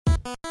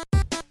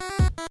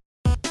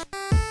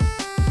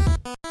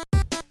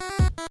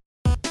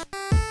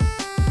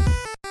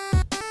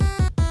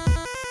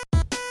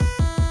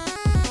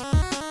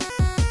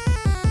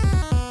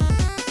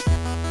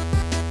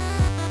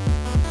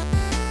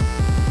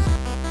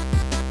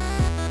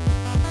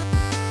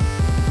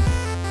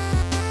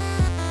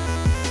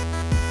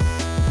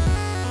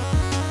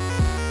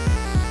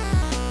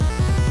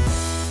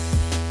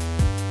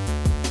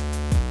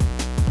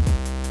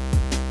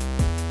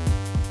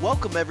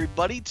Welcome,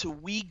 everybody, to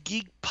We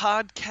Geek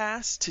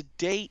Podcast.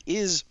 Today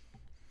is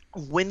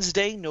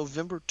Wednesday,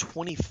 November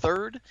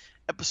 23rd,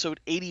 episode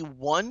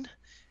 81,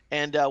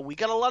 and we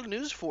got a lot of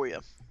news for you.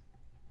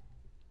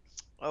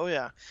 Oh,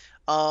 yeah.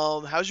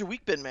 How's your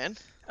week been, man?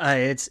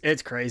 It's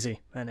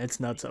crazy, man. It's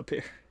nuts up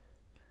here.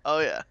 Oh,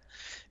 yeah.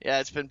 Yeah,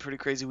 it's been a pretty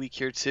crazy week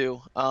here,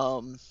 too.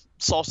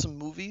 Saw some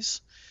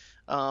movies,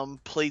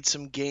 played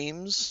some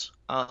games.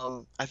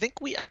 I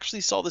think we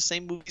actually saw the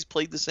same movies,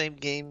 played the same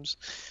games.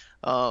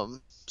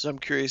 So I'm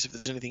curious if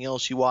there's anything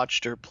else you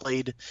watched or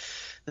played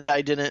that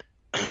I didn't.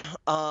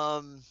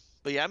 But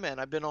yeah, man,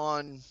 I've been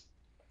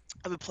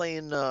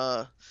playing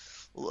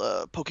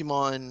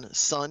Pokemon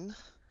Sun.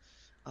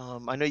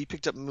 I know you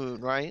picked up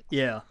Moon, right?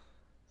 Yeah.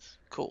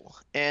 Cool.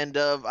 And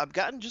I've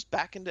gotten just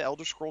back into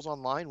Elder Scrolls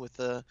Online with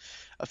a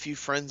few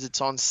friends.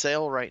 It's on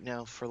sale right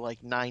now for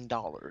like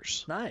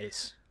 $9.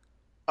 Nice.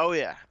 Oh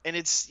yeah, and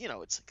it's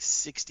like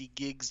 60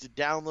 gigs to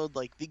download.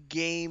 Like the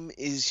game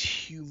is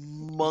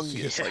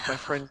humongous. Yeah. Like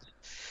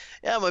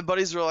my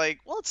buddies were like,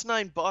 "Well, it's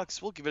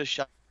 $9. We'll give it a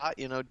shot."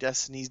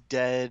 Destiny's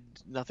dead.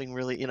 Nothing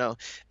really.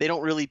 They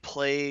don't really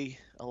play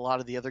a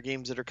lot of the other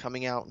games that are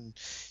coming out, and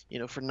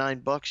for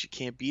 $9 you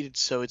can't beat it.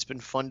 So it's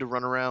been fun to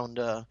run around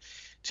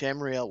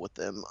Tamriel with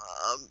them.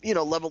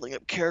 Leveling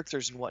up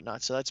characters and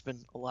whatnot. So that's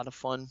been a lot of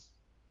fun.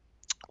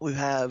 We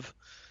have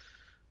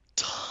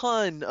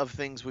ton of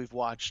things we've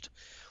watched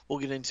we'll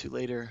get into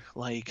later,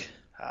 like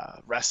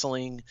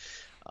wrestling,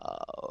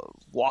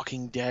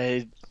 Walking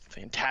Dead,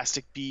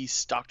 Fantastic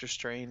Beasts, Doctor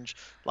Strange,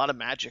 a lot of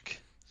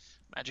magic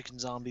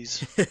and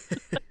zombies.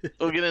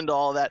 We'll get into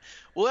all that.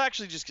 We'll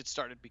actually just get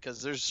started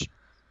because there's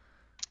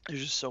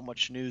just so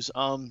much news.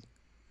 Right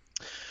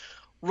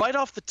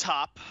off the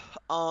top,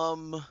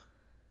 some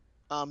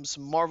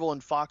Marvel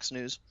and Fox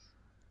news.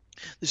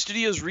 The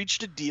studios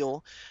reached a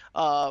deal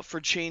for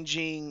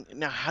changing.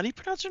 Now, how do you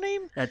pronounce her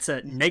name? That's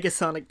a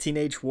Negasonic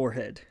Teenage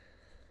Warhead.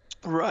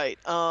 Right.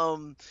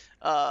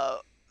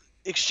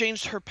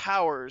 Exchanged her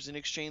powers in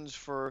exchange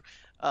for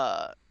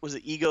was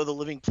it Ego the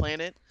Living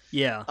Planet?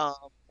 Yeah.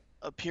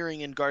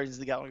 Appearing in Guardians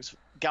of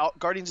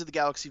the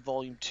Galaxy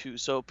Volume 2.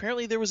 So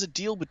apparently there was a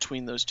deal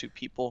between those two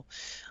people,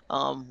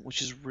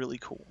 which is really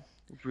cool.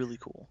 Really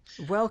cool.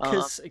 Well,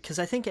 because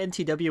I think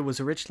NTW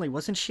was originally,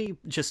 wasn't she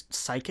just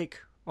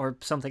psychic or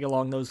something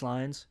along those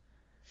lines?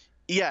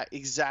 Yeah,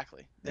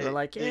 exactly. They're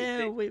like,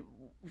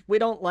 we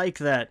don't like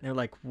that. And they're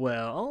like,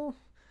 well,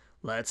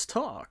 let's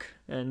talk.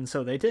 And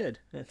so they did.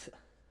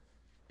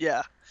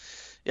 Yeah.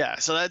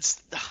 So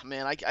that's,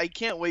 man, I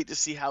can't wait to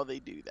see how they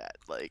do that.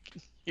 Like,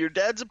 your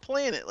dad's a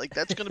planet. Like,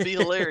 that's going to be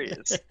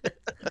hilarious.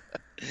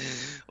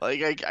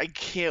 Like, I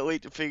can't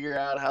wait to figure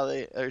out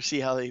see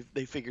how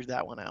they figured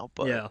that one out.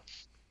 But yeah,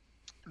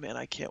 man,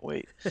 I can't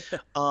wait.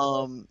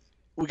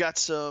 We got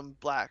some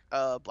Black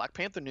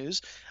Panther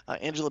news.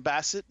 Angela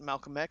Bassett,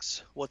 Malcolm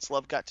X, What's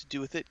Love Got to Do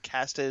with It,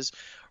 cast as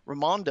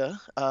Ramonda,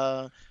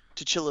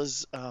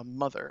 T'Challa's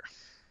mother.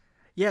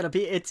 Yeah,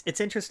 it's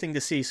interesting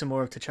to see some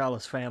more of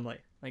T'Challa's family.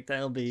 Like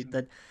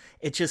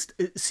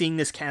seeing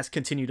this cast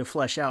continue to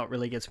flesh out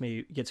really gets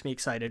me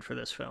excited for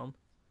this film.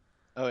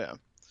 Oh yeah,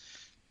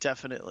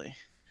 definitely.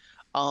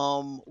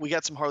 We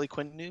got some Harley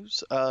Quinn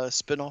news.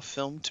 Spin-off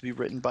film to be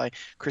written by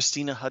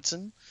Christina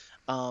Hudson,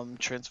 from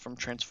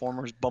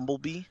Transformers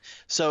Bumblebee.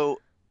 So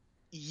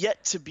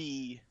yet to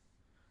be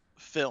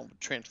filmed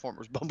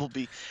Transformers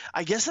Bumblebee.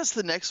 I guess that's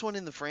the next one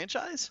in the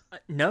franchise.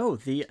 No,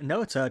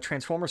 it's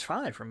Transformers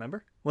 5.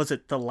 Remember? Was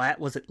it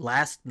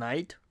Last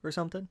Night or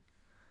something?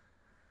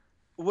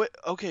 What?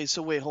 Okay,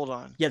 so wait, hold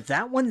on. Yeah,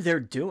 that one they're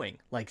doing.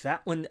 Like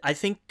that one, I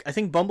think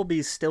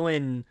Bumblebee's still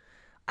in.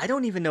 I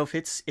don't even know if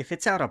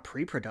it's out of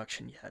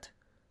pre-production yet.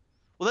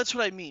 Well, that's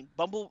what I mean.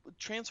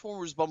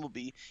 Transformers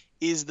Bumblebee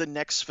is the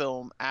next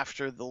film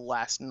after the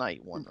Last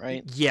Night one,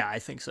 right? Yeah, I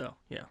think so.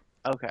 Yeah.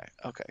 Okay,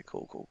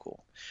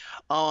 cool.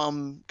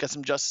 Got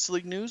some Justice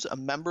League news. A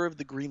member of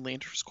the Green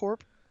Lanterns Corps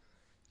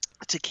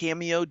to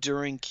cameo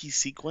during key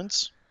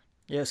sequence.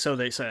 Yeah, so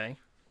they say.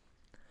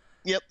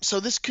 Yep.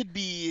 So this could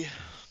be.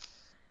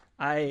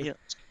 I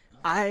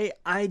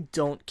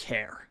don't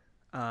care,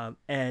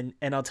 and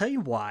I'll tell you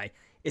why.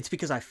 It's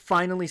because I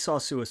finally saw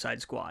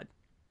Suicide Squad.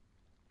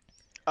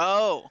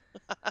 Oh.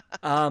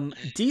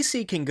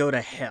 DC can go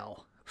to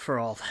hell for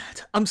all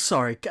that. I'm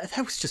sorry, God,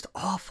 that was just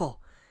awful.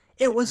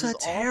 It was a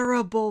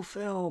terrible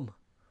film.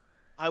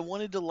 I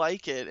wanted to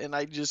like it, and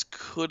I just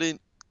couldn't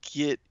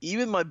get.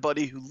 Even my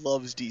buddy who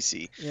loves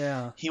DC.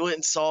 Yeah. He went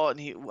and saw it,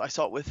 and I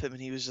saw it with him,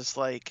 and he was just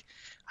like,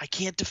 "I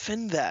can't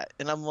defend that."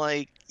 And I'm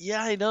like,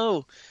 "Yeah, I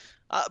know."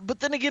 But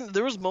then again,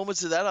 there was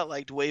moments of that I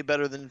liked way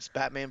better than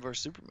Batman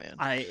vs Superman.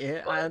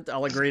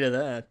 I'll agree to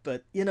that.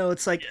 But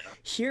it's like,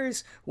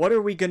 here's what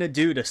are we gonna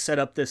do to set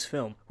up this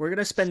film? We're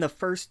gonna spend the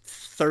first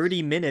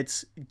 30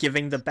 minutes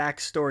giving the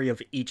backstory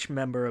of each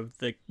member of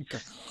the.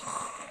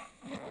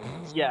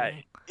 Yeah,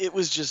 it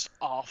was just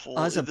awful.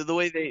 The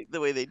way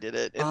they did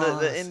it, and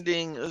the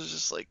ending, it was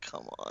just like,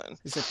 come on.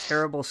 It's a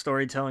terrible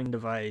storytelling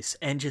device,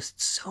 and just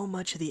so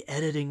much of the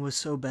editing was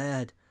so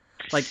bad.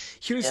 Like,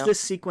 here's this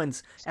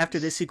sequence. After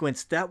this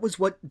sequence, that was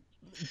what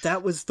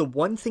that was the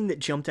one thing that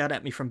jumped out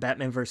at me from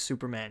Batman vs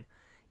Superman,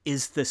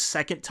 is the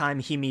second time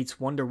he meets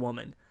Wonder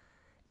Woman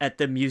at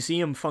the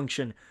museum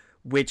function,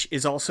 which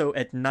is also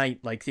at night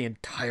like the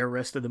entire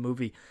rest of the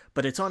movie,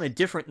 but it's on a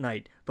different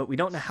night, but we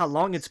don't know how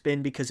long it's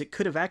been because it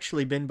could have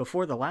actually been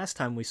before the last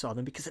time we saw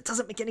them, because it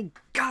doesn't make any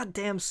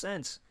goddamn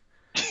sense.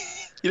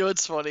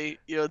 It's funny.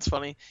 It's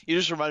funny. You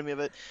just reminded me of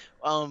it.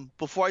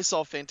 Before I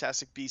saw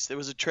Fantastic Beasts, there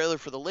was a trailer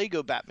for the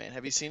Lego Batman.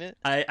 Have you seen it?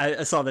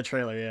 I saw the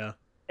trailer, yeah.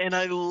 And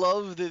I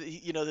love that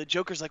the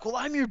Joker's like, well,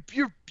 I'm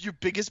your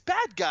biggest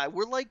bad guy.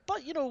 We're like,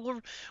 but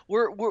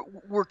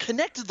we're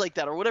connected like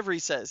that, or whatever he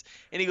says.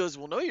 And he goes,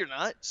 well, no, you're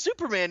not.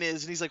 Superman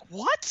is. And he's like,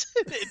 what?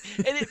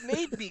 And it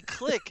made me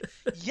click.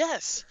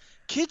 Yes,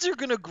 kids are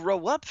gonna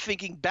grow up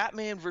thinking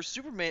Batman versus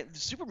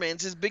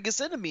Superman's his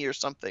biggest enemy or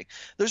something.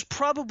 There's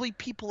probably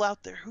people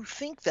out there who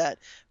think that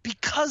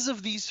because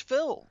of these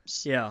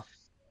films. Yeah.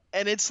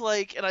 And it's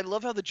like, and I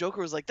love how the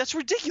Joker was like, that's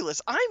ridiculous.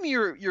 I'm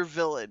your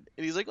villain.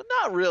 And he's like, well,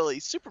 not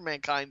really. Superman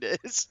kind of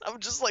is. I'm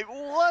just like,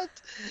 what?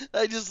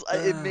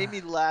 It made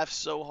me laugh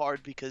so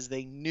hard because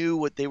they knew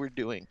what they were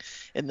doing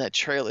in that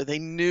trailer. They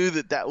knew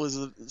that was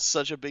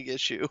such a big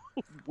issue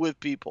with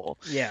people.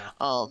 Yeah.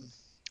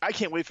 I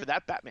can't wait for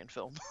that Batman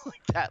film.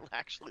 Like, that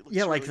actually looks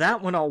like really that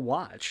good. one I'll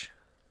watch.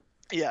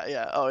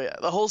 Yeah. Oh, yeah.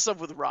 The whole stuff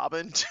with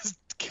Robin just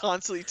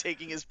constantly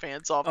taking his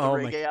pants off the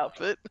reggae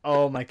outfit.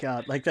 Oh my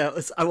god, like that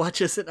was, I watch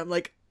this and I'm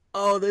like,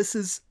 oh, this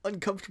is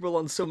uncomfortable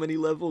on so many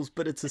levels,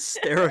 but it's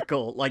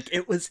hysterical. Like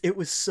it was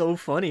so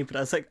funny, but I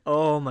was like,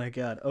 oh my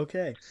god,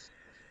 okay.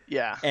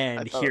 Yeah.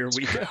 And here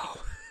we go.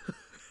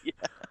 Yeah.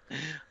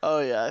 Oh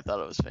yeah, I thought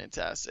it was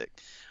fantastic.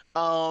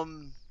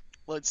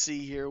 Let's see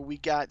here. We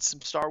got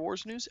some Star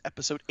Wars news.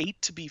 Episode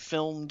 8 to be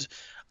filmed.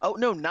 Oh,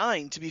 no,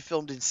 9 to be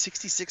filmed in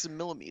 66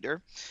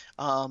 millimeter.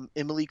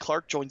 Emily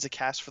Clark joins the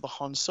cast for the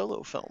Han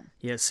Solo film.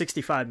 Yeah,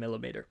 65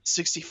 millimeter.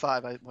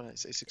 65. What did I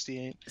say?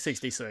 68?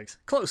 66.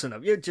 Close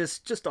enough. You're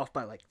just off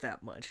by like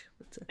that much.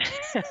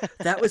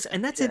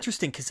 That's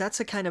interesting, because that's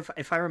a kind of,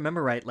 if I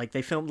remember right, like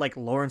they filmed like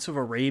Lawrence of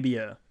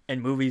Arabia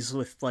and movies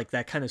with like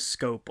that kind of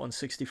scope on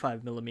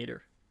 65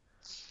 millimeter.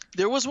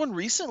 There was one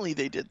recently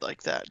they did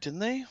like that, didn't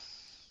they?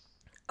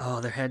 Oh,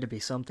 there had to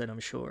be something, I'm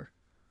sure.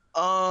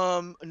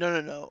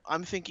 No.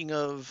 I'm thinking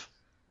of.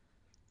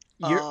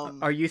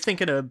 Are you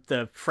thinking of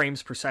the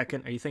frames per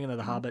second? Are you thinking of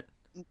The Hobbit?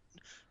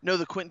 No,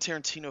 the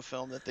Quentin Tarantino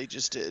film that they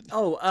just did.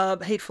 Oh,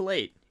 Hateful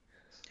Eight.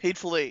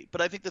 Hateful Eight,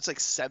 but I think that's like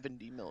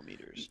 70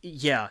 millimeters.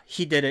 Yeah,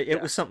 he did it.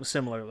 It was something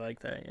similar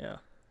like that. Yeah.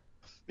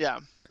 Yeah,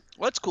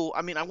 well, that's cool.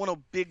 I mean, I want a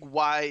big,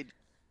 wide,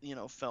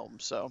 film.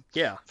 So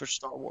yeah, for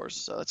Star Wars,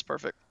 so that's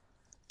perfect.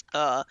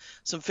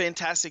 Some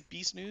Fantastic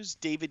Beast news.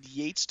 David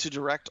Yates to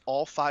direct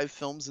all 5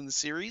 films in the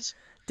series.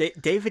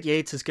 David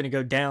Yates is going to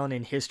go down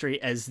in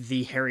history as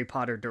the Harry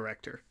Potter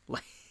director.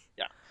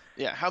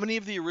 Yeah. How many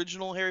of the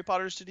original Harry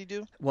Potters did he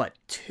do? What?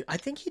 2? I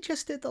think he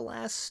just did the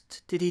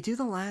last. Did he do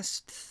the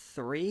last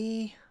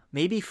 3?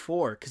 Maybe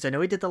 4, because I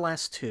know he did the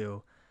last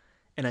 2,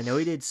 and I know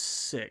he did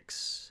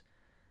 6,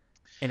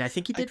 and I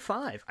think he did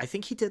 5. I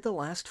think he did the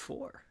last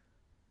 4.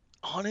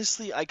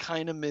 Honestly, I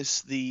kind of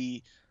miss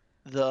the.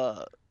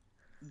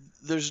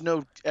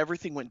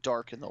 Everything went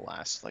dark in the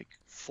last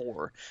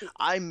 4.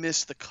 I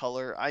miss the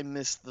color. I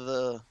miss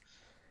the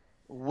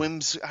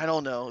whims. I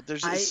don't know.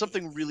 There's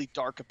something really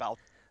dark about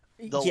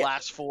the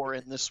last 4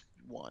 in this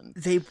one.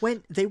 They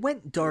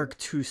went dark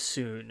too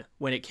soon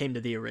when it came to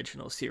the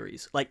original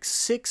series. Like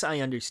 6, I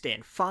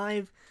understand.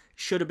 5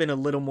 should have been a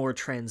little more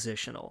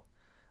transitional.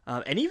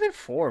 And even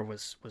 4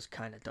 was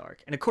kind of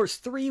dark. And of course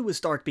 3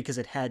 was dark because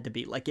it had to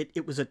be. Like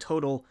it was a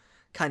total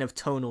kind of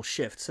tonal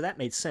shift, so that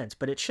made sense,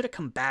 but it should have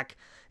come back.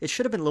 It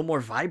should have been a little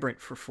more vibrant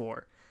for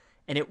 4,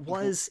 and it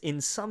was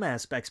in some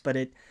aspects, but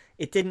it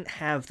didn't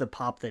have the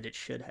pop that it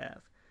should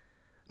have.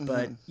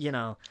 But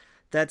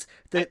that's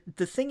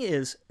the thing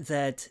is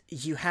that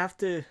you have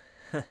to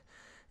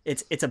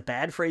it's a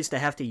bad phrase to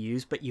have to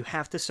use, but you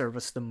have to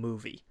service the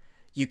movie.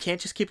 You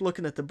can't just keep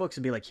looking at the books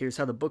and be like, here's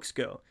how the books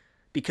go,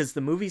 because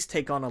the movies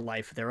take on a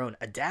life of their own.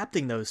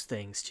 Adapting those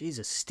things,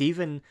 Jesus,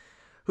 Stephen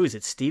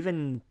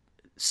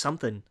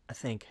something, I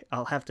think,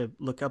 I'll have to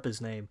look up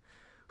his name,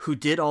 who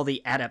did all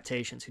the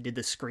adaptations, who did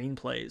the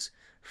screenplays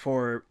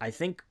for, I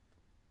think,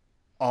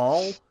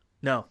 not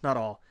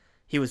all.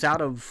 He was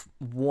out of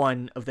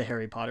one of the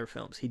Harry Potter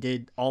films. He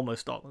did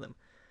almost all of them.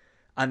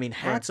 I mean,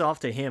 hats off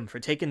to him for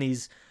taking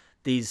these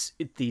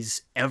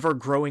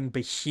ever-growing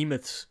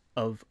behemoths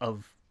of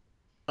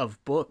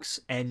books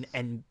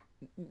and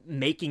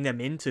making them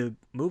into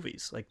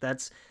movies. Like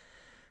that's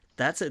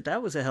it.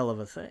 That was a hell of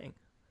a thing.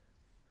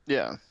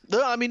 Yeah,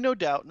 no, I mean, no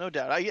doubt.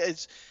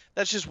 That's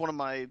just one of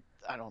my.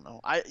 I don't know.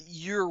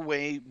 You're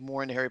way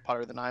more into Harry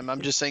Potter than I am.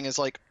 I'm just saying, as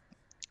like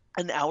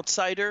an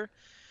outsider,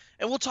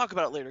 and we'll talk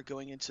about it later.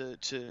 Going into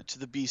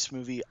the Beast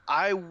movie,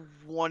 I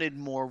wanted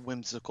more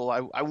whimsical.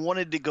 I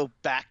wanted to go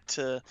back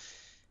to,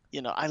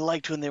 I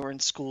liked when they were in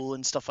school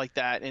and stuff like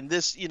that. And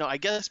this, I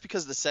guess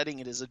because the setting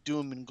it is a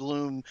doom and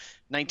gloom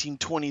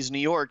 1920s New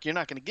York, you're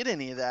not going to get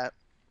any of that.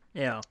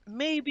 Yeah.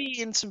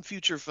 Maybe in some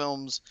future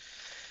films.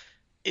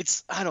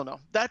 it's I don't know.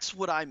 That's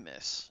what I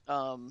miss.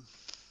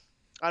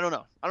 I don't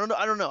know. I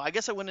don't know. I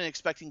guess I went in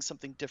expecting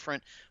something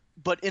different,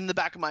 but in the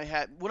back of my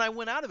head, when I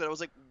went out of it, I was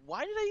like,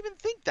 why did I even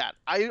think that?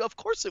 Of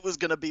course it was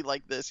gonna be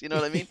like this. You know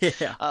what I mean?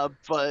 Yeah.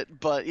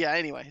 But yeah.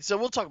 Anyway, so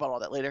we'll talk about all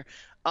that later.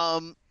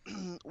 Um,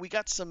 we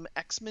got some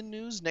X-Men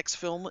news. Next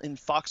film in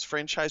Fox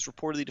franchise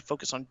reportedly to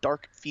focus on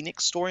Dark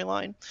Phoenix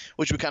storyline,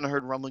 which we kind of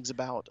heard rumblings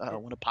about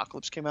when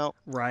Apocalypse came out.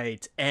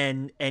 Right.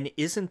 And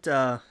isn't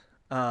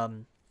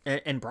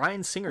and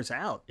Bryan Singer's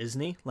out,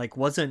 isn't he? Like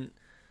wasn't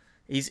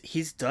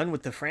he's done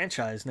with the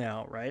franchise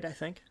now, right? I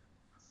think.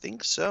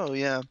 Think so.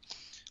 Yeah.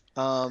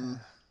 Um,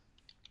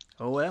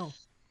 Oh well.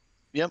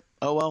 yep.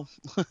 Oh well.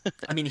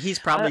 I mean, he's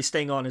probably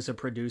staying on as a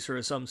producer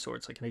of some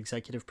sorts, like an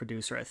executive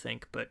producer, I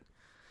think. But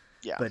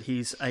Yeah.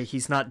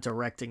 he's not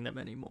directing them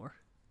anymore.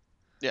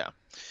 Yeah.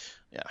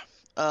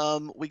 Yeah.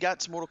 We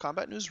got some Mortal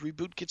Kombat news.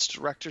 Reboot gets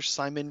director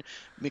Simon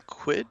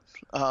McQuaid.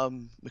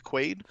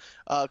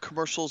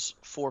 Commercials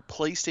for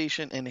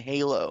PlayStation and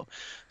Halo.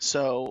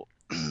 So,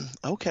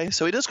 okay.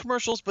 So he does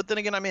commercials, but then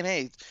again, I mean,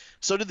 hey,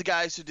 so did the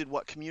guys who did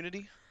what?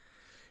 Community?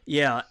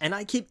 Yeah, and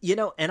I keep,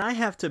 and I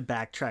have to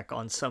backtrack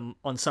on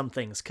some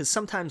things because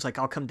sometimes like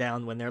I'll come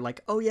down when they're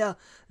like, oh yeah,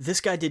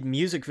 this guy did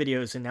music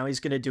videos and now he's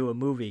gonna do a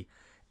movie,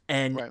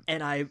 and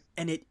Right.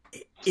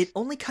 it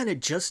only kind of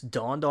just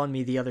dawned on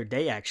me the other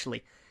day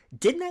actually.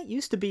 Didn't that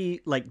used to be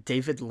like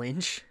David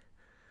Lynch?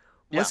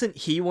 Yeah. Wasn't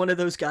he one of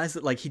those guys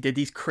that like he did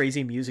these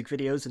crazy music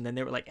videos and then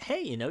they were like,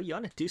 hey, you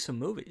ought to do some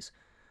movies,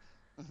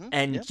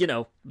 and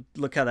Yeah.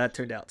 look how that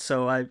turned out.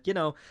 So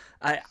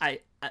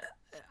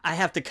I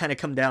have to kind of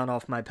come down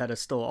off my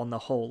pedestal on the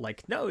whole,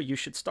 like, no, you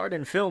should start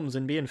in films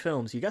and be in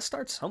films. You got to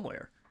start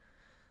somewhere.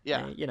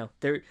 Yeah.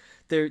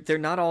 They're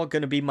not all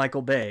going to be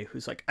Michael Bay,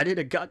 who's like, I did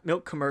a Got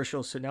Milk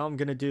commercial, so now I'm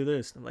going to do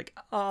this. And I'm like,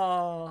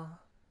 oh,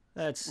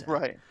 that's sad.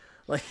 Right.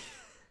 Like,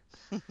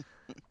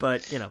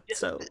 but You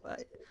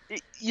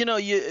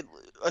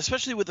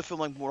especially with a film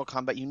like Mortal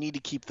Kombat, you need to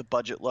keep the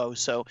budget low.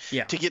 So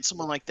yeah, to get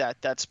someone like that,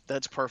 that's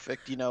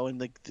perfect.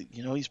 And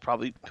he's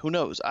probably, who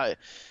knows?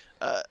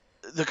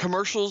 The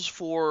commercials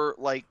for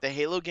like the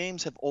Halo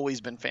games have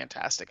always been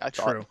fantastic. I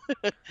thought.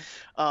 true.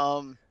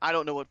 I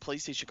don't know what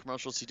PlayStation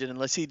commercials he did,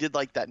 unless he did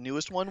like that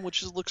newest one,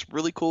 which looks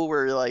really cool,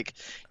 where like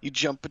you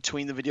jump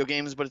between the video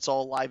games, but it's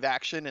all live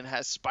action and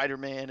has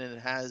Spider-Man and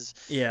it has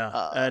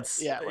Yeah,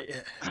 that's yeah,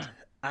 like,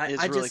 I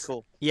it's really just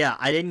cool. yeah,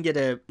 I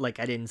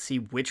didn't see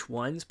which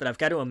ones, but I've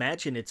got to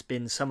imagine it's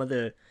been some of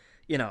the,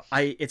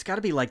 it's got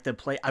to be like the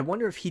play. I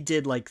wonder if he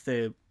did like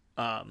the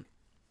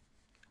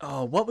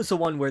oh, what was the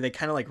one where they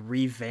kind of like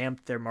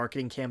revamped their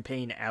marketing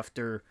campaign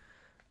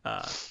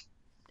uh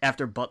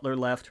after Butler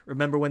left?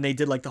 Remember when they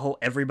did like the whole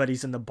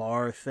everybody's in the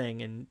bar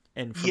thing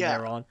and from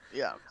there on?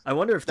 Yeah. I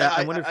wonder if that.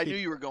 I wonder if I knew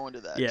you were going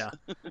to that. yeah.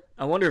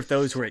 I wonder if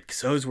those were it,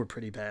 'cause those were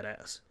pretty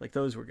badass. Like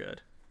those were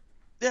good.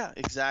 Yeah,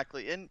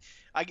 exactly. And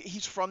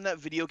he's from that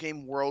video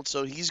game world,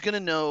 so he's gonna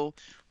know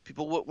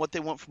people what they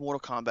want from Mortal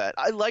Kombat.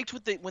 I liked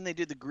when they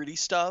did the gritty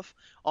stuff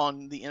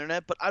on the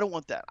internet, but I don't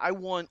want that. I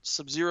want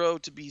Sub-Zero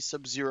to be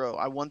Sub-Zero.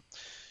 I want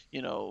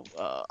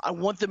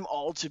them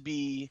all to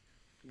be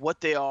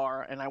what they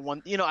are, and I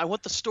want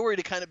the story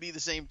to kind of be the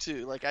same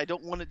too. Like I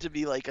don't want it to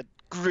be like a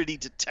gritty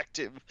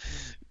detective,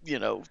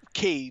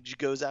 Cage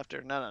goes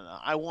after. No.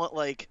 I want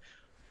like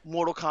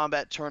Mortal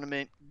Kombat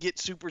tournament, get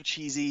super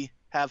cheesy,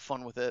 have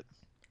fun with it.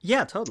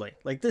 Yeah, totally.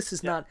 Like this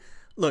is not.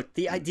 Look,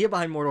 the idea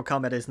behind Mortal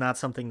Kombat is not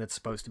something that's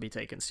supposed to be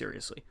taken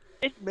seriously.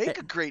 It'd make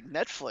a great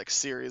Netflix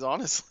series,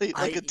 honestly,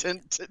 like a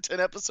 10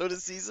 episode a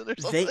season or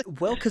something.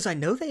 Because I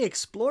know they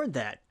explored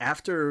that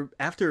after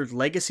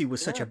Legacy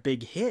was such a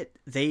big hit.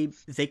 They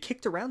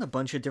kicked around a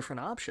bunch of different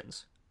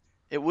options.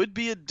 It would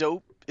be a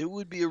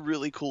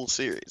really cool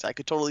series. I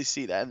could totally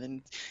see that.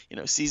 And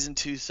then, season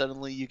 2,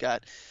 suddenly you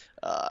got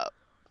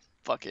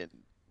fucking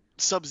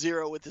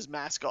Sub-Zero with his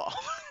mask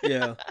off.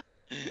 Yeah.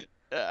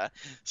 Yeah.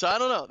 So I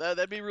don't know.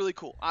 That'd be really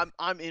cool. I'm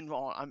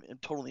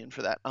totally in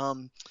for that.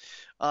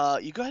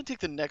 You go ahead and take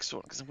the next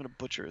one because I'm gonna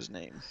butcher his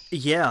name.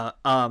 Yeah.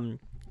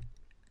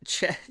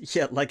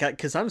 Yeah, like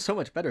because I'm so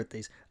much better at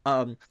these.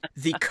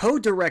 The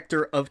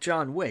co-director of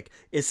John Wick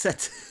is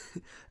set,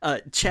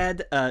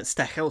 Chad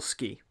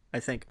Stahelski, I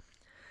think.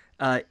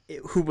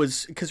 Who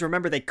was because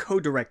remember they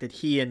co-directed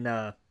he and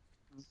I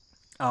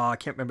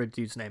can't remember the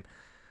dude's name.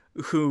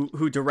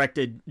 Who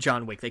directed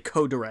John Wick? They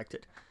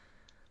co-directed.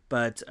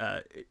 But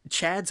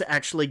Chad's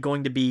actually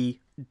going to be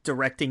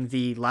directing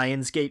the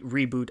Lionsgate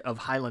reboot of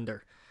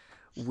Highlander,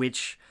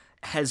 which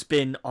has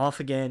been off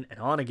again and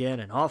on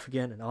again and off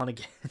again and on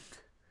again.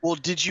 Well,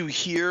 did you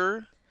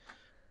hear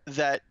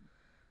that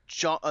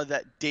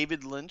that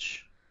David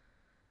Lynch,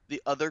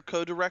 the other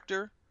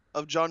co-director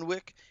of John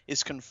Wick,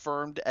 is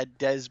confirmed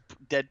as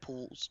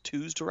Deadpool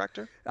 2's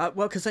director?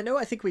 Well, because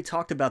I think we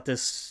talked about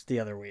this the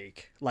other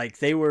week. Like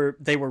they were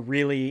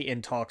really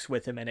in talks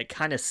with him, and it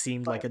kind of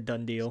seemed like a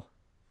done deal.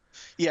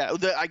 Yeah,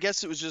 I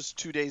guess it was just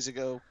 2 days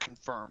ago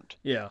confirmed.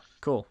 Yeah,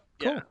 cool.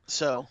 Yeah.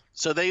 So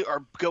they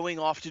are going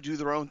off to do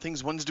their own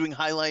things. One's doing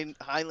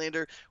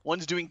Highlander,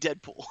 one's doing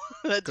Deadpool.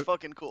 That's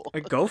fucking cool.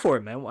 Go for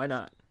it, man. Why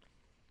not?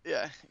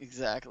 Yeah,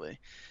 exactly.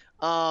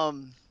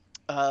 Um,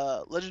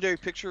 Legendary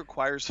Picture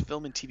acquires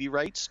film and TV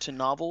rights to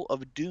novel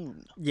of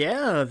Dune.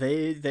 Yeah,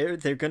 they're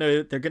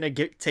gonna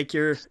take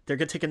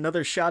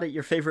another shot at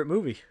your favorite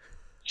movie.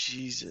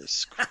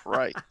 Jesus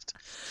Christ.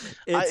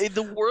 It's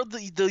The world,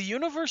 the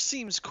universe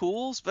seems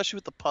cool, especially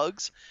with the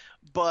pugs,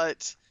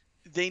 but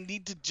they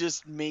need to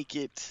just make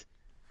it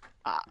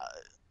uh,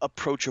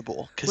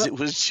 approachable because well, it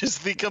was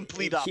just the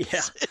complete yeah.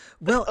 opposite.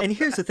 Well, and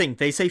here's the thing: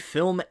 they say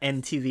film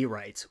and TV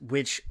rights,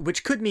 which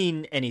could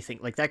mean anything.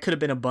 Like that could have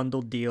been a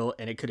bundled deal,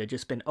 and it could have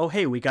just been, oh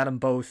hey, we got them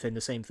both in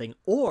the same thing,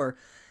 or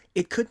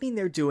it could mean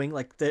they're doing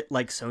like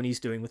Sony's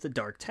doing with the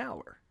Dark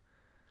Tower.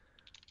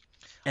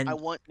 I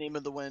And want Name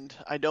of the Wind.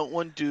 I don't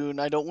want Dune.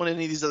 I don't want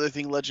any of these other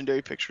things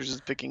Legendary Pictures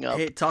is picking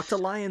hey, up. talk to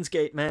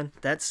Lionsgate, man.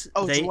 Oh, it's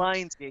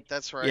Lionsgate.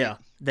 That's right. Yeah,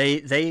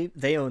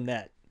 they own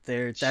that.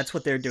 That's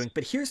what they're doing.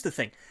 But here's the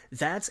thing.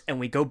 And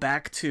we go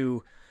back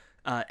to,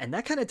 and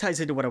that kind of ties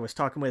into what I was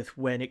talking with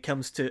when it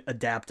comes to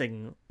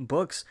adapting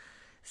books.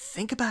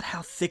 Think about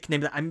how thick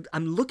name. I'm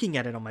looking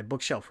at it on my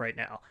bookshelf right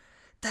now.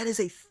 That is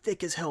a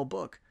thick as hell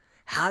book.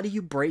 How do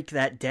you break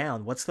that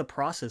down? What's the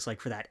process like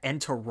for that? And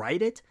to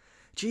write it,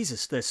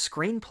 Jesus, the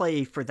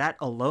screenplay for that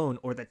alone,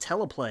 or the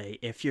teleplay,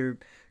 if you're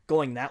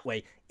going that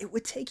way, it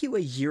would take you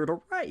a year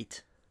to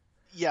write.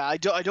 Yeah, I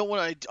don't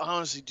want to. I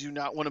honestly do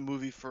not want a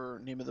movie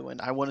for Name of the Wind.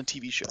 I want a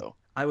TV show.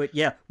 I would,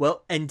 yeah.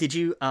 Well, and did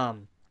you,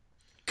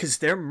 because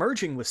they're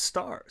merging with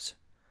Stars.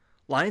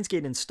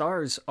 Lionsgate and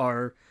Stars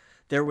are,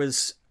 there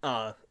was,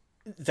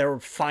 they're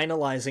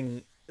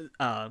finalizing,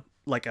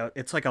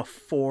 it's like a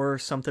four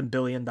something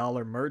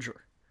billion-dollar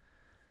merger.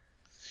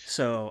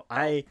 So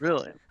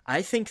Really?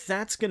 I think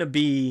that's gonna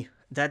be,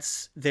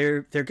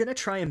 they're gonna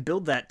try and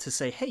build that to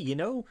say, hey,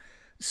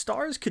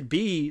 Stars could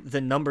be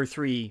the number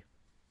three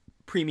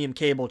premium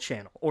cable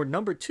channel, or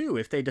number two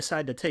if they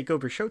decide to take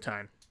over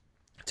Showtime,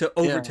 to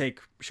Yeah. overtake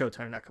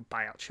Showtime, not to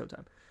buy out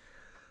Showtime.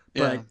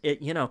 Yeah.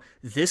 But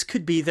this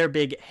could be their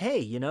big,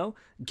 hey,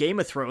 Game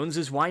of Thrones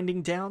is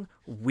winding down.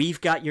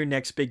 We've got your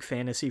next big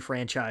fantasy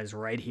franchise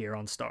right here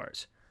on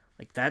Stars.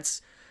 Like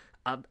that's,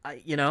 I'll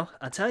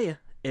tell you,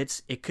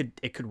 it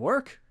could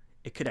work.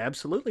 It could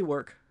absolutely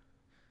work.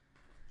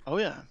 Oh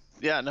yeah.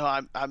 Yeah. No,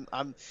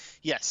 I'm.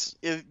 Yes.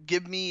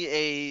 Give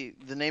me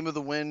the Name of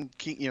the Wind,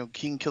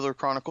 King Killer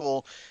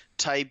Chronicle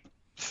type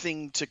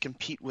thing to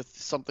compete with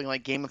something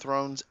like Game of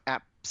Thrones.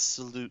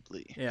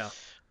 Absolutely. Yeah.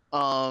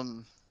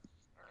 Um,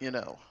 you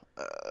know,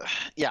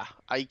 yeah.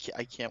 I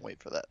can't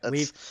wait for that.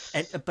 We've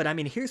but I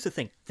mean, here's the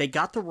thing: they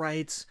got the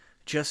rights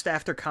just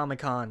after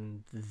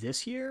Comic-Con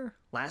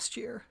last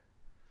year.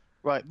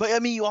 Right. But I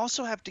mean, you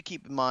also have to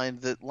keep in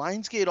mind that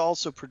Lionsgate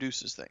also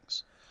produces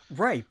things.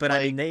 Right, but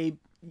I Like, mean,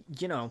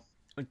 you know,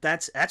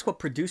 that's what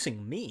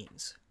producing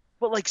means.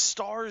 but like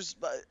Stars,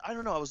 I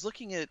don't know. I was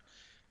looking at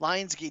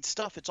Lionsgate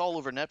stuff. It's all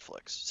over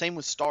Netflix. Same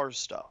with Stars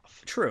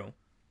stuff. True.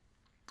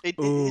 It,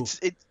 it Ooh, it's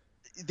it.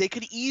 They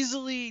could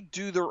easily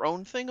do their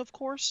own thing, of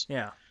course,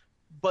 yeah,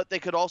 but they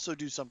could also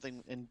do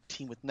something in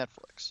team with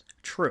Netflix.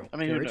 true. I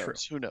mean, who Very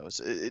knows? true. Who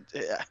knows?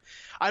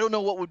 I don't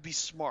know what would be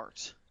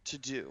smart to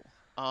do.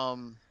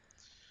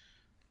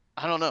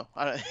 I don't know.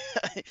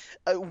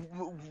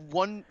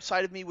 One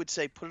side of me would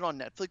say put it on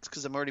Netflix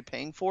because I'm already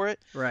paying for it.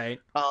 Right.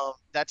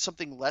 That's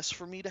something less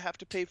for me to have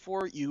to pay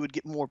for. You would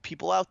get more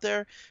people out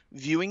there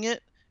viewing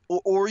it,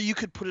 or you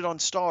could put it on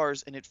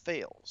Stars and it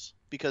fails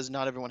because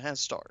not everyone has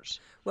Stars.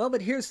 Well,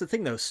 but here's the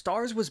thing, though.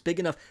 Stars was big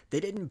enough. They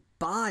didn't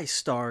buy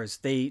Stars.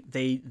 They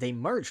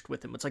merged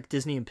with them. It's like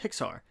Disney and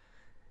Pixar.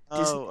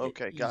 Oh,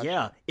 okay, gotcha.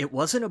 Yeah, it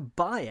wasn't a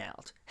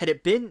buyout. Had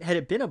it been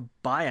a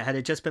buyout, had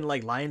it just been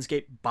like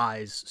Lionsgate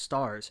buys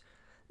Stars,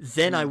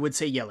 then I would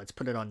say yeah, let's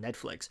put it on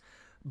Netflix.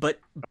 But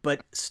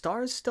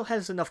Stars still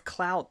has enough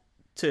clout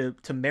to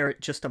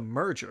merit just a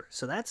merger.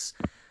 So that's,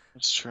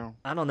 That's true.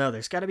 I don't know.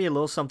 There's got to be a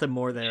little something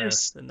more there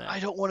Just, than that. I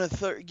don't want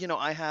to.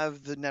 I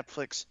have the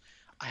Netflix.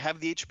 I have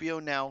the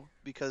HBO now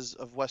because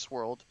of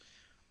Westworld.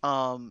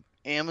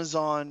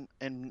 Amazon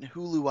and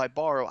Hulu I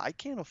borrow. I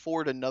can't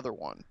afford another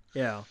one.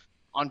 Yeah.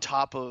 On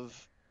top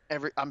of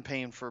I'm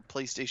paying for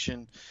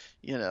PlayStation,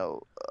 you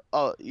know,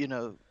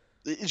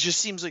 it just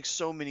seems like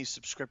so many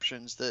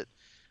subscriptions that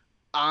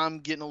I'm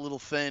getting a little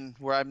thin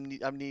where I'm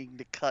needing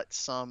to cut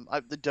some.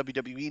 The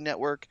WWE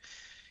network,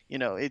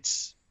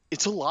 it's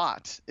a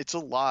lot. It's a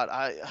lot.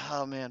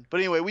 Oh man.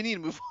 But anyway, we need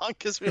to move on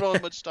because we don't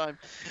have much time.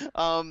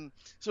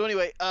 So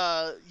anyway,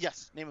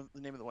 yes, the name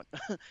of the one.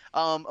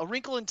 A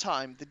Wrinkle in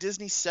Time. The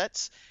Disney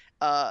sets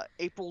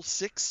April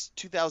 6,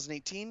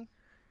 2018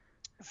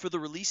 for the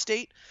release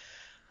date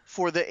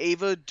for the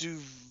Ava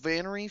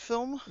DuVernay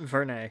film.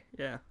 Vernay.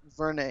 Yeah.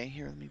 Vernay.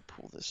 Here, let me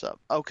pull this up.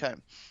 Okay.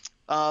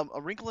 A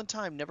Wrinkle in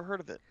Time. Never heard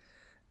of it.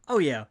 Oh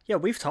yeah. Yeah.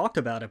 We've talked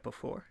about it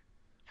before.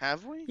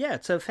 Have we? Yeah.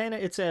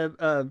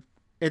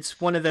 It's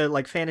one of the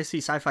like fantasy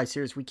sci-fi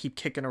series we keep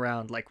kicking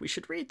around. Like we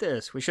should read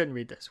this. We shouldn't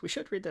read this. We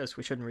should read this.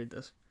 We shouldn't read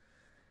this.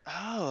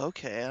 Oh,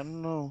 okay. I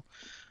don't know.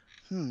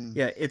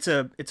 Yeah. It's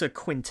a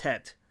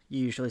quintet.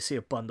 You usually see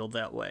it bundled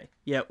that way.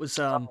 Yeah. It was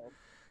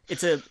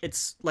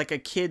it's like a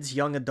kid's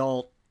young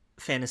adult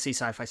fantasy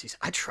sci-fi series.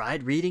 I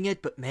tried reading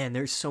it, but man,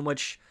 there's so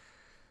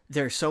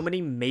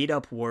many made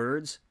up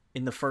words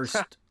in the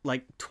first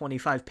like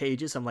 25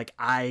 pages. I'm like,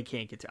 I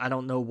can't get through. I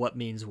don't know what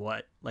means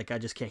what. Like, I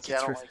just can't Yeah,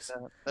 get I through don't like this.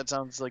 that. That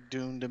sounds like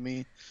Dune to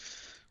me.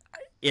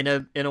 In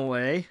a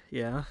way,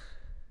 yeah.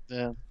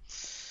 Yeah.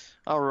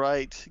 All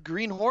right.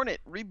 Green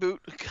Hornet reboot.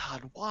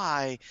 God,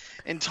 why?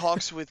 And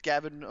talks with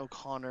Gavin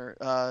O'Connor,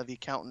 the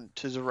accountant,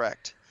 to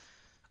direct.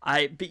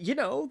 But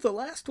the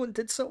last one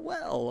did so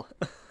well.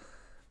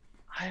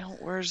 I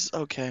don't. Where's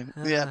okay?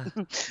 Yeah.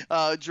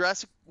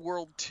 Jurassic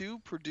World 2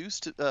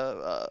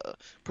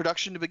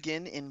 production to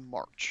begin in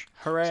March.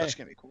 Hooray! So that's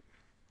gonna be cool.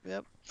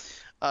 Yep.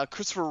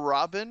 Christopher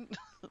Robin,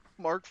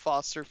 Mark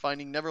Foster,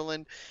 Finding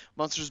Neverland,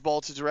 Monsters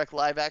Ball to direct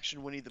live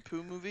action Winnie the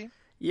Pooh movie.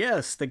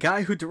 Yes, the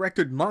guy who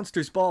directed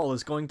Monsters Ball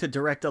is going to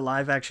direct a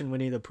live action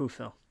Winnie the Pooh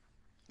film.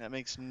 That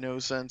makes no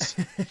sense.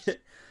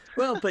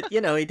 Well, but he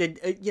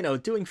did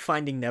doing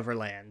Finding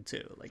Neverland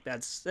too. Like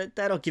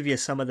that'll give you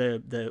some of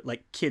the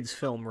like kids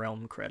film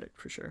realm credit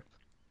for sure.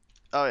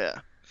 Oh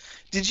yeah.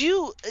 Did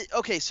you?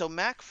 Okay, so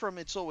Mac from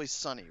It's Always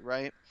Sunny,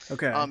 right?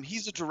 Okay.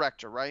 He's a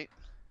director, right?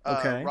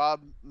 Okay.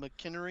 Rob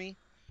McInnery.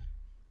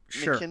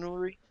 Sure.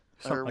 McInnery,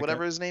 Something or like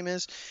whatever that. his name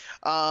is.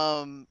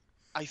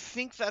 I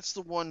think that's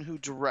the one who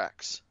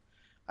directs.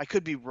 I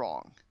could be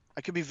wrong.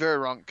 I could be very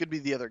wrong. It could be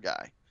the other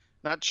guy,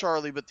 not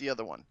Charlie, but the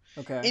other one.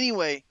 Okay.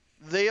 Anyway,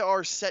 they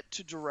are set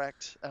to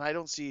direct, and I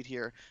don't see it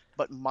here,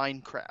 but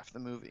Minecraft, the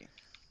movie.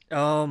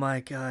 Oh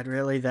my God!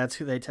 Really? That's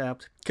who they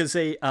tapped? Because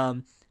they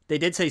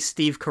did say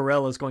Steve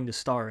Carell is going to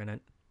star in it.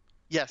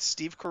 Yes,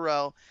 Steve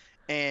Carell,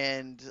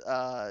 and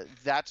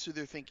that's who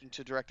they're thinking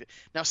to direct it.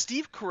 Now,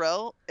 Steve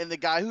Carell and the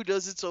guy who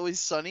does It's Always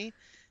Sunny,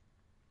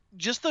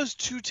 just those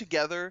two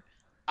together,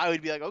 I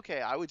would be like,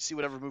 okay, I would see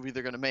whatever movie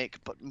they're gonna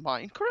make. But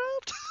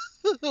Minecraft,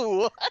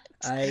 what?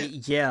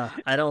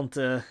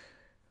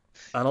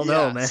 I don't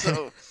know, man.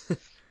 So,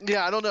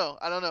 yeah, I don't know.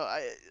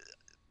 I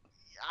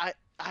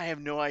have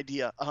no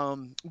idea.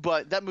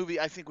 But that movie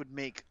I think would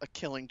make a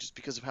killing just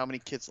because of how many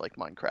kids like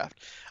Minecraft.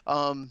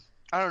 I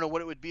don't know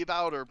what it would be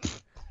about, or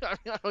I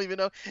don't even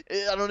know.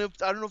 I don't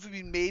know if it'd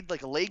be made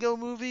like a Lego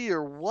movie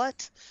or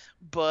what.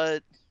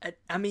 But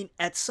I mean,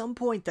 at some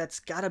point that's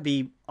got to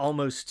be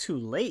almost too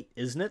late,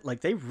 isn't it?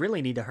 Like they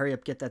really need to hurry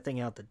up, get that thing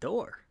out the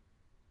door.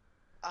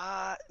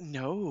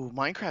 no,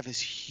 Minecraft is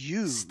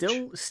huge.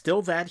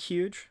 Still that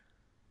huge?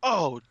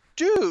 Oh,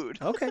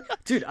 dude. Okay,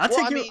 dude, I'll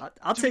take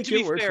To your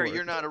be word fair, for it.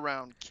 you're not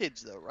around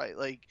kids though, right?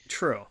 Like,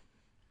 True.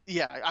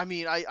 yeah, I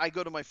mean, I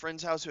go to my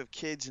friend's house who have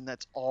kids, and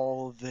that's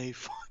all they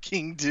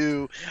fucking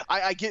do.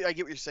 I get what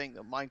you're saying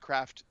though.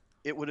 Minecraft,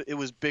 it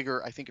was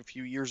bigger, I think, a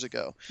few years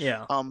ago.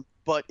 Yeah.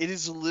 But it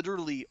is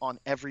literally on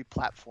every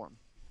platform,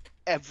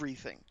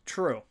 everything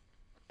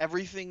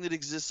that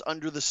exists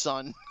under the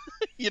sun.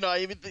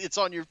 Even it's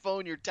on your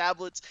phone, your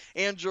tablets,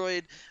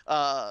 Android.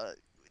 I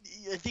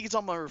think it's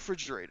on my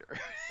refrigerator.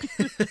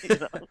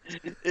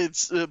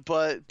 It's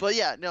but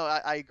yeah, no,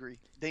 I agree.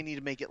 They need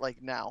to make it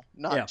like now,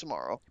 not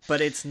tomorrow.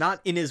 But it's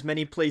not in as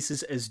many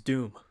places as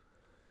Doom.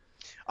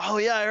 Oh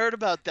yeah, I heard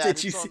about that.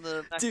 Did you It's see, on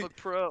the MacBook dude,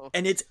 Pro.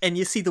 and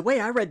you see the way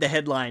I read the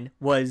headline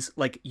was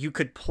like you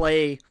could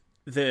play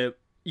Doom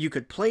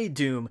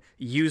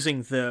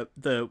using the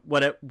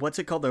what's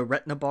it called, the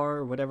Retina bar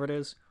or whatever it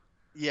is.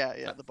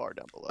 Yeah, the bar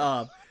down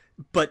below.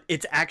 But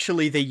it's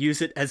actually they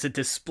use it as a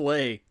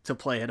display to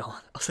play it on.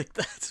 I was like,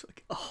 that's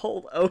like,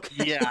 oh,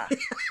 okay.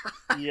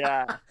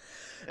 Yeah.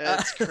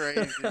 That's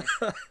crazy.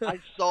 I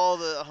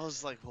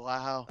was like,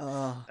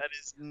 wow, that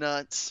is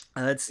nuts.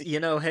 That's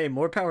hey,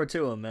 more power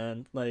to him,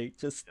 man. Like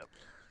just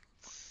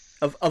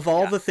of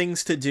all the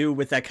things to do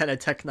with that kind of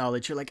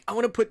technology, you're like, I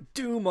want to put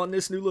Doom on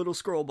this new little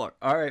scroll bar.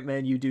 All right,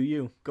 man, you do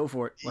you. Go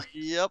for it. Like,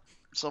 yep,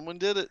 someone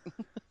did it.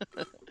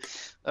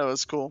 That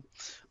was cool.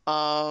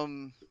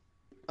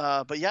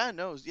 But yeah,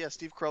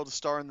 Steve Carell to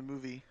star in the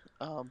movie.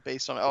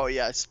 Based on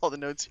I saw the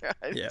notes here.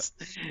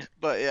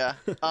 But yeah,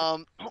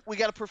 we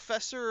got a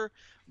Professor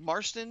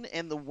Marston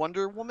and the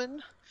Wonder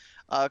Woman,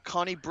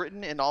 Connie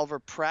Britton and Oliver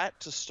Pratt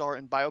to star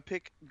in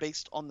biopic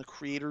based on the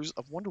creators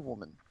of Wonder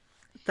Woman.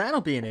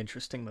 That'll be an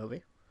interesting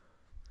movie.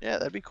 Yeah,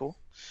 that'd be cool.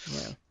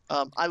 Yeah.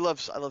 I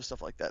love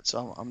stuff like that,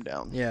 so I'm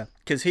down. Yeah,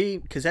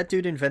 because that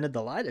dude invented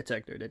the lie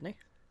detector, didn't he?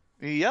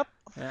 Yep.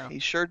 Yeah. He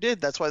sure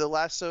did. That's why the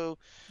lasso.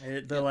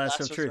 The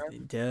lasso of truth.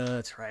 Duh,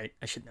 that's right.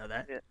 I should know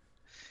that. Yeah.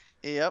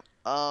 Yep.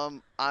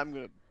 I'm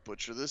gonna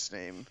butcher this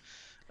name.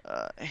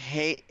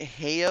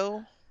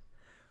 Hayao.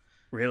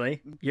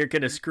 Really? You're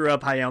gonna screw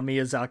up Hayao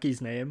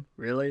Miyazaki's name?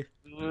 Really?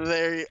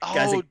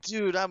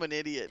 Dude, I'm an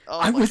idiot. Oh,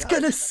 I was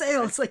gonna say,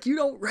 I was like, you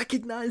don't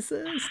recognize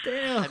this?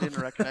 Damn. I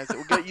didn't recognize it.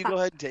 You go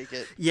ahead and take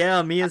it.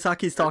 Yeah,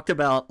 Miyazaki's talked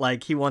about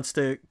like he wants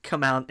to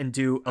come out and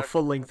do a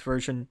full-length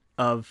version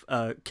of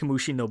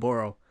Kimushi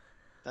Noboro.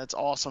 That's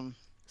awesome.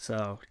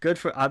 So good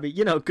for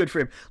good for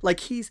him.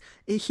 Like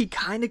he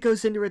kind of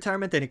goes into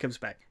retirement, then he comes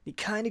back. He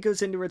kind of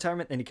goes into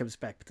retirement, then he comes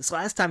back. But this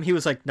last time he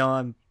was like,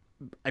 no,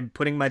 I'm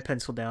putting my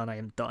pencil down. I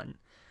am done.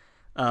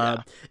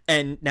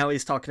 And now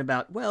he's talking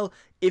about, well,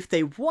 if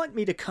they want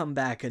me to come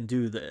back and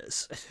do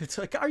this, it's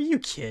like, are you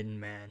kidding,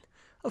 man?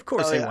 Of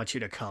course Oh, they yeah. want you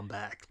to come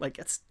back. Like,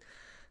 it's...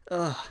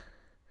 Ugh.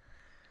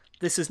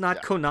 This is not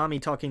Yeah.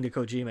 Konami talking to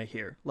Kojima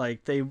here.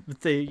 Like, they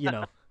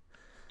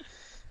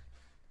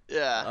Yeah.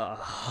 uh,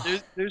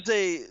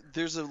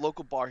 There's a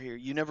local bar here.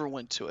 You never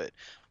went to it,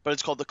 but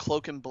it's called the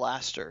Cloak and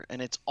Blaster,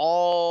 and it's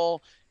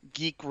all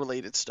geek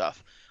related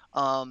stuff.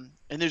 And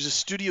there's a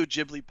Studio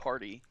Ghibli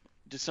party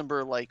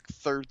December like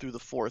 3rd through the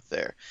 4th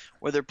there,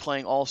 where they're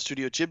playing all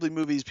Studio Ghibli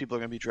movies. People are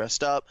gonna be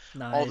dressed up.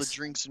 All the nice.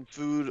 drinks and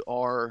food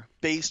are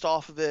based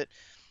off of it.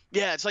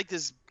 Yeah, it's like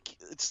this.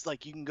 It's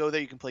like you can go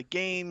there, you can play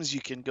games,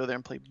 you can go there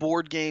and play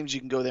board games, you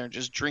can go there and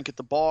just drink at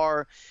the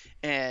bar,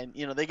 and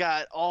they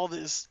got all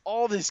this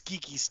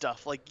geeky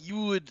stuff. Like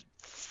you would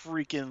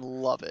freaking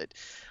love it.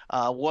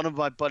 One of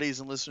my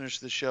buddies and listeners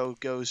to the show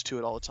goes to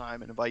it all the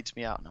time and invites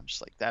me out, and I'm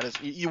just like, that is.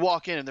 You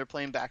walk in and they're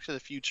playing Back to the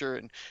Future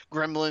and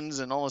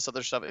Gremlins and all this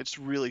other stuff. It's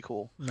really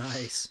cool.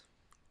 Nice.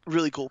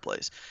 Really cool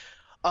place.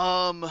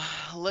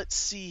 Let's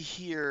see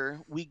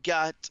here. We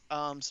got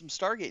some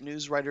Stargate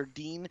news. Writer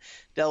Dean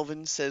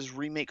Delvin says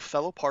remake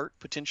fell apart,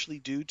 potentially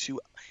due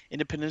to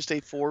Independence Day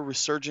 4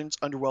 resurgence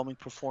underwhelming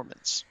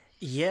performance.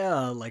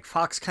 Yeah, like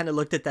Fox kind of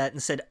looked at that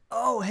and said,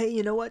 "Oh, hey,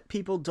 you know what?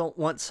 People don't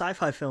want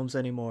sci-fi films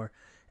anymore."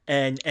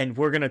 And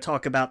we're going to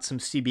talk about some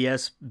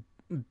CBS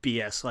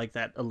BS like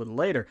that a little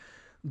later.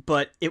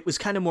 But it was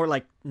kind of more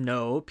like,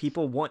 no,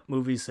 people want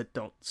movies that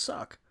don't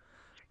suck.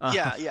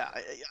 Yeah.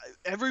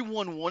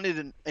 Everyone wanted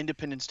an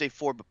Independence Day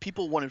 4, but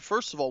people wanted,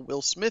 first of all,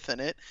 Will Smith in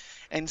it,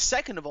 and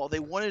second of all, they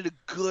wanted a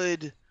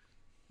good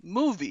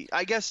movie.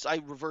 I guess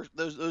I reversed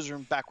those are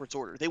in backwards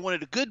order. They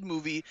wanted a good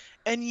movie,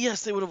 and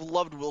yes, they would have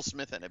loved Will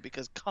Smith in it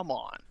because come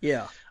on.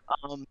 Yeah.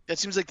 That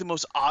seems like the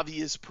most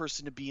obvious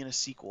person to be in a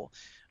sequel.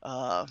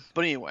 But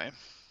anyway.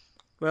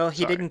 Well,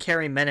 he Sorry. didn't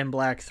carry Men in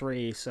Black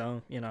 3,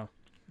 so,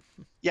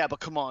 Yeah, but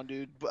come on,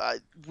 dude.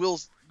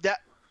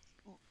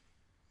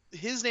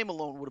 His name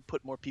alone would have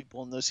put more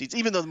people in those seats,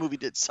 even though the movie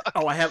did suck.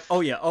 I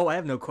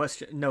have no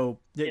question. No,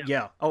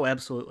 yeah. Oh,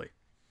 absolutely.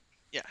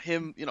 Yeah,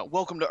 him,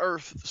 welcome to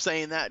Earth,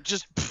 saying that,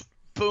 just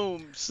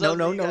boom. No,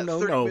 Suddenly you got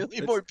 30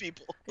 million more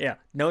people. Yeah,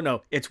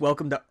 no. It's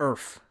Welcome to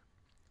Earth.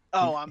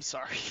 Oh, I'm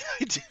sorry.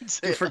 I didn't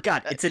say You it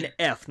forgot. like It's an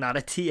F, not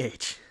a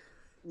TH.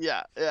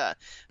 Yeah,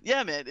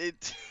 man.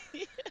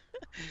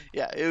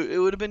 Yeah, it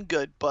would have been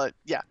good, but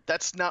yeah,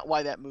 that's not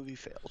why that movie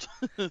failed.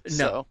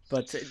 No,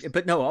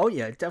 but no. Oh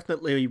yeah, it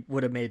definitely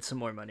would have made some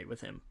more money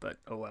with him. But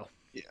oh well.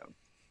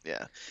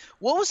 Yeah.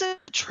 What was that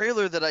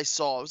trailer that I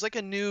saw? It was like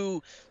a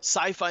new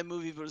sci-fi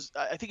movie, but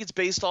I think it's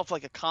based off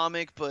like a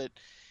comic, but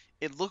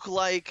it looked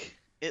like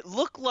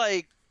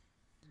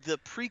the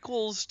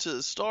prequels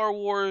to Star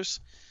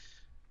Wars.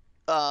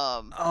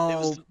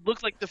 It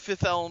looked like The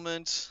Fifth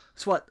Element.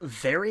 It's what,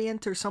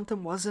 Variant or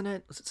something, wasn't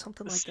it? Was it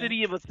something The like that?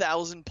 City of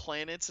 1,000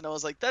 Planets, and I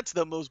was like, that's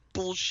the most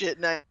bullshit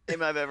name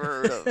I've ever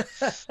heard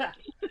of.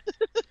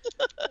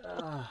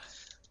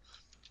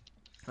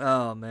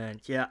 Oh man,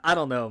 yeah, I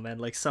don't know, man.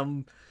 Like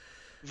some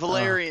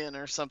Valerian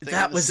or something.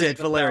 That was it,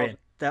 Valerian.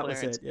 That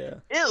was it. Yeah.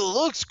 It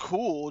looks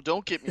cool.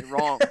 Don't get me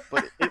wrong,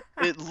 but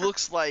it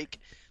looks like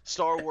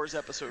Star Wars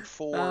Episode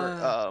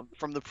 4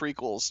 from the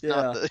prequels. Yeah.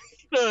 Not the,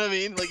 you know what I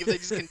mean? Like if they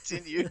just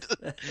continued.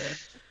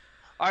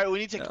 All right, we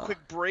need to take a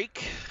quick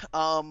break.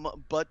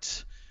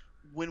 But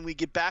when we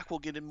get back, we'll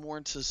get more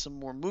into some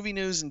more movie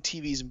news and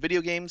TVs and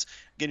video games.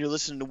 Again, you're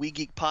listening to We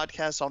Geek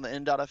Podcast on the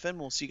N.FM.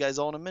 We'll see you guys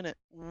all in a minute.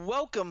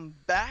 Welcome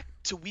back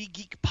to We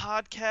Geek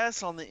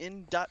Podcast on the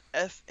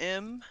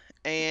N.FM.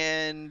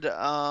 And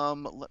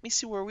let me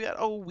see where we at.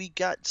 Oh, we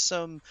got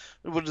some.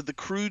 What are the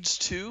Croods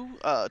 2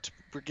 to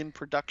begin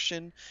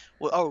production?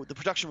 Well, the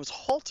production was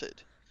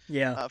halted.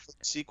 Yeah. For the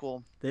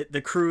sequel.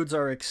 The Croods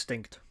are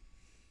extinct.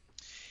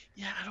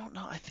 Yeah, I don't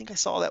know. I think I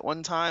saw that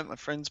one time at my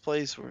friend's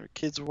place where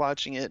kids were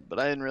watching it, but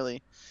I didn't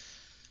really.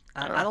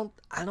 I don't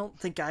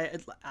think I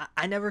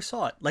never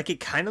saw it. Like it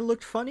kind of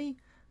looked funny,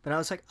 but I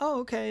was like,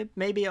 oh okay,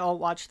 maybe I'll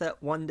watch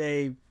that one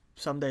day,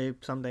 someday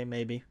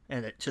maybe,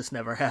 and it just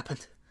never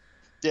happened.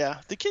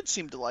 Yeah, the kids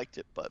seemed to liked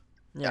it, but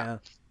yeah.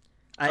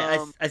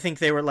 I think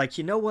they were like,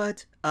 you know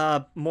what?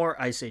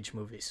 More Ice Age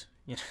movies.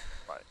 You know?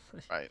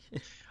 Right.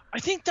 I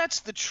think that's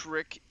the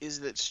trick,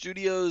 is that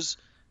studios,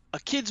 a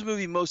kids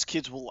movie most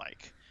kids will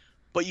like,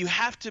 but you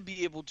have to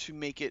be able to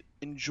make it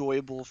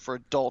enjoyable for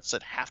adults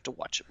that have to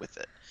watch it with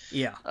it.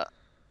 Yeah.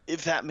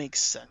 If that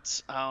makes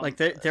sense. Like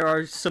there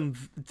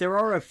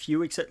are a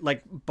few, except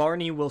like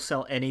Barney will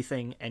sell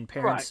anything, and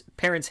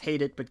parents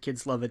hate it, but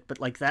kids love it.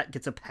 But like that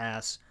gets a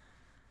pass.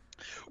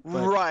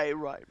 But... Right.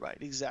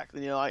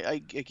 Exactly. I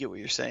get what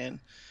you're saying.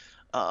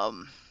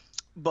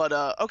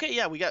 Okay,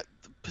 yeah, we got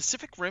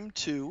Pacific Rim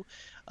 2.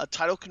 A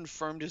title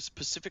confirmed as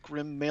Pacific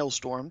Rim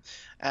Maelstrom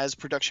as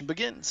production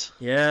begins.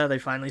 Yeah, they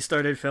finally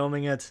started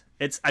filming it.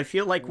 I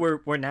feel like we're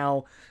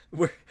now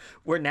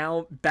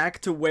back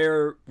to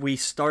where we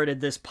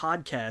started this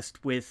podcast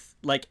with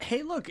like,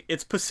 hey, look,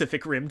 it's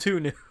Pacific Rim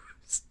 2 news.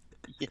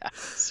 Yeah,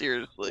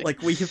 seriously. Like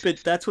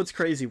that's what's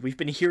crazy. We've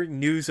been hearing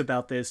news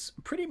about this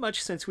pretty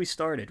much since we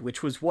started,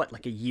 which was what,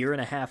 like a year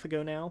and a half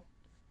ago now?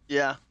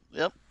 Yeah,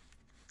 yep.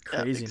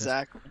 Craziness. Yep,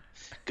 exactly.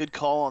 Good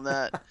call on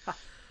that.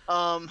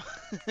 Um,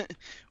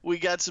 we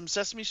got some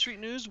Sesame Street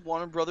news.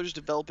 Warner Brothers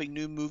developing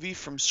new movie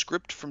from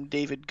script from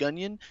David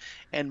Gunyon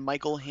and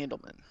Michael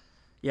Handelman.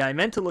 Yeah, I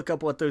meant to look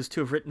up what those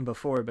two have written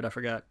before, but I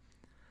forgot.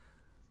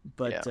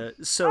 Yeah. But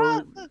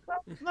I'm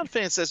not a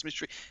fan of Sesame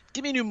Street.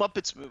 Give me a new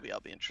Muppets movie. I'll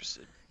be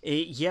interested.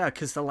 yeah,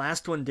 because the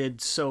last one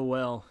did so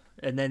well,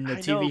 and then the I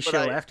know, TV but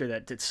show after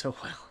that did so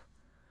well.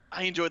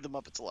 I enjoyed the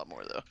Muppets a lot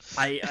more though.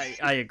 I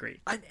agree.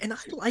 And I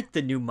like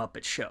the new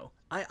Muppet Show.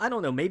 I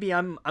don't know. Maybe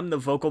I'm the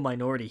vocal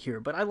minority here,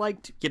 but I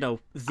liked the I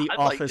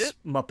liked Office it.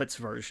 Muppets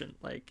version.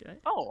 Like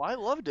Oh, I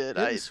loved it.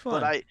 it was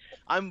fun. But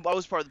I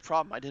was part of the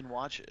problem. I didn't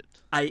watch it.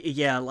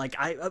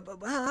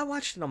 I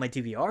watched it on my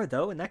DVR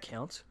though, and that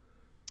counts.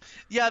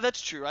 Yeah,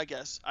 that's true. I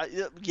guess.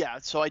 Yeah.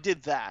 So I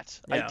did that.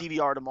 I Yeah.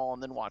 DVR'd them all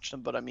and then watched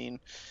them. But I mean,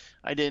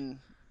 I didn't.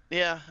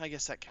 Yeah, I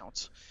guess that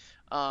counts.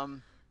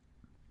 Um,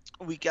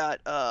 we got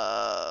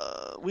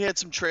we had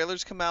some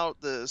trailers come out.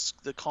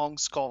 The Kong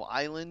Skull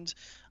Island.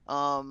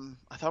 I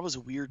thought it was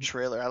a weird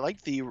trailer. I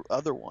liked the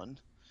other one.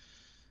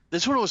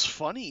 This one was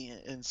funny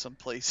in some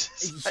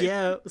places.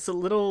 Yeah, it's a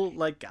little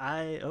like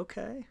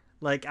okay.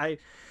 Like I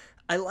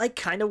like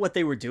kind of what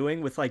they were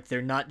doing with like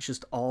they're not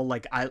just all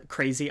like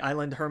crazy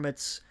island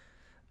hermits.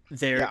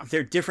 Yeah.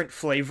 They're different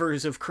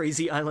flavors of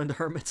crazy island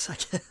hermits, I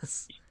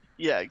guess.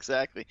 Yeah,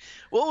 exactly.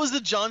 What was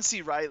the John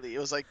C. Riley? It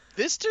was like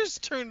this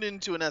just turned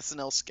into an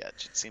SNL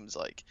sketch. It seems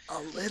like. A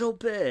little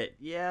bit,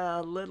 yeah,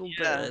 a little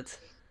Yeah. bit.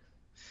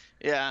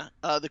 Yeah.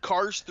 The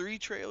Cars 3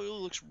 trailer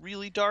looks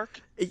really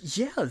dark.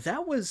 Yeah,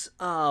 that was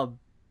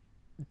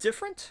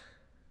different.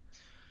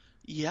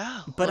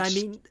 Yeah. But I looks-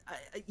 mean,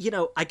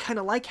 I kind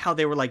of like how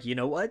they were like, you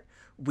know what?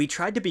 We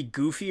tried to be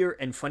goofier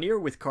and funnier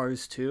with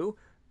Cars 2,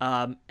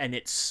 and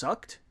it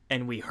sucked,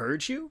 and we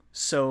heard you.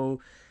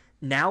 So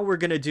now we're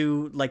gonna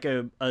do like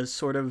a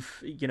sort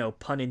of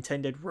pun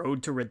intended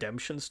road to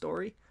redemption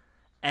story,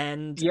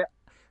 and Yeah.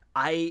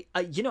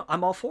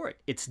 I'm all for it.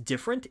 It's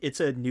different. It's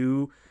a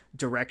new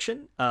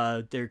direction.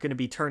 They're gonna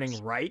be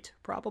turning right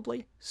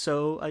probably,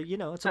 so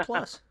it's a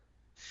plus.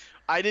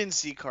 I didn't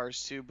see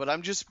Cars 2, but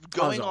I'm just Cars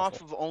going off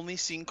awful. of only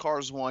seeing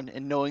Cars 1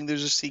 and knowing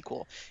there's a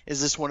sequel.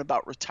 Is this one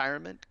about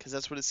retirement? Because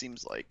that's what it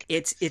seems like.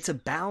 It's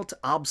about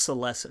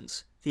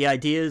obsolescence. The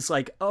idea is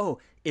like, oh,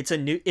 it's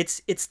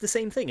the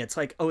same thing. It's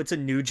like, oh, it's a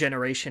new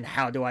generation.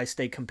 How do I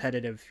stay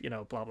competitive?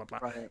 Blah blah blah.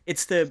 Right.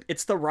 It's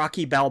the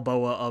Rocky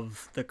Balboa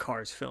of the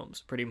Cars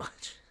films, pretty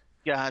much.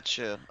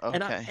 Gotcha.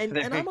 Okay.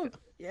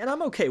 And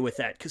I'm okay with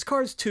that because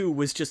Cars 2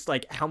 was just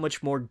like, how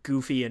much more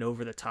goofy and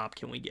over the top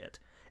can we get?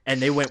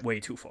 And they went way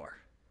too far.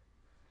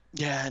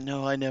 Yeah,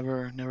 no, I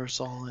never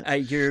saw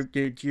it.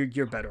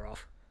 You're better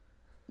off.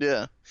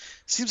 Yeah.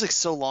 Seems like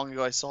so long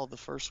ago I saw the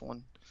first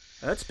one.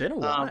 That's been a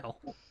while.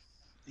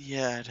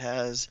 Yeah, it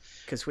has.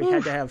 Because we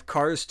had to have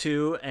Cars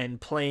 2 and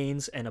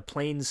Planes and a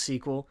Planes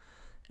sequel,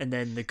 and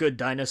then The Good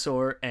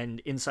Dinosaur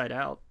and Inside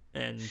Out.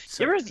 And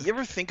so, You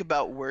ever think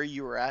about where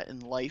you were at in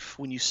life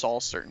when you saw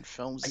certain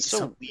films? It's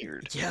so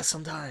weird. Yeah,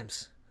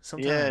 sometimes.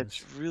 Yeah,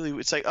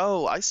 it's like,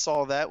 oh, I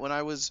saw that when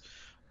I was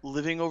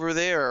living over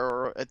there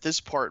or at this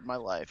part in my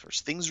life, or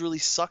things really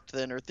sucked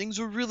then, or things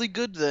were really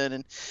good then,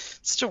 and it's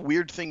such a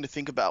weird thing to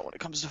think about when it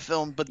comes to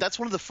film. But that's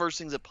one of the first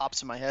things that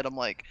pops in my head. I'm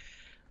like,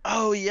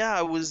 oh yeah,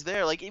 I was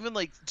there. Like even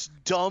like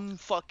dumb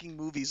fucking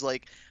movies.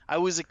 Like I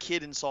was a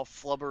kid and saw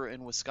Flubber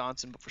in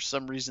Wisconsin, but for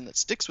some reason that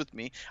sticks with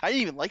me. I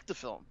didn't even like the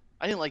film.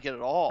 I didn't like it at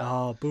all.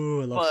 Oh,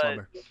 boo, I love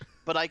Flubber.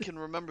 But I can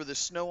remember the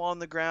snow on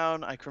the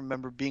ground. I can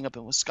remember being up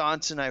in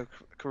Wisconsin. I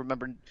can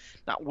remember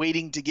not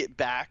waiting to get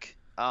back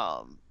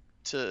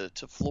to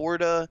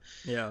Florida.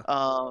 Yeah.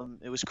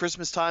 It was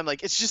Christmas time.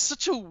 Like it's just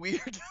such a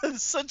weird,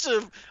 such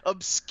a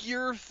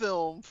obscure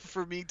film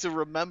for me to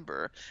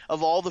remember.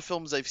 Of all the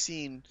films I've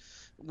seen,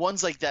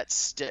 ones like that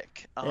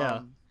stick.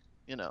 Yeah.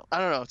 I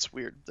don't know. It's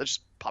weird. That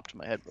just popped in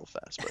my head real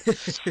fast.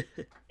 But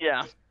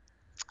yeah.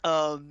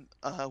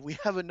 We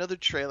have another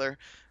trailer,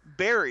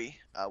 Barry,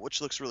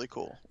 which looks really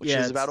cool, which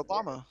is about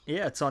Obama.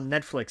 Yeah, it's on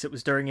Netflix. It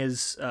was during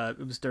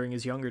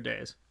his younger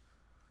days.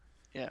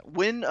 Yeah.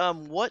 When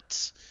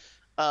what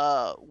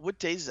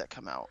day does that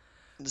come out?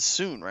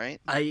 Soon,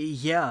 right?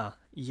 Yeah.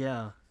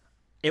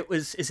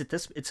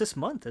 It's this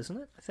month, isn't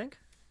it? I think.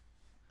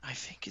 I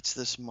think it's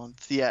this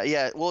month.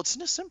 Yeah. Well, it's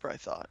in December, I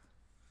thought.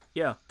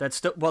 Yeah,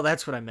 that's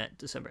what I meant.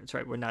 December. That's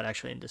right. We're not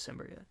actually in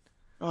December yet.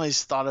 I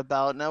always thought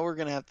about now we're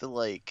gonna have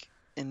to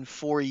in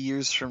 4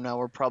 years from now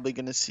we're probably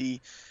gonna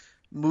see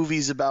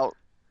movies about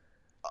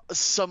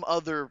some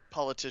other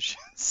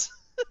politicians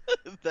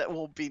that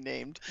won't be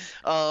named.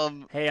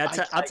 Hey,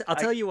 I'll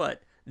tell you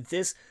what.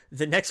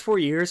 The next 4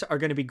 years are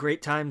going to be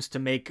great times to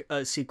make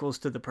sequels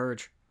to The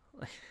Purge.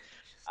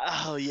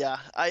 Oh yeah,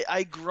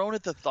 I groan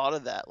at the thought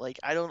of that. Like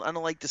I don't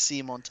like to see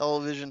him on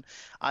television.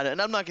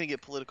 And I'm not gonna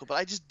get political, but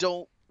I just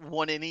don't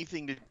want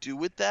anything to do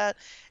with that.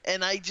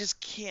 And I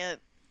just can't.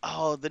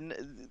 Oh,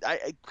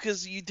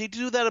 because they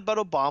do that about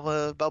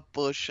Obama, about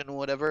Bush, and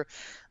whatever.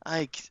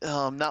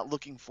 I'm not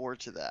looking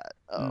forward to that.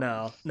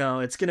 No,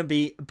 it's gonna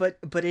be, but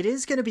it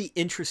is gonna be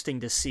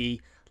interesting to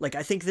see. Like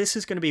I think this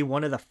is gonna be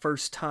one of the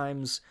first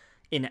times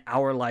in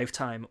our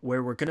lifetime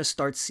where we're gonna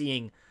start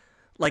seeing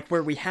Like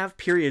where we have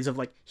periods of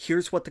like,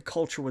 here's what the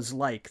culture was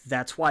like.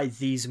 That's why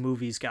these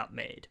movies got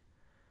made.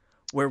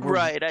 Where we're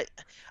Right.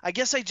 I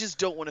guess I just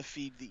don't want to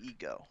feed the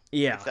ego.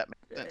 yeah, If that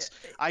makes sense.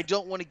 I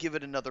don't want to give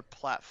it another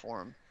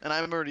platform, and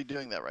I'm already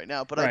doing that right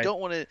now. But I right.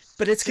 don't want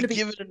But it's to gonna be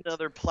give it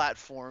another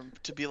platform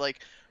to be like,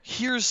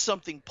 here's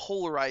something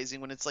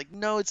polarizing when it's like,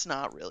 no, it's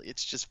not really.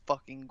 It's just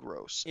fucking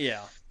gross.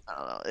 yeah.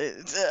 I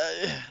don't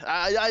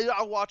know.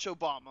 I'll watch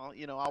Obama.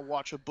 You know, I'll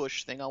watch a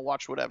Bush thing. I'll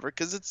watch whatever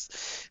because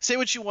it's say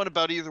what you want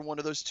about either one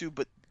of those two,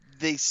 but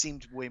they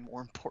seemed way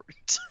more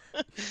important.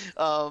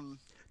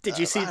 Did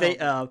you see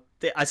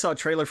I saw a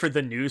trailer for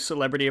the new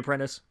Celebrity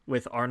Apprentice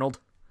with Arnold.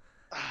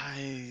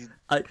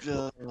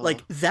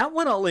 Like that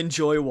one I'll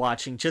enjoy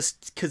watching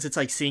just because it's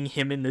like seeing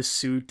him in this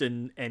suit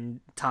and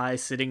tie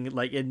sitting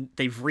like and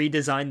they've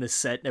redesigned the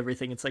set and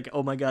everything. It's like,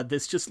 oh my god,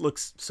 this just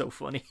looks so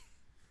funny.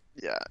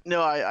 Yeah,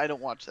 no, I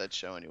don't watch that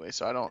show anyway,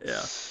 so I don't.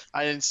 Yeah,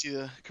 I didn't see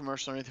the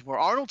commercial or anything for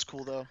Arnold's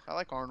cool though. I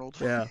like Arnold.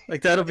 yeah,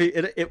 like that'll be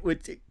it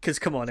would because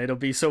come on, it'll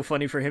be so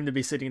funny for him to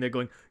be sitting there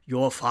going,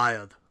 "You're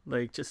fired,"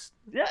 like just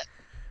Yeah.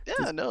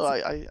 Yeah, no,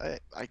 I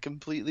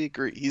completely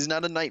agree. He's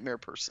not a nightmare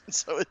person,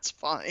 so it's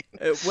fine.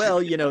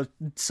 Well, you know,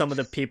 some of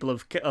the people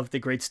of the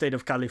great state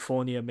of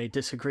California may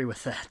disagree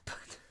with that,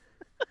 but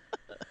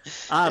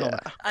I don't know.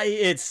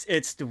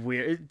 It's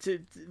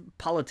weird.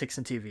 Politics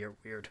and TV are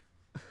weird.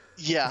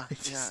 Yeah,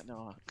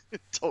 no,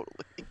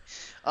 totally.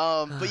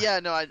 But yeah,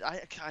 no, I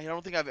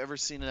don't think I've ever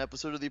seen an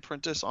episode of The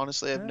Apprentice.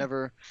 Honestly, I've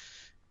never.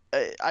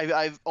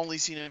 I've only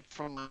seen it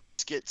from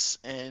skits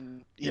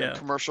and you know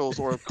commercials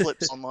or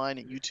clips online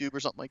at YouTube or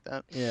something like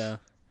that. Yeah.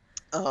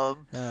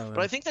 But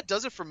I think that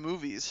does it for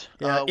movies.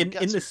 Yeah.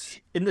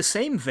 In the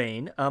same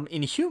vein,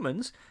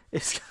 Inhumans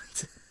is.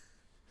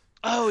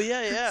 Oh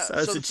yeah.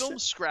 So the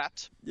film's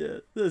scrapped. Yeah,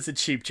 that's a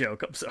cheap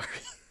joke. I'm sorry.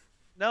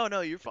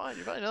 No, you're fine.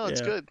 No,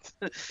 it's good.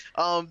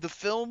 The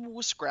film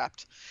was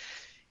scrapped,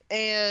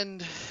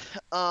 and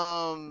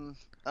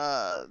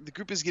the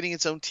group is getting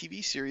its own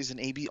TV series on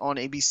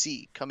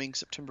ABC coming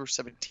September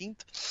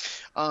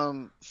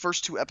 17th.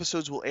 First 2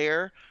 episodes will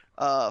air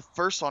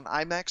first on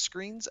IMAX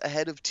screens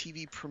ahead of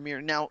TV premiere.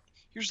 Now,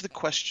 here's the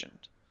question: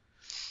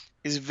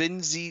 is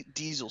Vin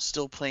Diesel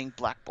still playing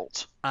Black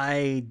Bolt?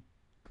 I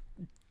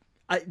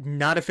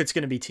not if it's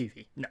going to be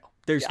TV. No,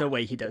 there's no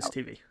way he does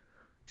TV.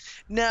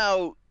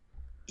 Now,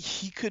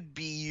 he could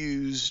be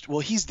used. Well,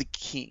 he's the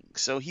king,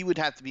 so he would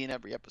have to be in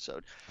every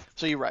episode.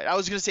 So you're right. I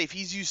was gonna say if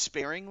he's used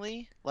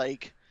sparingly,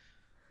 like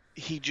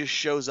he just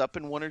shows up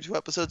in 1 or 2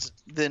 episodes,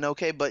 then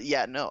okay. But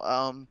yeah, no.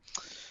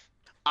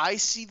 I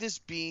see this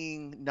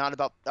being not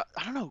about.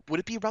 I don't know. Would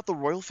it be about the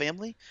royal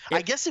family?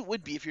 I guess it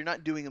would be if you're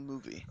not doing a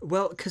movie.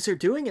 Well, because they're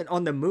doing it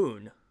on the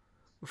moon,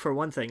 for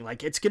one thing.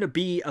 Like it's gonna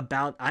be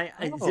about.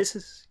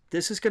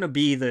 This is gonna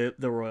be the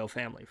royal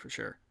family for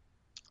sure.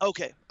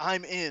 Okay,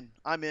 I'm in.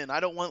 I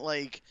don't want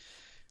like,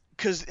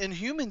 because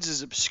Inhumans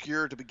is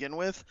obscure to begin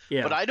with,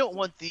 but I don't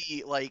want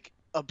the like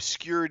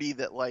obscurity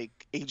that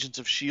like Agents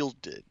of S.H.I.E.L.D.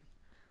 did.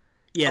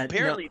 Yeah.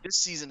 Apparently, this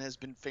season has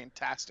been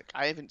fantastic.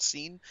 I've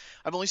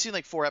only seen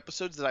like 4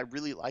 episodes that I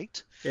really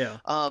liked. Yeah.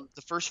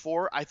 The first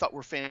 4 I thought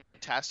were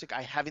fantastic.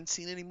 I haven't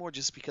seen any more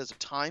just because of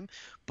time.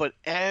 But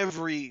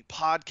every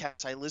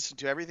podcast I listen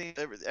to,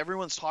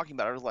 everyone's talking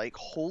about it. I was like,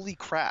 holy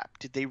crap!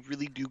 Did they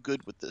really do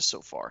good with this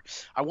so far?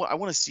 I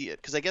want to see it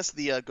because I guess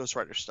the Ghost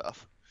Rider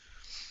stuff.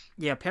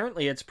 Yeah.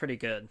 Apparently, it's pretty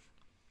good.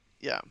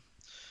 Yeah.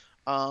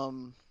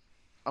 Man,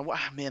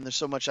 there's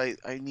so much I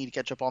need to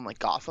catch up on, like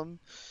Gotham.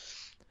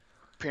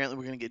 Apparently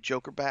we're gonna get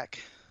Joker back.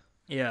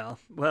 Yeah.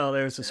 Well,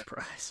 there's a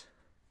surprise.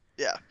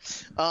 Yeah.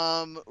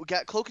 We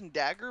got Cloak and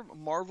Dagger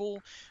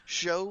Marvel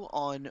show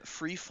on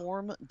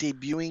Freeform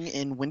debuting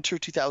in winter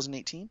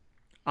 2018.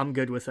 I'm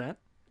good with that.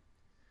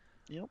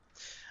 Yep.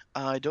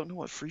 I don't know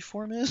what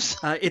Freeform is.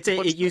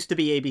 It used to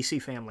be ABC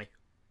Family.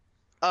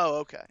 Oh,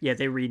 okay. Yeah,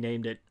 they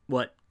renamed it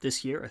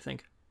this year, I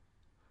think.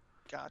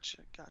 Gotcha.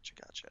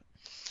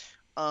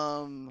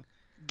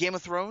 Game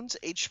of Thrones,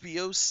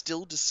 HBO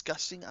still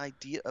discussing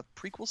idea of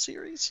prequel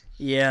series?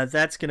 Yeah,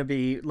 that's going to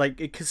be, like,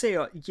 because they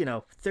are,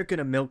 they're going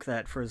to milk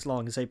that for as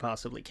long as they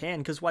possibly can,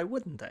 because why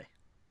wouldn't they?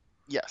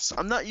 Yes.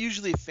 I'm not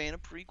usually a fan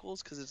of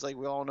prequels, because it's like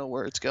we all know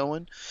where it's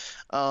going.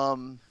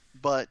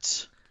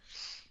 But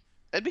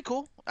it'd be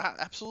cool.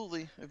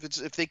 Absolutely.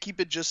 If they keep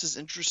it just as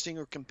interesting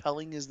or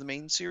compelling as the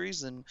main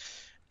series, then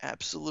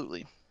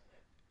absolutely.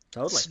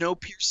 Totally.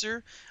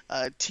 Snowpiercer,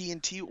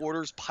 TNT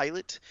orders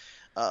pilot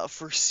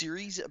for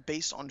series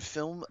based on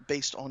film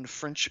based on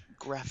French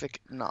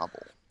graphic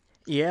novel.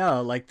 Yeah,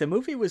 like the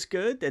movie was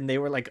good, and they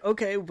were like,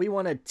 "Okay, we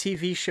want a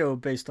TV show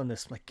based on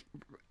this." Like,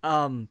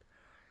 how?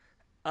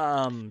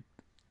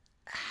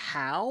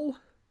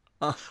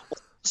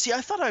 See,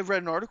 I thought I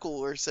read an article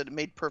where it said it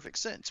made perfect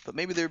sense, but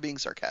maybe they're being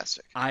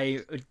sarcastic.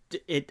 I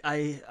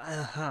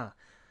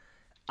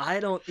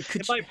don't.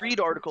 If I read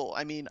article,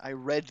 I mean I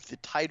read the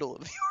title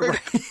of the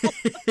article.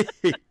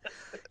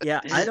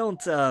 Yeah, I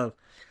don't.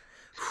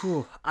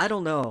 I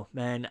don't know,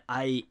 man.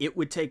 It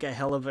would take a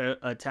hell of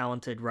a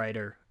talented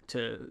writer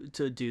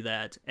to do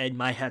that, and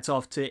my hat's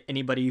off to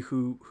anybody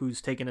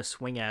who's taken a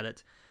swing at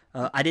it.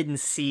 I didn't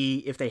see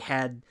if they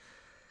had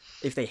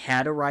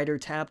a writer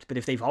tapped, but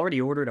if they've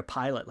already ordered a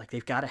pilot, like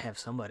they've got to have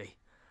somebody.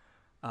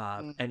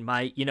 And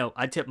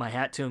I tip my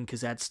hat to him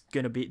because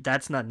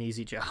that's not an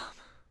easy job.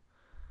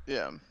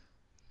 Yeah.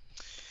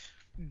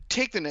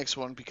 Take the next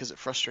one because it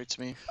frustrates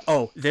me.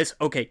 Oh,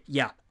 okay,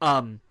 yeah.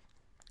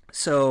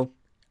 So,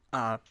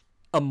 a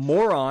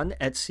moron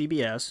at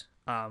CBS,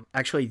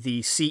 actually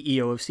the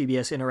CEO of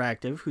CBS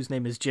Interactive, whose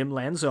name is Jim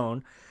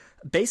Lanzone,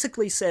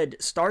 basically said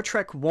Star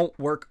Trek won't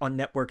work on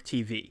network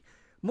TV.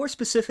 More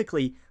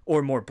specifically,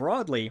 or more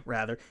broadly,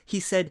 rather, he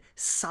said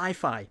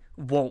sci-fi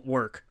won't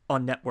work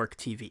on network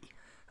TV.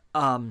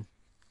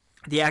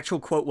 The actual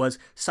quote was,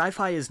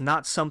 "Sci-fi is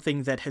not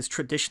something that has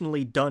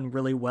traditionally done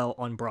really well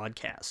on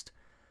broadcast."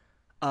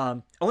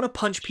 I want to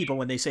punch people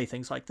when they say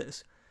things like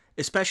this,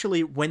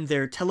 especially when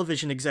they're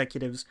television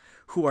executives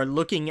who are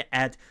looking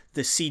at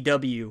the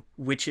CW,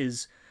 which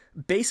is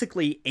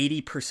basically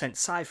 80%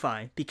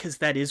 sci-fi, because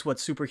that is what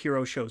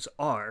superhero shows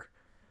are,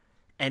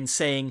 and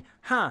saying,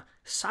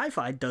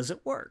 sci-fi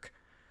doesn't work.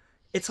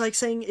 It's like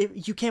saying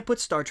you can't put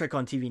Star Trek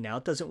on TV now,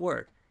 it doesn't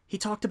work. He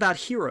talked about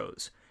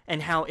Heroes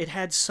and how it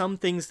had some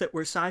things that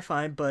were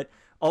sci-fi, but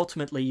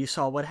ultimately you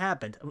saw what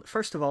happened.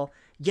 First of all,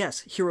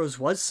 yes, Heroes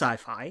was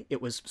sci-fi.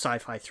 It was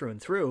sci-fi through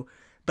and through,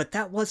 but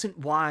that wasn't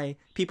why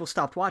people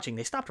stopped watching.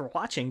 They stopped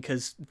watching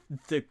because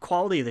the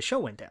quality of the show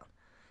went down.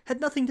 Had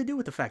nothing to do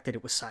with the fact that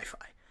it was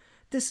sci-fi.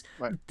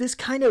 This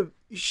kind of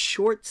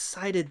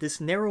short-sighted,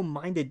 this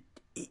narrow-minded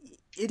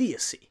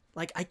idiocy.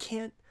 Like, I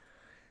can't...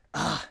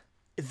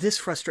 this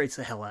frustrates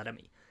the hell out of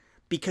me.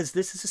 Because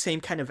this is the same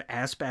kind of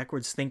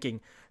ass-backwards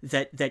thinking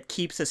that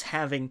keeps us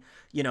having...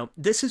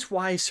 this is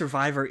why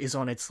Survivor is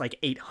on its,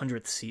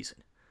 800th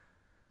season.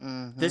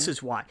 Mm-hmm. This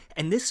is why.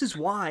 And this is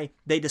why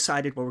they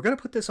decided, well, we're going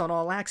to put this on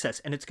All Access,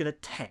 and it's going to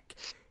tank.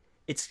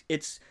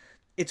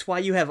 It's why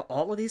you have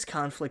all of these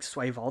conflicts, it's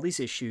why you have all these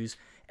issues,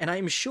 and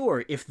I'm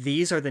sure if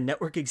these are the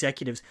network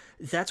executives,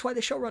 that's why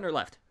the showrunner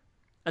left.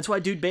 That's why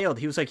dude bailed.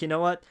 He was like, you know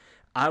what?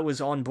 I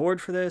was on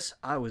board for this.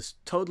 I was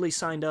totally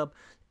signed up,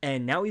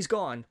 and now he's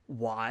gone.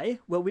 Why?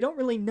 Well, we don't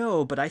really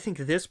know, but I think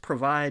this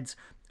provides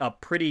a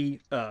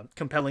pretty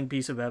compelling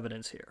piece of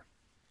evidence here.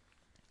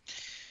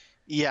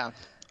 Yeah.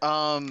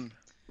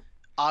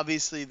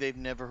 Obviously, they've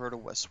never heard of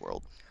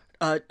Westworld.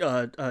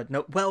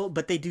 No. Well,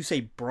 but they do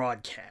say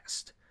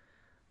broadcast.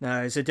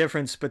 Now, there's a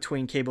difference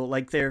between cable.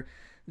 Like they're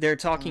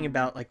talking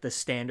about like the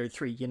standard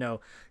three.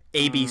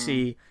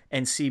 ABC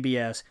and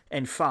CBS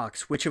and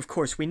Fox, which of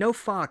course we know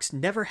Fox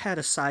never had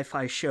a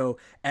sci-fi show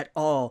at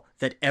all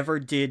that ever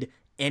did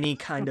any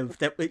kind of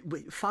that.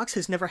 Fox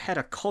has never had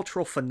a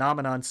cultural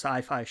phenomenon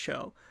sci-fi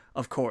show,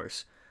 of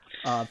course.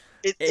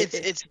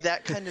 It's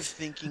that kind of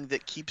thinking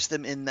that keeps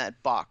them in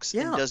that box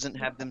and doesn't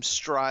have them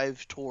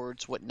strive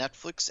towards what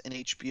Netflix and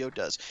HBO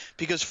does.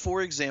 Because,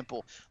 for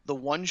example, the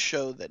one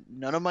show that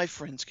none of my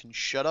friends can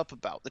shut up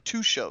about, the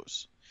two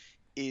shows,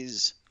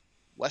 is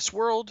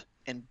Westworld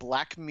and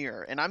Black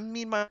Mirror. And I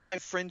mean my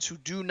friends who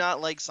do not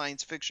like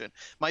science fiction,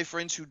 my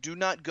friends who do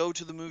not go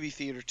to the movie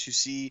theater to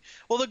see,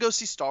 well, they'll go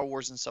see Star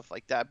Wars and stuff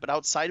like that, but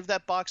outside of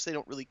that box, they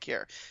don't really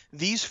care.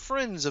 These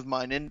friends of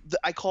mine, and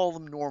I call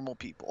them normal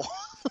people,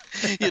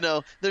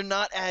 they're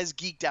not as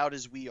geeked out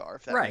as we are,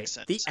 if that makes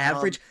sense. The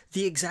average,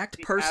 the exact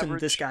person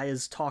this guy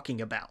is talking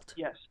about.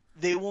 Yes.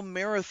 They will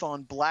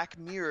marathon Black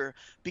Mirror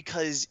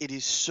because it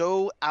is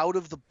so out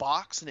of the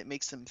box and it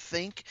makes them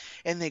think,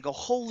 and they go,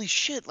 holy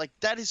shit, like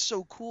that is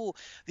so cool.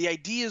 The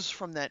ideas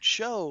from that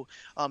show,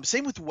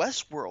 same with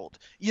Westworld.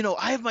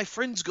 I have my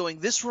friends going,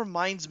 this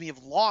reminds me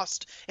of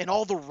Lost in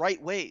all the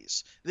right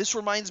ways. This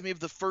reminds me of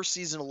the first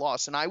season of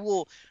Lost, and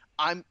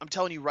I'm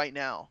telling you right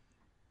now,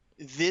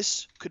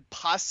 this could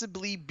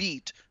possibly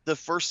beat the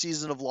first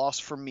season of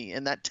Lost for me,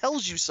 and that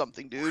tells you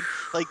something, dude.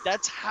 Like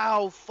that's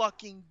how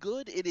fucking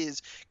good it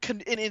is.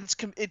 And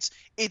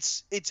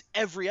it's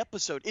every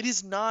episode. It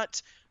is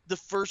not the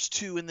first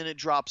two and then it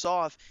drops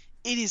off.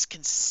 It is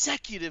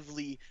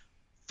consecutively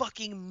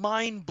fucking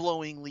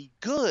mind-blowingly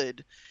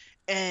good.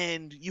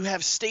 And you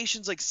have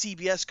stations like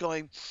CBS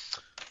going,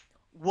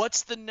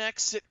 what's the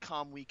next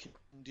sitcom we can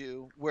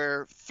do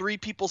where three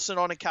people sit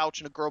on a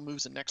couch and a girl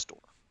moves in next door?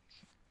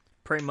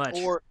 Pretty much.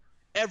 Or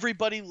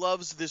everybody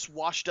loves this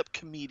washed-up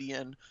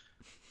comedian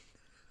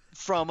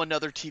from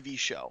another TV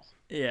show.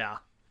 Yeah.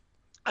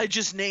 I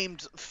just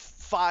named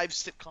 5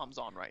 sitcoms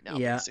on right now.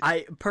 Yeah,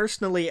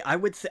 basically.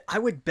 I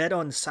would bet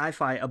on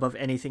sci-fi above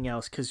anything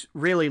else because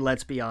really,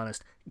 let's be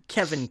honest,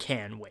 Kevin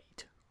can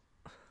wait.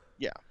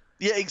 Yeah,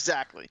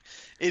 exactly.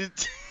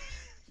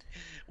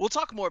 We'll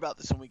talk more about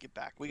this when we get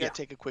back. We got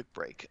to take a quick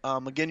break.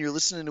 Again, you're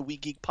listening to We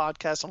Geek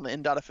Podcast on the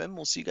N.FM.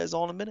 We'll see you guys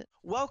all in a minute.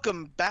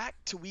 Welcome back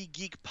to We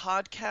Geek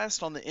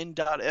Podcast on the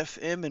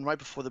N.FM. And right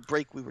before the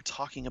break, we were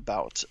talking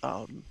about,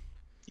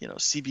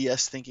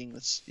 CBS thinking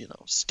this,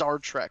 Star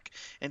Trek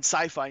and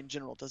sci-fi in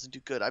general doesn't do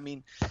good. I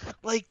mean,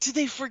 did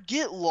they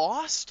forget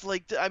Lost?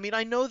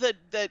 I know that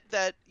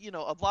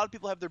a lot of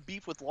people have their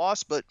beef with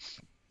Lost, but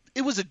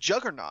it was a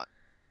juggernaut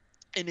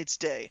in its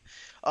day.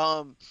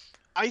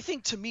 I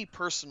think, to me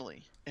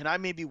personally, and I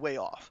may be way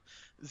off,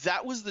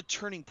 that was the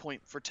turning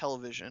point for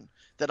television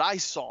that I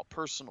saw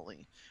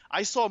personally.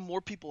 I saw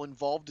more people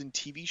involved in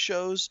TV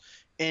shows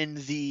and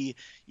the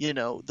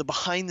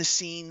behind the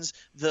scenes,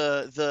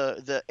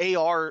 the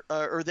AR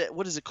or the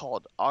what is it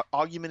called?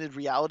 Augmented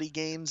reality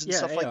games and Yeah,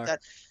 stuff like AR.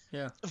 that.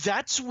 Yeah.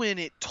 That's when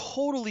it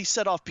totally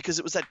set off because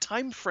it was that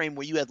time frame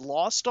where you had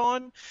Lost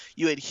on,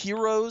 you had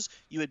Heroes,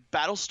 you had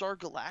Battlestar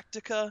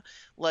Galactica,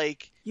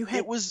 like You it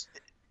had was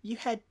you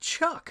had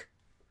Chuck.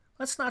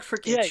 Let's not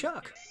forget yeah,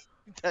 Chuck.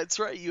 that's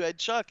right. You had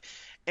Chuck,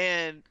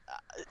 and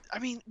I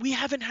mean, we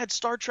haven't had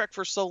Star Trek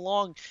for so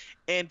long,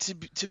 and to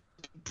be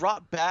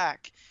brought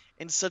back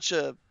in such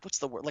a what's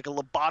the word, like a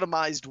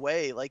lobotomized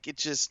way, like it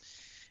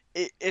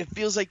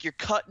feels like you're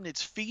cutting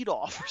its feet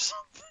off or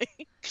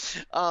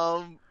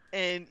something.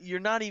 And you're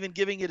not even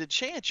giving it a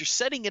chance. You're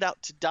setting it out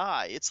to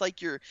die. It's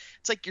like you're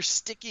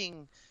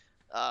sticking,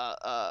 uh,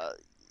 uh,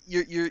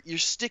 you're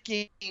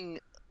sticking,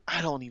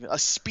 I don't even a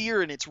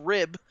spear in its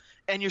rib,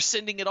 and you're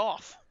sending it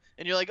off.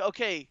 And you're like,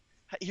 okay,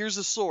 here's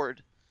a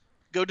sword.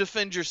 Go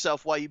defend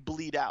yourself while you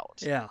bleed out.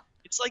 Yeah.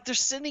 It's like they're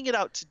sending it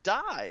out to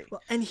die.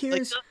 Well, and Like,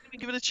 here's don't even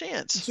give it a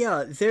chance.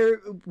 yeah,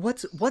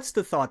 what's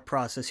the thought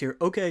process here?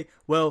 Okay,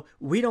 well,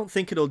 we don't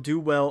think it'll do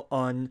well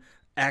on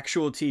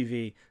actual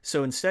TV.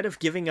 So instead of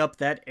giving up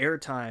that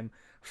airtime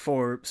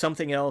for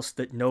something else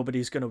that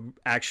nobody's going to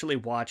actually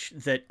watch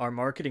that our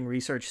marketing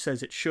research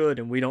says it should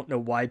and we don't know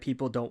why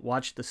people don't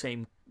watch the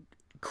same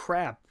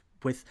crap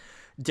with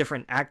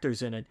different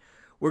actors in it.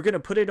 We're going to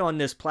put it on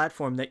this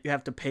platform that you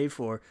have to pay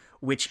for,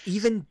 which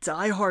even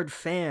diehard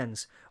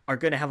fans are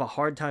going to have a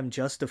hard time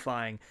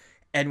justifying.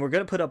 And we're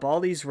going to put up all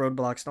these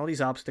roadblocks and all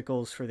these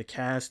obstacles for the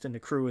cast and the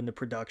crew and the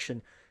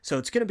production. So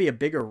it's going to be a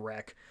bigger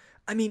wreck.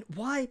 I mean,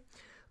 why?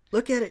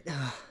 Look at it. It's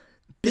just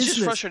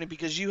Business. frustrating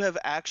because you have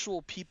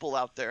actual people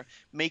out there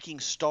making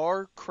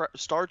Star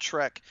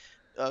Trek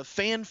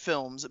fan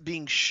films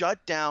being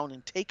shut down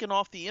and taken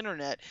off the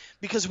internet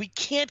because we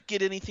can't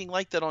get anything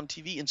like that on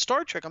TV. And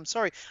Star Trek, I'm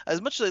sorry,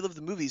 as much as I love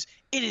the movies,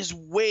 it is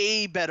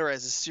way better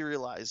as a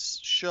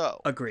serialized show.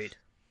 Agreed.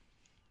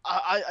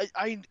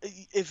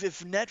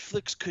 If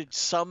Netflix could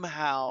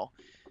somehow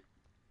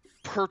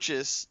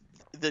purchase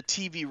the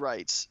TV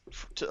rights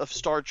of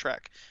Star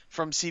Trek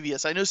from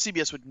CBS, I know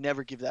CBS would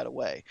never give that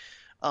away,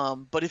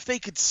 but if they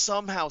could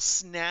somehow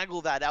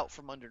snaggle that out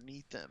from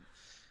underneath them,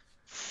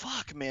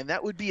 fuck, man,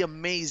 that would be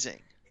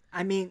amazing.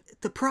 I mean,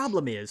 the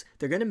problem is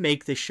they're going to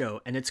make this show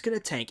and it's going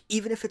to tank.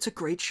 Even if it's a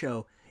great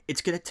show,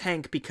 it's going to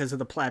tank because of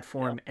the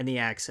platform and the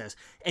access.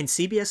 And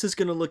CBS is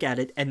going to look at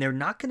it and they're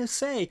not going to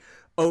say,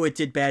 oh, it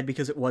did bad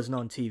because it wasn't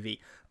on TV.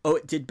 Oh,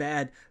 it did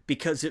bad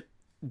because it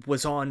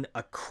was on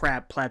a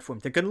crap platform.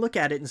 They're going to look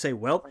at it and say,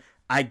 well,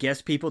 I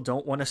guess people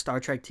don't want a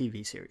Star Trek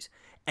TV series.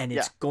 And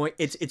it's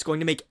going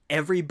to make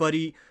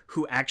everybody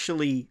who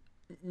actually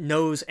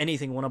knows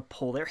anything want to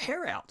pull their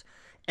hair out.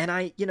 And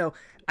I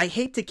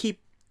hate to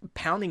keep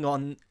pounding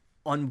on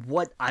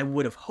what I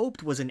would have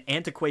hoped was an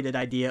antiquated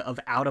idea of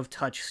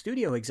out-of-touch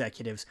studio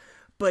executives,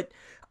 but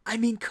I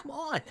mean, come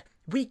on.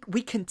 We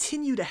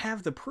continue to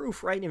have the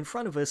proof right in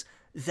front of us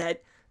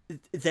that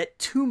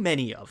too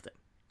many of them,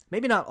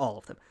 maybe not all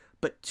of them,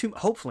 but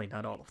hopefully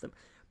not all of them,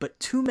 but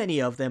too many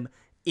of them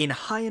in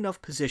high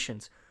enough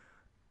positions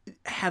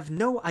have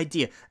no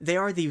idea. They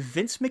are the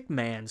Vince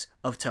McMahons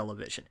of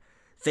television.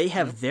 They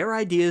have their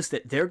ideas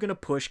that they're going to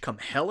push come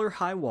hell or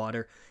high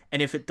water,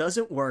 and if it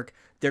doesn't work,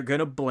 they're going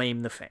to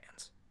blame the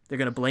fans. They're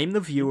going to blame the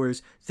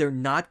viewers. They're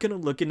not going to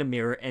look in the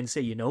mirror and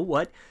say, you know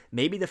what?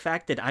 Maybe the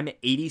fact that I'm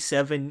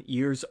 87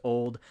 years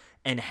old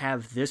and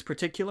have this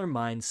particular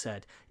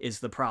mindset is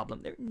the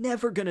problem. They're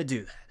never going to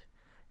do that.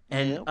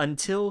 And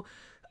until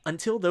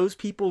those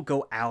people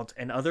go out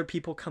and other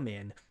people come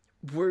in,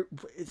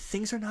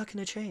 things are not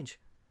going to change.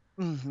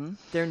 Mm-hmm.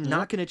 They're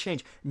not going to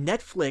change.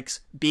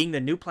 Netflix, being the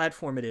new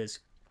platform it is,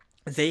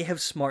 they have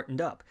smartened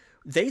up.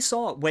 They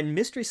saw when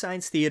Mystery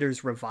Science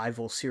Theater's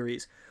revival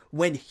series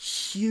went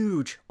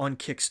huge on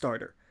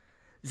Kickstarter.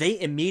 They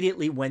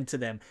immediately went to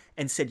them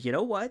and said, you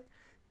know what?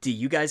 Do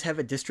you guys have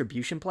a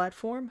distribution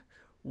platform?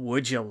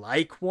 Would you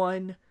like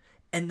one?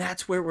 And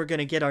that's where we're going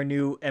to get our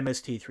new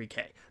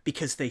MST3K.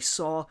 Because they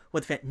saw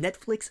what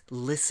Netflix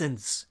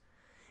listens.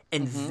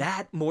 And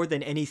that more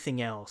than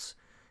anything else,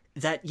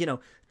 that,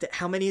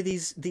 how many of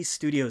these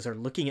studios are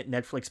looking at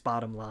Netflix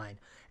bottom line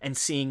and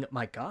seeing,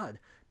 my God,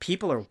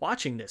 people are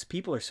watching this,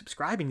 people are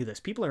subscribing to this,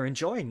 people are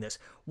enjoying this.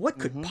 What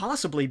could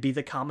possibly be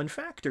the common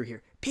factor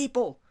here?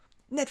 People.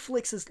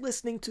 Netflix is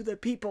listening to the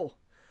people.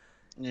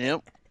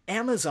 Yep.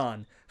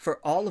 Amazon, for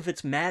all of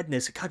its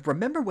madness, God,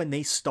 remember when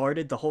they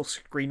started the whole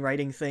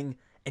screenwriting thing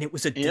and it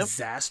was a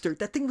disaster?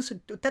 That thing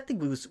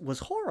was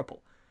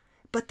horrible.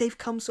 But they've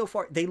come so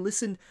far. They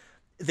listened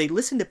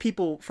to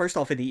people, first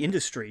off, in the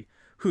industry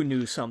who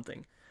knew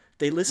something.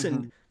 They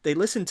listened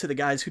to the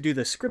guys who do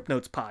the Script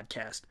Notes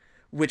podcast,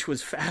 which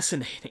was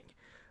fascinating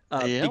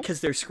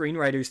because they're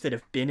screenwriters that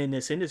have been in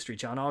this industry.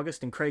 John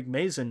August and Craig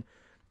Mazin,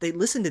 they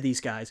listened to these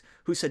guys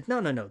who said,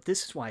 no,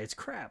 this is why it's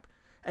crap.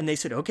 And they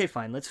said, okay,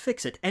 fine, let's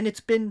fix it. And it's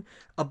been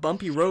a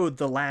bumpy road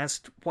the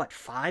last,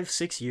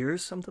 5-6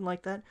 years, something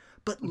like that.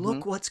 But Hmm.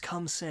 look what's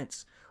come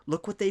since.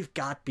 Look what they've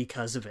got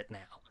because of it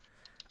now.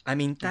 I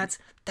mean, that's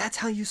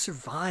how you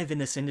survive in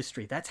this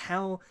industry. That's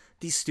how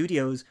these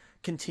studios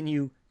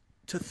continue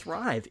to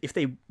thrive. If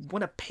they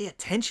want to pay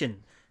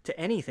attention to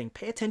anything,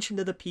 pay attention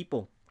to the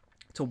people,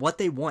 to what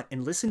they want,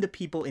 and listen to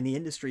people in the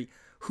industry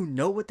who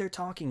know what they're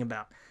talking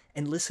about,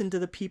 and listen to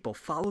the people,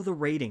 follow the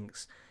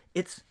ratings.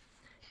 It's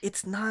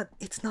it's not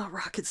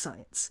rocket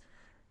science.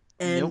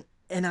 And Nope.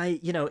 I,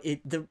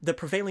 the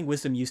prevailing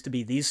wisdom used to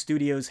be these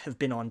studios have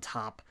been on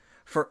top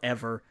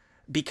forever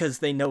because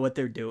they know what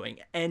they're doing.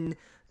 And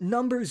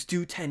numbers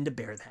do tend to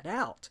bear that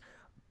out.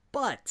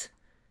 But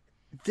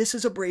this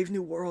is a brave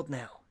new world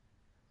now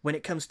when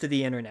it comes to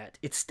the internet.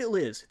 It still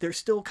is. They're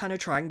still kind of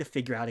trying to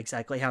figure out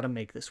exactly how to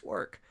make this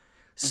work.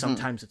 Hmm.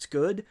 Sometimes it's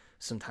good,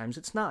 sometimes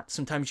it's not.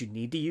 Sometimes you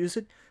need to use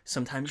it,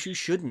 sometimes you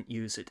shouldn't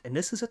use it. And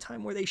this is a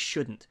time where they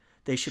shouldn't.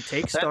 They should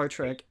take That. Star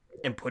Trek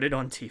and put it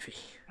on TV.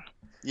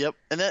 Yep.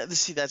 And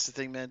that's the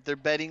thing, man. They're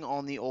betting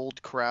on the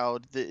old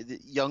crowd, the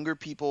younger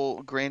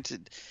people.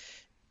 Granted,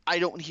 I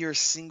don't hear a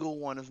single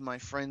one of my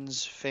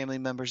friends, family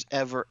members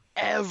ever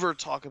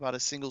talk about a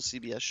single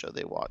CBS show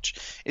they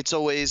watch. It's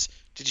always,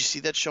 did you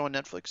see that show on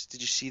Netflix?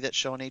 Did you see that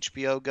show on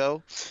HBO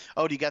Go?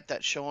 Oh, do you got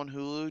that show on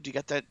Hulu? Do you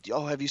got that?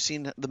 Oh, have you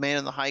seen The Man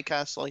in the High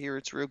Castle? I hear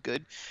it's real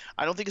good.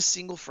 I don't think a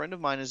single friend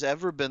of mine has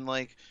ever been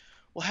like,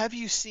 well, have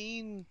you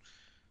seen,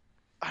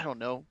 I don't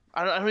know.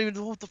 I don't even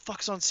know what the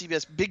fuck's on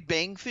CBS. Big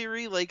Bang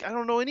Theory? Like, I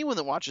don't know anyone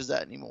that watches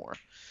that anymore.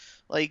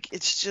 Like,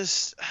 it's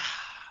just.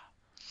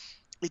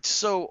 It's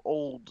so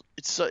old.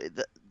 It's so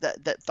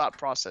that thought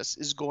process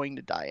is going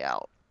to die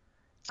out.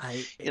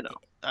 I You know,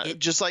 it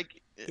just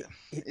like it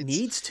it's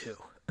needs to.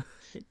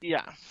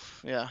 yeah,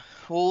 yeah.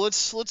 Well,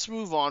 let's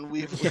move on.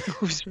 We've Yeah,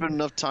 we've spent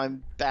enough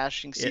time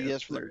bashing yeah,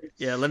 CBS for their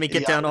yeah. Let me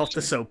get down off the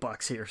idiocy.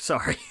 soapbox here.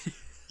 Sorry.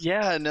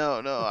 Yeah,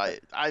 no.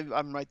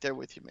 I'm right there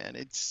with you, man.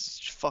 It's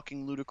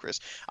fucking ludicrous.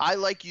 I,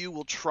 like you,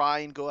 will try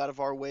and go out of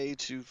our way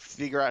to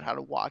figure out how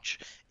to watch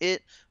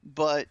it,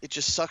 but it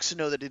just sucks to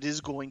know that it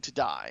is going to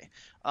die.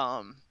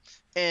 Um,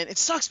 and it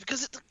sucks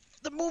because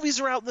the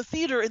movies are out in the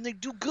theater and they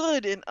do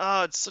good, and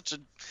it's such a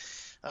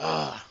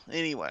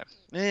anyway.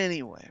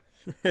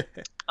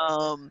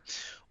 Um,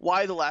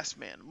 why The Last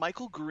Man?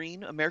 Michael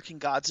Green, American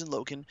Gods and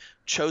Logan,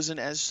 chosen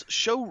as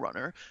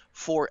showrunner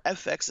for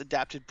FX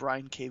adapted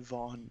Brian K.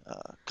 Vaughan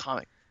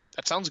comic.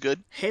 That sounds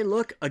good. Hey,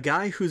 look, a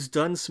guy who's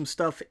done some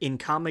stuff in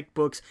comic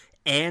books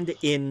and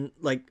in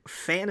like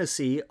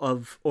fantasy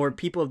of or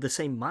people of the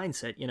same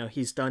mindset.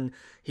 He's done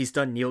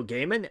Neil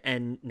Gaiman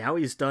and now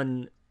he's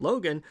done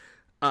Logan.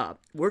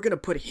 We're gonna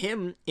put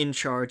him in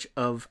charge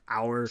of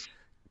our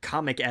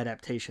comic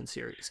adaptation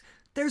series.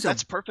 There's a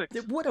That's perfect.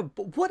 what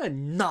a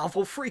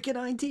novel freaking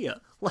idea.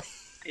 Like,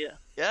 Yeah.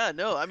 Yeah.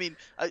 No, I mean,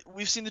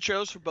 we've seen the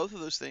trailers for both of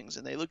those things,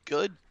 and they look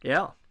good.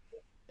 yeah,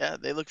 Yeah,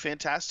 they look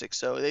fantastic.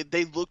 So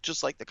they look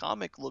just like the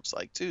comic looks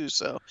like too.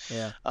 So,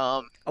 yeah.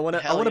 um, I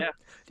hell want to, yeah.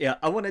 yeah,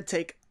 I want to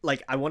take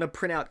like I want to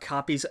print out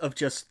copies of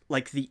just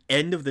like the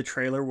end of the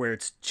trailer where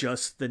it's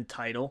just the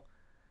title,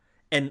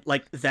 and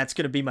like that's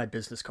gonna be my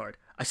business card.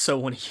 I so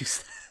want to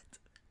use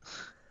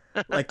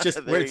that, like just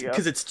where There it's you go.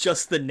 because it's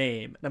just the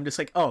name, and I'm just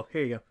like, oh,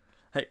 here you go.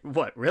 Hey,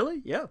 what?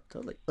 Really? Yeah,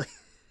 totally.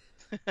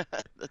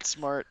 That's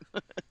smart.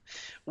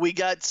 We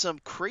got some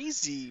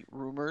crazy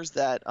rumors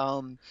that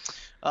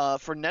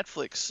for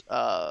Netflix,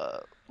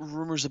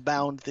 rumors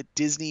abound that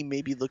Disney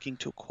may be looking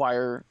to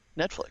acquire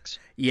Netflix.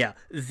 Yeah,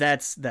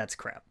 that's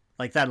crap.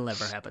 Like that'll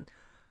never happen.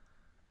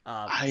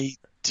 Um,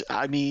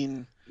 I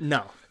mean,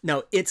 no,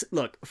 no. It's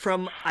look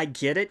from I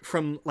get it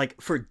from like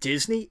for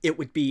Disney, it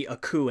would be a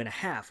coup and a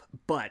half.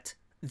 But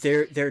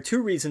there are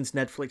two reasons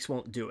Netflix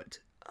won't do it.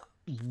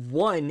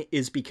 One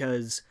is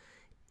because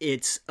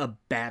it's a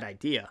bad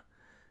idea,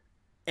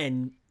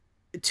 and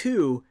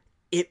two,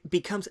 it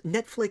becomes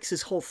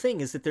Netflix's whole thing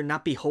is that they're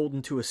not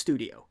beholden to a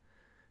studio.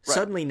 right.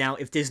 Suddenly now,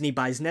 if Disney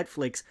buys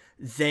Netflix,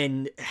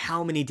 then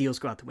how many deals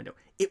go out the window?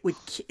 It would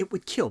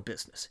kill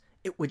business.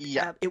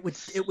 Yeah. It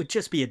would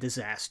just be a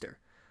disaster.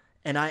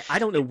 And I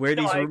don't know where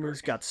No, these I agree.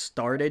 rumors got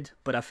started,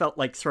 but I felt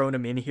like throwing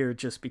them in here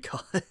just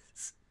because.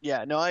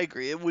 Yeah, no, I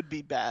agree. It would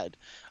be bad.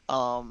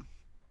 Um,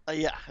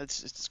 yeah,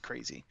 it's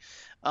crazy.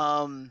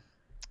 Um,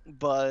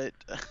 but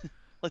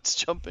let's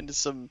jump into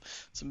some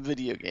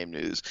video game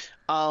news.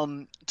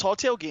 Tall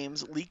Tale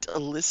Games leaked a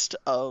list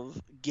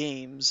of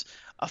games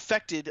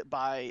affected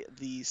by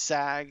the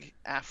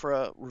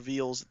SAG-AFTRA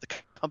reveals that the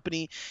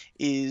company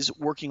is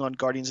working on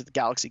Guardians of the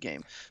Galaxy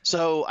game.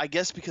 So I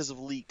guess because of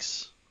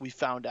leaks, we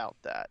found out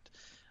that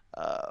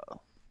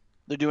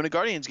they're doing a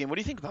Guardians game. What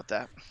do you think about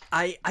that?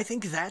 I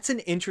think that's an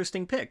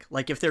interesting pick.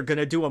 Like if they're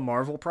gonna do a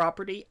Marvel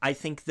property, I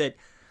think that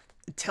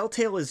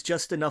Telltale is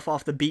just enough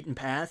off the beaten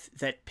path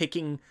that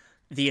picking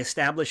the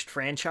established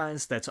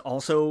franchise that's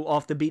also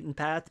off the beaten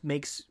path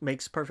makes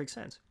perfect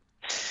sense.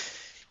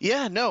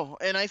 Yeah, no,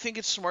 and I think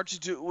it's smart to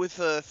do it with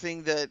a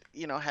thing that,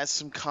 has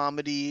some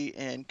comedy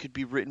and could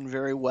be written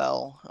very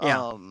well.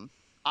 Yeah,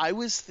 I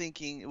was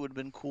thinking it would have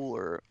been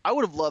cooler. I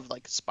would have loved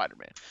like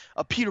Spider-Man,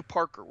 a Peter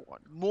Parker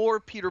one, more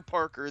Peter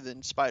Parker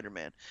than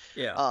Spider-Man.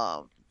 yeah.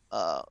 Um,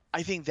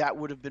 I think that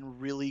would have been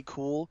really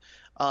cool.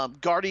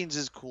 Guardians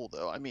is cool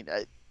though. I mean,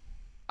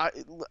 I,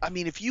 I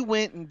mean, if you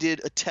went and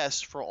did a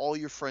test for all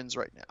your friends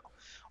right now,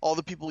 all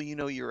the people you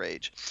know your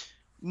age,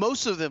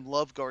 most of them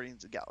love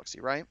Guardians of the Galaxy,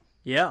 right?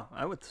 Yeah,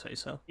 I would say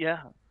so. Yeah.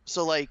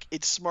 So like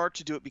it's smart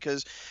to do it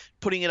because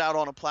putting it out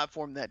on a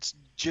platform that's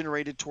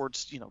generated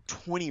towards,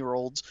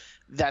 20-year-olds,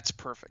 that's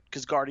perfect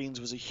because Guardians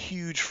was a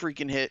huge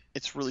freaking hit.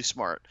 It's really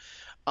smart.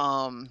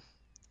 Um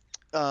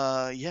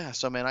yeah,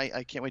 so man,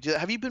 I can't wait to do that.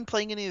 Have you been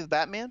playing any of the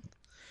Batman?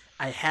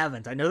 I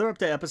haven't. I know they're up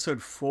to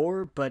episode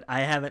 4, but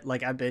I haven't.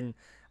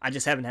 I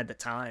just haven't had the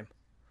time.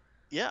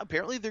 Yeah,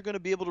 apparently they're going to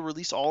be able to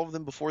release all of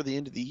them before the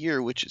end of the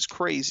year, which is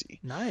crazy.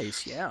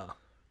 Nice, yeah.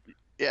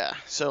 Yeah,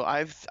 so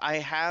I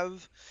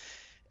have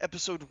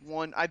episode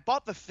 1. I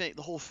bought the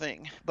whole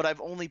thing, but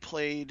I've only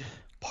played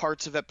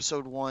parts of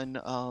episode 1,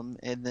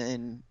 and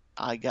then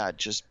I got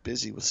just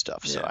busy with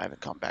stuff, so Yeah. I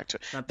haven't come back to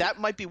it. Not That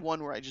might be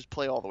one where I just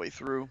play all the way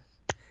through.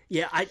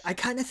 Yeah, I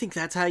kind of think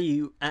that's how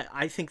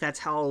I think that's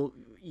how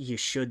you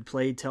should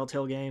play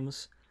Telltale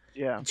games.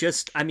 Yeah.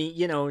 Just, I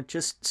mean,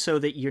 just so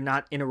that you're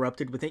not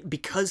interrupted with it,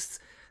 because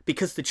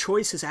the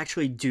choices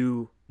actually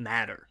do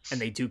matter and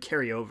they do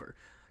carry over.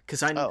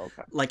 Because Oh,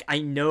 okay. I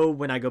know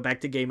when I go back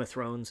to Game of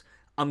Thrones,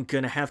 I'm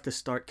gonna have to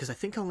start because I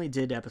think I only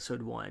did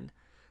episode 1,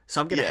 so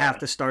I'm gonna Yeah. have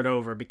to start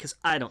over because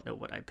I don't know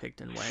what I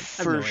picked and when. I have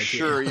For no idea.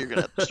 sure, you're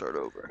gonna have to start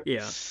over.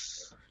 Yeah.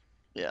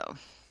 Yeah.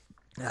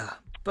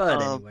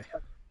 But Um, anyway.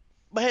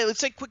 But hey, let's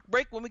take a quick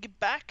break. When we get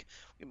back,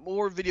 we have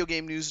more video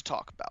game news to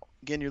talk about.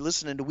 Again, you're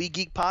listening to We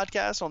Geek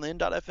Podcast on the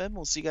N.FM.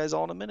 We'll see you guys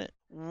all in a minute.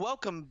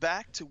 Welcome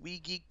back to We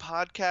Geek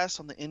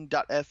Podcast on the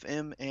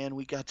N.FM, and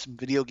we got some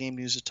video game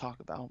news to talk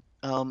about.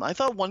 I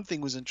thought one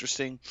thing was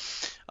interesting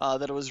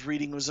that I was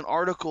reading was an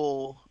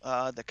article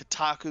that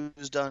Kotaku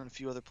has done and a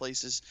few other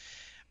places,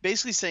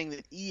 basically saying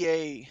that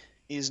EA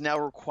is now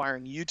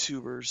requiring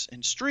YouTubers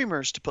and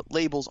streamers to put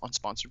labels on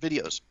sponsored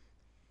videos.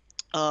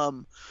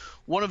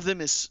 One of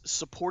them is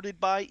supported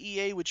by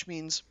EA, which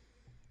means,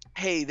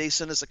 hey, they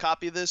sent us a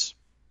copy of this,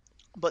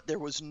 but there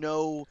was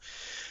no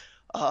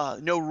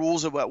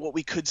rules about what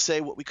we could say,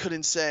 what we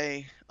couldn't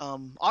say.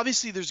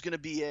 Obviously, there's going to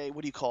be a,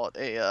 what do you call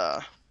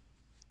it?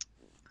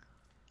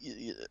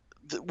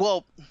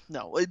 Well,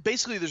 no.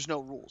 Basically, there's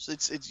no rules.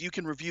 It's you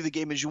can review the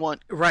game as you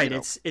want. Right.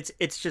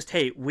 It's just,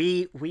 hey,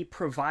 we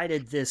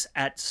provided this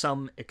at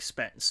some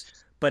expense,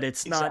 but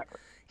it's Exactly.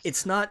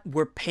 not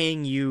we're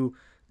paying you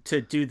to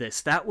do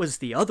this. That was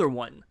the other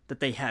one that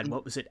they had.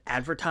 What was it?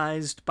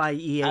 Advertised by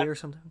EA or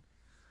something?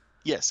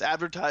 Yes,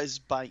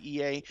 advertised by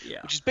EA,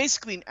 Yeah. which is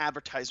basically an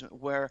advertisement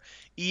where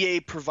EA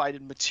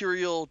provided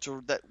material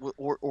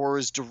or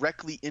is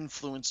directly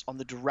influenced on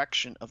the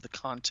direction of the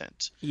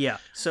content. Yeah.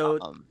 So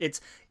Um,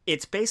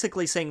 it's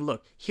basically saying,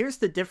 look, here's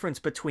the difference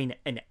between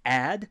an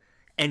ad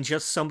and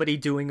just somebody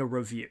doing a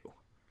review.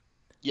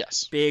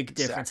 Yes. Big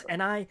difference. Exactly.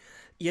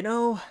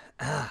 And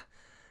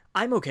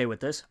I'm okay with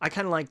this. I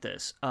kind of like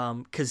this.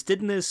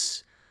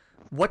 Because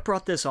what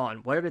brought this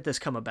on? Where did this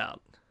come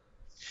about?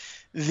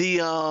 The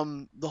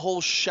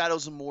whole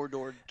Shadows of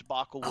Mordor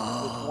debacle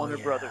with Warner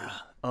Brothers.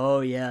 Oh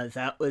yeah,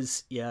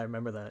 I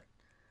remember that.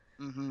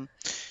 Hmm.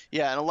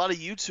 Yeah, and a lot of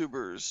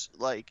YouTubers,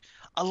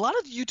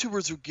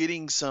 are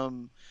getting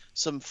some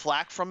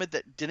flack from it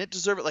that didn't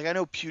deserve it. Like I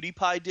know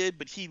PewDiePie did,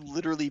 but he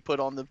literally put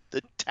on the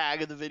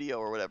tag of the video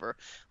or whatever.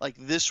 Like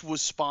this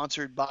was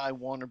sponsored by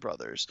Warner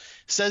Brothers.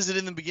 Says it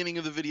in the beginning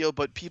of the video,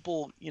 but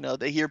people,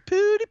 they hear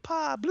PewDiePie,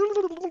 blah,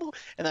 blah, blah, blah,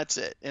 and that's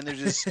it, and they're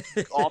just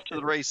off to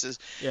the races.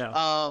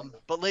 Yeah.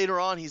 But later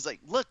on, he's like,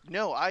 "Look,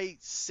 no, I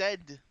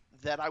said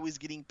that I was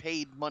getting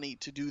paid money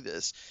to do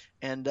this,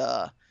 and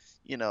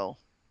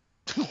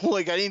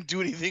like I didn't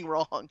do anything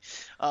wrong."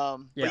 But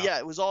yeah,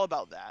 it was all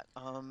about that.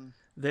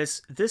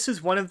 This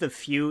is one of the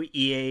few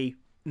EA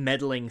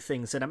meddling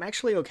things that I'm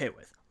actually okay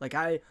with.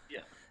 I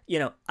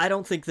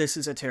don't think this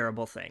is a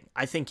terrible thing.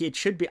 I think you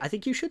should be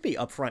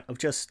upfront of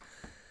just,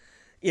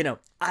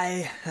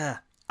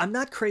 I'm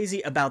not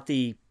crazy about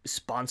the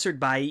sponsored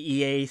by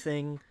EA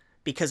thing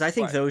because I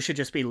think Right. those should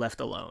just be left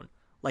alone.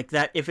 Like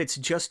that, if it's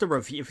just a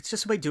review, if it's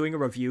just somebody doing a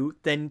review,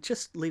 then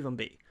just leave them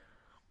be.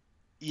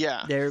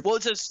 Yeah. They're Well,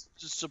 it says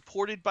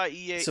supported by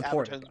EA,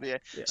 supported advertised by, by EA.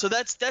 yeah.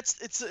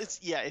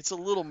 So it's a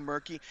little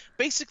murky.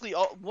 Basically,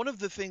 one of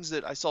the things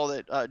that I saw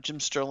that Jim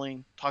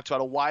Sterling talked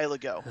about a while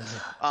ago,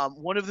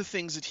 one of the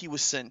things that he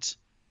was sent,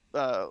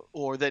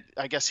 or that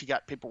I guess he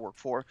got paperwork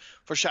for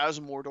Shadows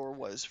of Mordor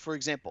was, for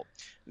example,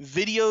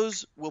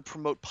 videos will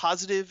promote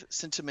positive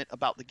sentiment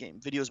about the game.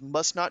 Videos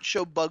must not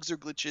show bugs or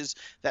glitches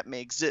that may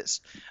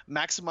exist.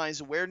 Maximize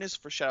awareness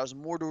for Shadows of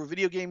Mordor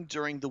video game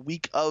during the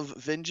week of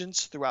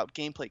Vengeance throughout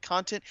gameplay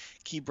content,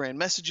 key brand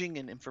messaging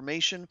and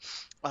information,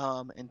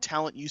 and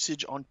talent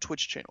usage on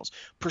Twitch channels.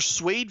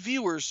 Persuade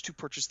viewers to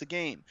purchase the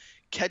game.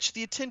 Catch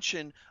the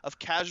attention of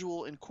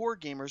casual and core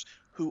gamers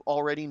who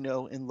already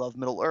know and love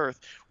Middle Earth.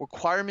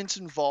 Requirements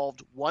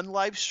involved one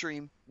live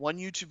stream, one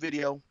YouTube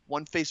video,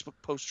 one Facebook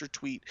post or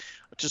tweet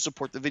to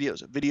support the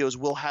videos. Videos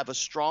will have a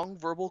strong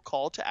verbal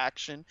call to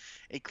action,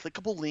 a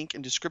clickable link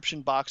and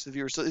description box to the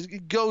viewer. So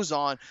it goes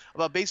on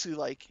about basically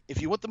like,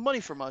 if you want the money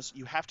from us,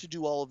 you have to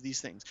do all of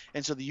these things.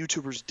 And so the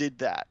YouTubers did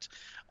that.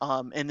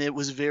 And it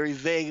was very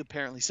vague.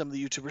 Apparently some of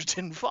the YouTubers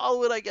didn't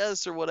follow it, I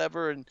guess, or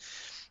whatever. And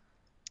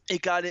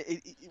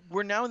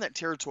we're now in that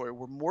territory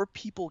where more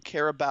people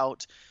care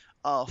about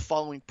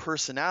following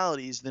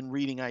personalities than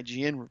reading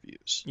IGN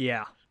reviews.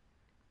 Yeah.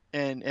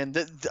 And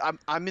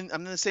I'm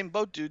in the same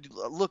boat, dude.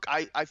 Look,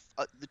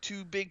 the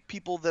two big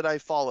people that I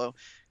follow,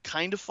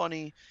 Kind of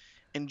Funny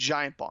and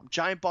Giant Bomb.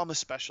 Giant Bomb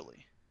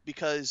especially,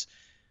 because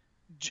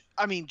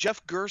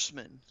Jeff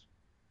Gerstmann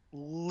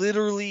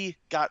literally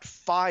got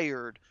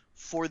fired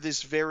for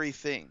this very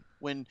thing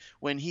when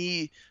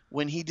he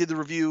did the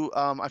review.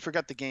 I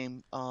forgot the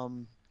game.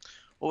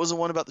 What was the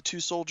one about the two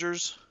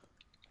soldiers?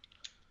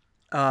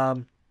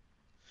 No,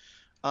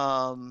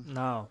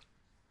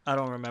 I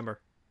don't remember.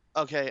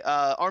 Okay,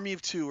 Army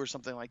of Two or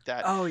something like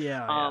that. Oh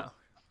yeah.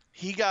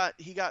 He got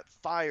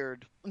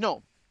fired.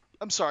 No,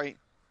 I'm sorry.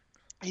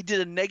 He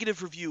did a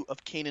negative review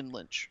of Kanan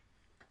Lynch.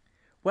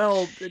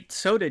 Well,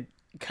 so did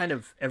kind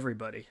of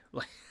everybody.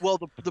 Well,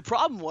 the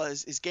problem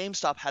is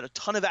GameStop had a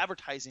ton of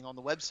advertising on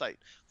the website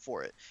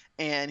for it,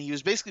 and he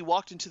was basically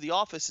walked into the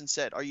office and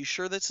said, "Are you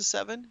sure that's a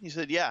 7?" He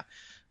said, "Yeah."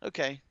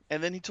 Okay,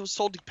 and then he was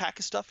told to pack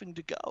his stuff and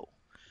to go.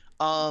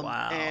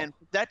 Wow. And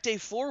that day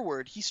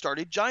forward, he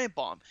started Giant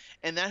Bomb.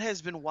 And that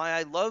has been why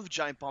I love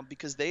Giant Bomb,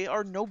 because they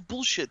are no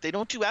bullshit. They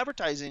don't do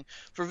advertising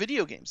for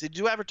video games. They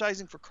do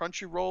advertising for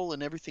Crunchyroll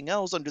and everything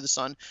else under the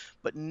sun,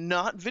 but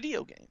not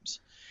video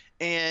games.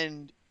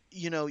 And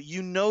you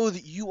know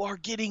that you are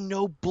getting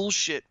no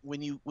bullshit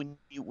when you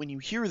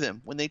hear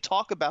them, when they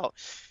talk about,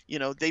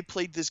 they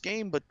played this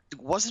game but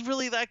it wasn't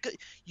really that good.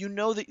 You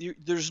know that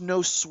there's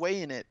no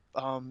sway in it,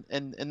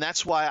 and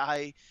that's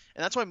why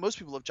most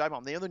people love Giant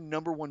Bomb. They are the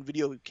number one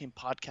video game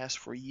podcast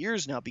for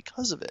years now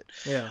because of it.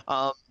 Yeah.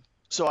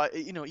 So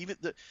even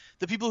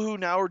the people who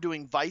now are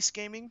doing Vice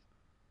Gaming,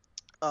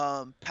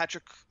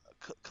 Patrick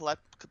Collette,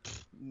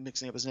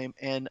 mixing up his name,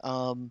 and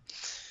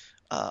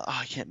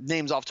I can't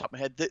names off the top of my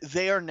head.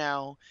 They are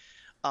now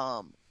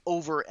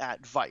over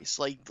at Vice.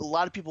 Like, a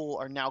lot of people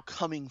are now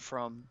coming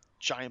from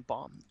Giant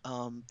Bomb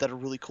that are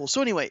really cool.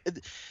 So anyway,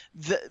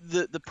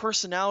 the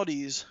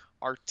personalities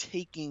are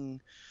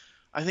taking,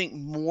 I think,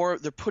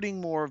 they're putting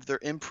more of their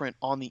imprint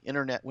on the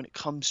internet when it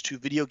comes to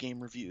video game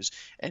reviews.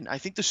 And I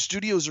think the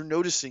studios are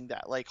noticing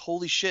that. Like,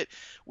 holy shit,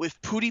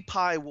 if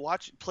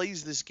PewDiePie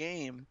plays this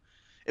game,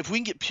 if we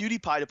can get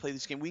PewDiePie to play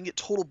this game, we can get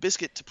Total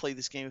Biscuit to play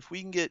this game, if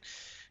we can get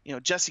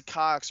Jesse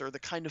Cox or the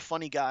Kind of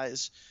Funny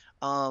guys,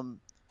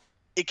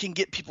 it can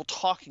get people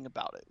talking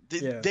about it.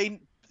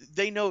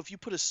 They know if you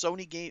put a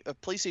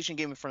PlayStation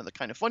game in front of the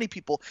Kind of Funny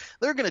people,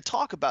 they're going to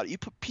talk about it. You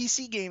put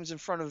PC games in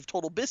front of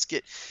Total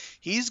Biscuit,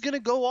 he's going to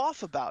go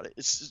off about it.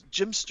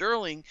 Jim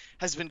Sterling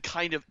has been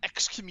kind of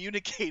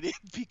excommunicated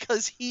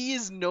because he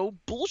is no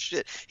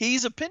bullshit.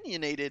 He's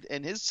opinionated,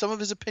 and some of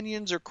his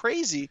opinions are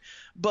crazy,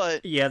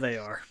 but yeah, they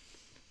are.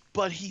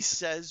 But he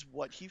says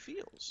what he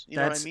feels. You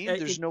know what I mean?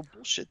 There's no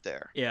bullshit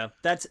there. Yeah,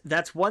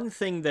 that's one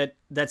thing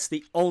that's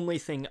the only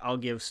thing I'll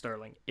give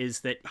Sterling, is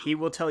that he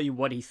will tell you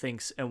what he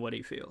thinks and what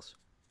he feels.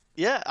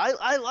 Yeah,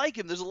 I like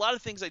him. There's a lot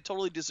of things I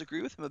totally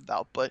disagree with him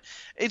about, but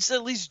it's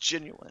at least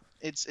genuine.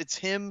 It's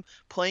him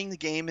playing the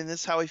game, and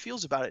that's how he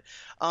feels about it.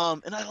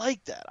 And I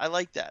like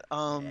that.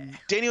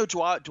 Daniel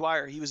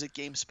Dwyer, he was at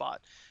GameSpot.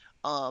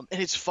 And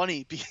it's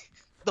funny.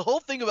 The whole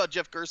thing about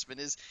Jeff Gerstmann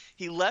is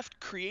he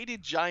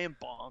created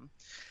Giant Bomb.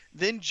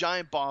 Then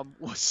Giant Bomb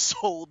was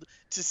sold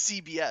to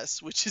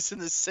CBS, which is in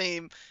the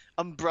same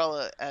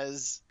umbrella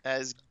as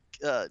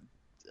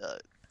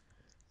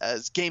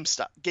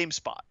GameSpot.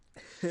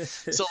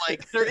 So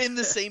like they're in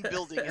the same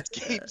building as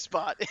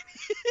GameSpot.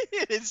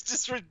 It's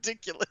just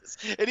ridiculous,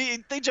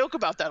 and they joke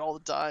about that all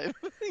the time,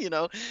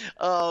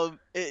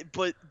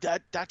 but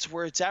that's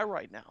where it's at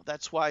right now.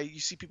 That's why you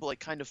see people like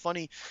Kind of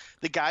Funny.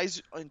 The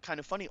guys in Kind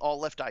of Funny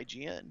all left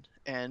IGN,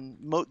 and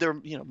they're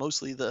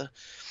mostly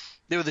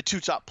they were the two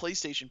top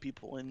PlayStation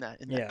people in that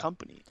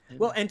company.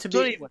 Well, and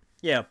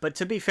but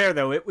to be fair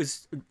though,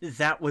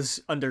 that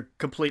was under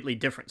completely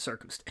different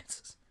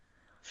circumstances.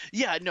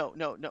 Yeah, no,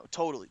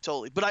 totally.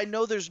 But I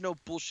know there's no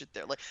bullshit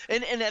there. Like,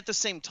 and at the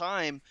same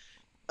time,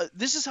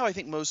 this is how I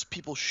think most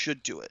people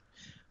should do it.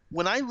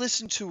 When I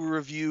listen to a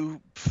review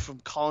from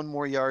Colin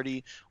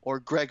Moriarty or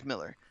Greg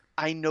Miller,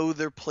 I know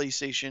they're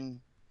PlayStation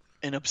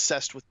and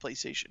obsessed with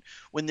PlayStation.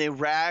 When they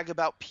rag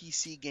about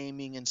PC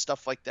gaming and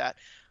stuff like that,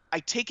 I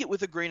take it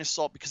with a grain of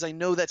salt because I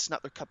know that's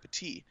not their cup of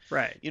tea.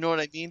 Right. You know what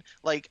I mean?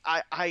 Like,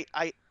 I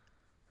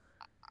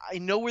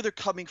know where they're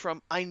coming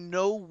from. I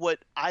know what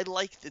I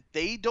like that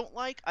they don't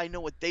like. I know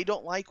what they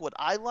don't like, what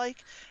I like.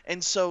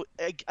 And so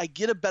I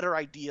get a better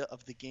idea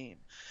of the game.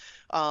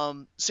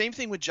 Same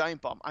thing with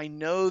Giant Bomb. I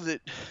know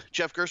that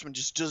Jeff Gerstmann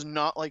just does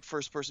not like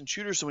first-person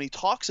shooters, so when he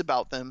talks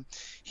about them,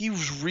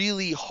 he's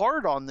really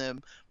hard on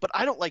them, but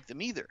I don't like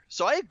them either.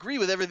 So I agree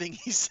with everything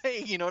he's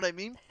saying, you know what I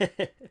mean?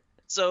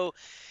 So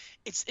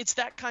it's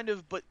that kind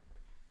of, but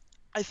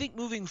I think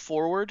moving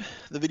forward,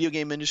 the video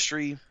game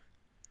industry,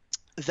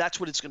 that's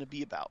what it's going to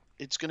be about.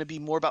 It's going to be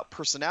more about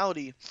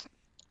personality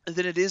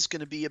than it is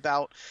going to be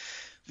about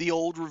the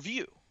old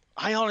review.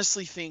 I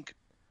honestly think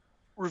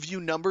review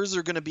numbers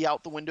are going to be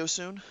out the window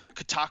soon.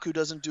 Kotaku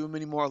doesn't do them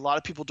anymore. A lot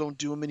of people don't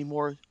do them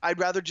anymore. I'd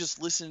rather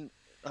just listen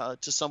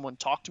to someone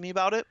talk to me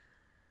about it.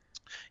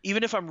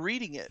 Even if I'm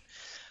reading it,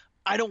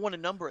 I don't want a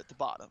number at the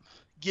bottom.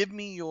 Give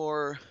me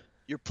your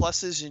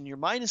pluses and your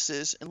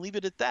minuses and leave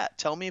it at that.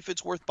 Tell me if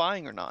it's worth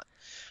buying or not.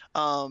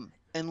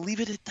 And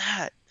leave it at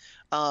that.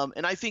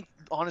 And I think,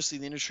 honestly,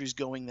 the industry is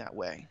going that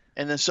way.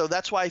 And then, so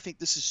that's why I think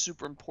this is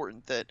super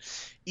important that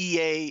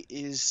EA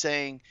is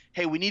saying,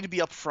 hey, we need to be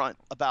upfront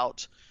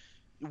about,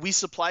 we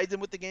supplied them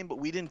with the game, but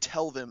we didn't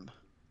tell them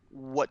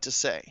what to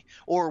say.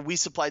 Or we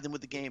supplied them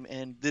with the game,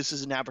 and this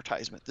is an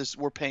advertisement.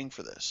 We're paying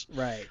for this.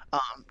 Right.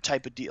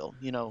 Type of deal,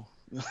 you know.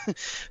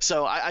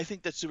 So I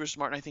think that's super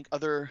smart, and I think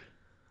other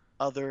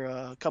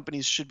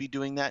companies should be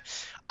doing that.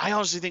 I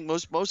honestly think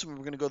most of them are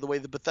going to go the way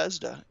of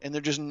Bethesda, and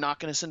they're just not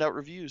going to send out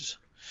reviews.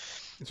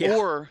 Yeah.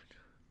 Or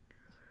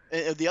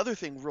the other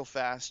thing, real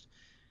fast,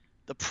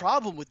 the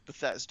problem with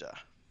Bethesda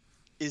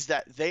is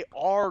that they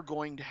are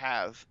going to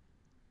have,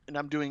 and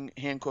I'm doing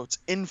hand quotes,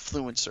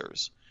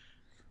 influencers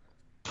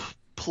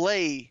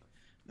play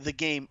the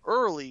game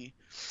early,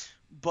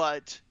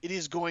 but it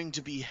is going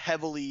to be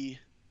heavily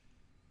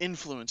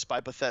influenced by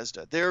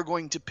Bethesda. They're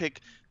going to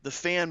pick the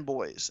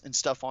fanboys and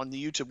stuff on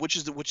the YouTube, which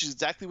is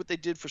exactly what they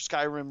did for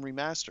Skyrim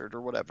Remastered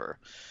or whatever.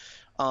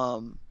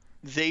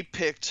 They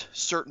picked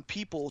certain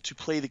people to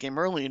play the game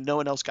early, and no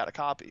one else got a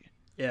copy.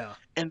 Yeah,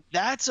 and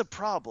that's a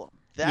problem.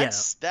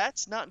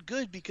 That's not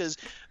good, because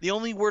the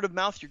only word of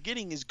mouth you're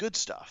getting is good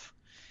stuff,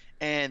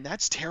 and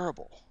that's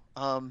terrible.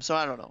 So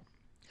I don't know.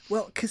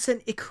 Well, because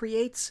then it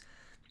creates,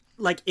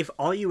 like, if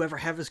all you ever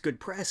have is good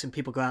press and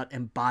people go out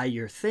and buy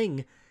your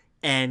thing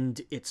and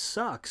it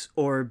sucks,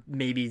 or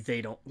maybe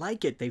they don't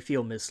like it, they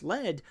feel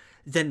misled,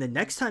 then the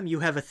next time you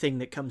have a thing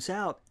that comes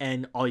out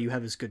and all you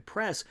have is good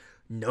press,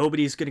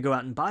 nobody's going to go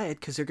out and buy it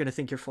because they're going to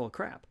think you're full of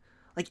crap.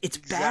 Like, it's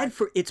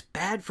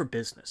bad for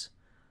business.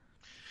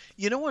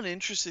 You know, one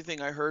interesting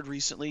thing I heard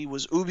recently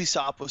was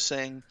Ubisoft was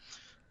saying,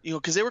 you know,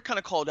 because they were kind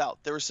of called out.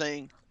 They were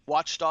saying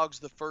Watch Dogs,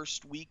 the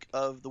first week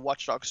of the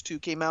Watch Dogs 2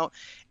 came out,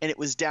 and it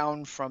was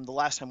down from the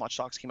last time Watch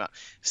Dogs came out.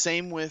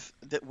 Same with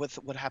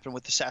what happened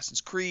with Assassin's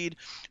Creed,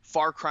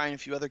 Far Cry, and a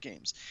few other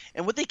games.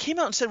 And what they came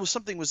out and said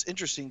was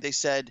interesting. They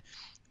said,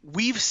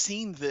 we've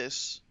seen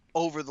this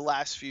over the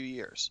last few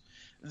years,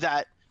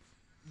 that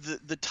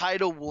the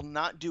title will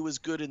not do as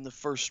good in the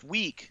first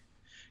week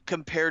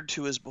compared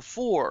to as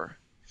before,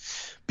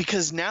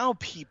 because now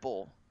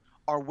people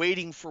are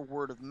waiting for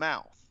word of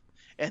mouth.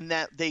 And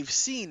that they've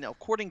seen,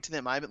 according to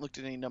them, I haven't looked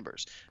at any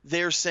numbers,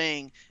 they're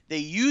saying they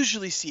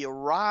usually see a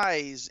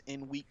rise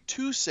in week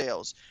 2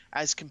 sales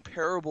as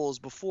comparable as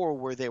before,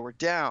 where they were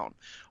down,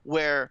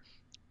 where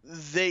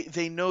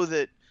they know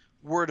that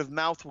word of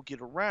mouth will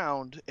get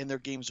around and their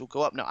games will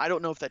go up. Now, I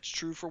don't know if that's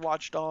true for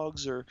Watch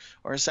Dogs or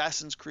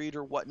Assassin's Creed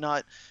or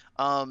whatnot,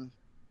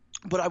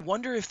 but I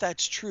wonder if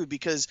that's true,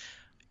 because,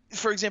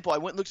 for example, I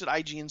went and looked at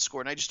IGN score,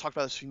 and I just talked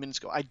about this a few minutes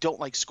ago. I don't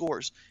like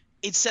scores.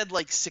 It said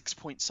like 6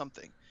 point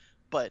something.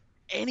 But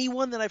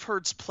anyone that I've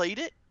heard's played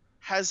it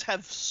has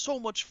so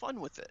much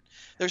fun with it.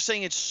 They're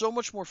saying it's so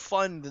much more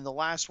fun than the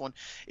last one.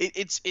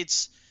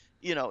 It's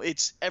you know,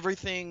 it's,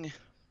 everything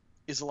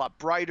is a lot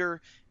brighter.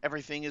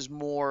 Everything is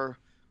more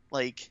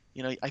like,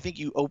 you know, I think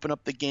you open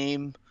up the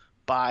game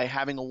by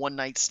having a one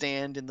night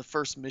stand, and the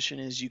first mission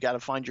is you got to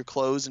find your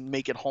clothes and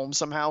make it home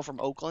somehow from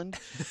Oakland,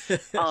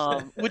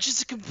 which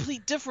is a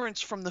complete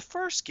difference from the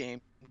first game.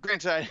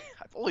 Granted,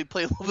 I've only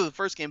played a little bit of the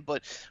first game,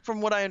 but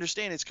from what I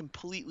understand, it's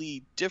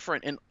completely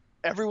different. And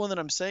everyone that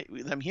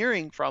I'm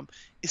hearing from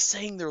is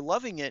saying they're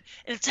loving it,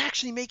 and it's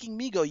actually making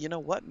me go, you know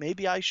what?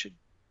 Maybe I should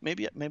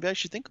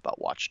think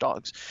about Watch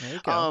Dogs. There you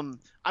go.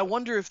 I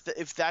wonder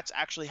if that's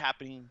actually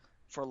happening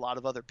for a lot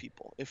of other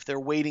people, if they're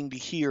waiting to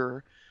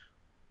hear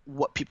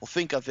what people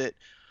think of it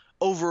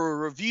over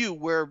a review,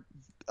 where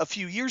a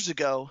few years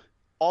ago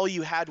all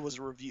you had was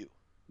a review,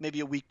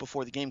 maybe a week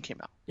before the game came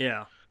out.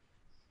 Yeah.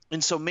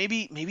 And so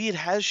maybe it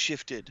has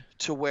shifted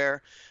to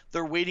where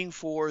they're waiting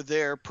for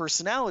their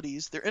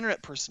personalities, their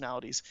internet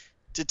personalities,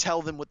 to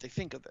tell them what they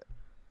think of it.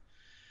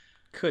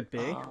 Could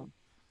be.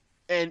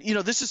 And, you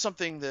know, this is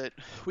something that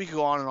we could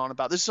go on and on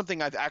about. This is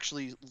something I've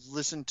actually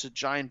listened to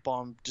Giant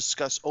Bomb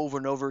discuss over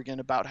and over again,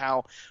 about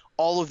how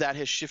all of that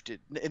has shifted.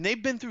 And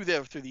they've been through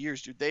the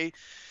years, dude.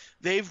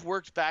 They've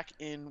worked back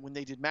in when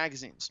they did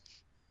magazines.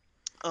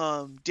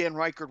 Dan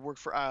Reichert worked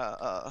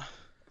for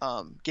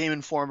Game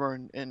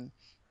Informer, and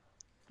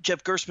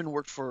Jeff Gerstmann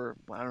worked for,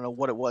 I don't know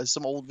what it was,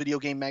 some old video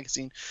game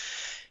magazine.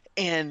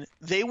 And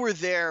they were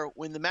there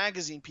when the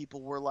magazine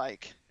people were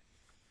like,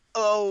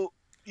 oh,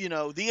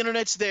 the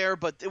internet's there,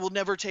 but it will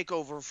never take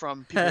over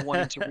from people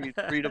wanting to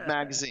read a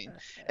magazine.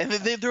 And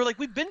they're like,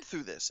 we've been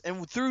through this,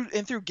 and through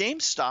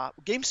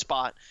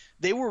GameSpot,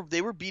 they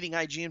were beating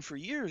IGN for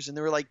years, and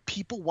they were like,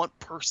 people want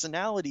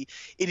personality.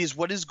 It is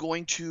what is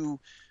going to.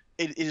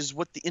 It is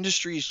what the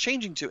industry is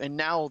changing to, and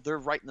now they're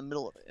right in the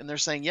middle of it. And they're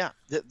saying, yeah,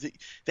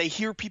 they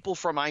hear people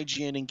from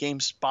IGN and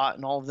GameSpot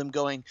and all of them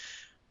going,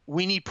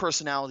 we need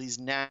personalities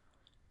now.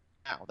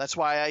 That's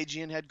why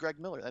IGN had Greg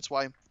Miller. That's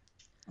why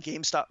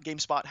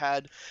GameSpot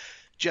had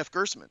Jeff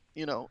Gerstmann,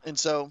 and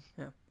so.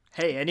 Yeah.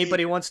 Hey,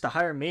 anybody wants to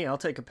hire me, I'll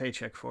take a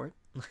paycheck for it.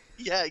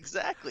 Yeah,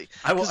 exactly.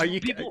 Are you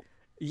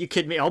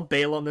kidding me? I'll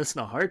bail on this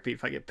in a heartbeat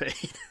if I get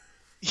paid.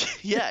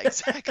 Yeah,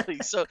 exactly.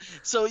 So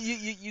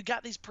you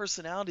got these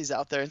personalities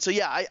out there, and so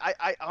yeah,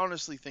 I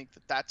honestly think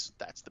that's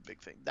the big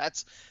thing.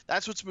 That's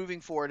what's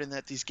moving forward, and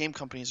that these game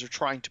companies are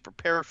trying to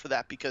prepare for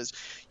that, because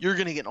you're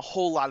going to get in a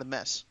whole lot of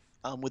mess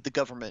with the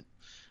government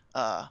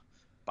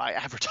by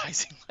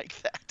advertising like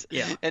that,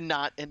 and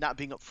not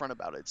being upfront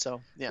about it. So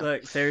yeah,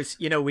 look, there's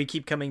we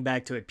keep coming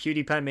back to it.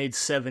 PewDiePie made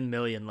 $7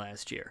 million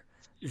last year.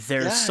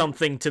 There's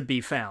something to be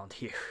found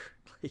here.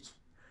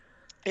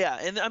 Yeah,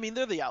 and I mean,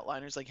 they're the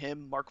outliners, like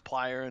him, Mark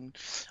Plyer, and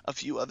a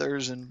few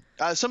others. And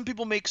some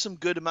people make some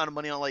good amount of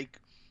money on, like,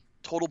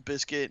 Total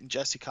Biscuit and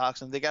Jesse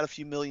Cox, and they got a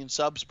few million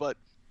subs, but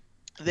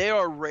they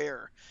are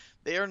rare.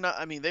 They are not –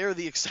 I mean, they are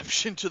the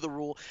exception to the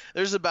rule.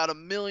 There's about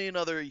 1 million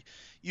other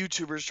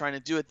YouTubers trying to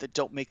do it that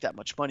don't make that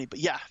much money. But,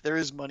 yeah, there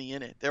is money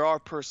in it. There are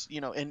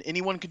and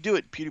anyone could do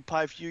it.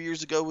 PewDiePie a few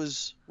years ago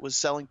was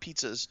selling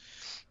pizzas.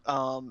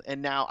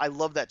 And now I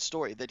love that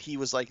story that he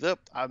was like, look,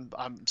 I'm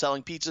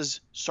selling pizzas,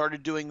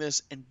 started doing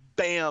this, and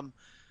bam,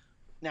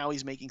 now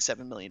he's making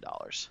 $7 million.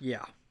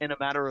 Yeah. In a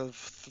matter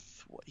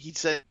of, he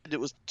said it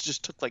was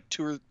just took like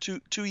 2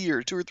 or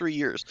 3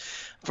 years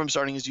from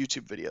starting his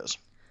YouTube videos.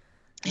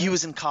 He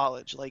was in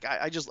college. Like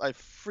I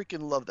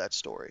freaking love that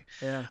story.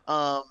 Yeah.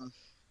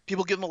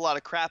 People give him a lot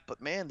of crap,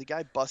 but man, the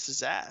guy busts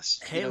his ass.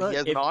 Hey, look, he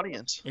has an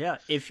audience. Yeah,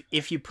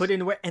 if you put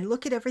in work, and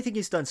look at everything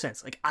he's done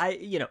since. Like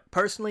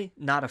personally,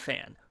 not a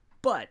fan,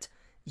 but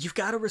you've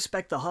got to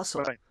respect the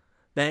hustle. Right.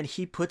 Then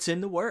he puts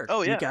in the work.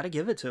 Oh yeah, you got to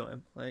give it to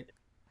him. Like,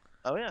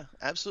 oh yeah,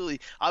 absolutely.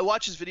 I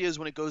watch his videos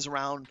when it goes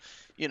around,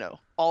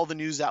 all the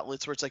news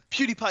outlets where it's like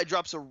PewDiePie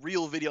drops a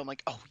real video. I'm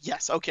like, oh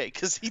yes, okay,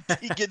 because he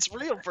gets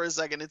real for a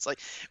second. It's like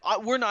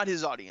we're not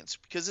his audience,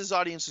 because his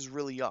audience is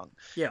really young.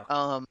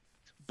 Yeah.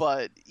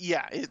 But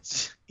yeah,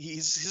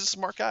 he's a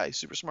smart guy,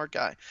 super smart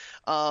guy.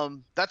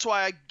 That's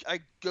why I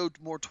go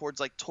more towards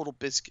like Total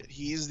Biscuit.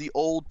 He's the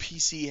old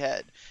PC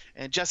head,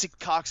 and Jesse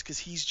Cox, because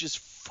he's just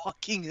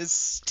fucking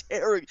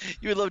hysterical.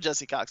 You would love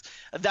Jesse Cox.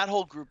 That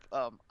whole group,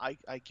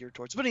 I gear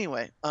towards. But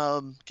anyway,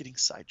 getting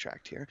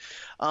sidetracked here.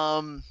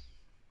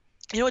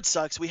 It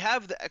sucks. We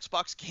have the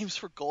Xbox games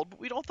for gold, but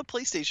we don't have the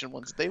PlayStation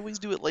ones. They always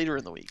do it later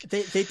in the week.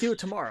 They do it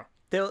tomorrow.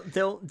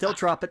 They'll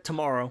drop it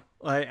tomorrow.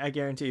 I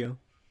guarantee you.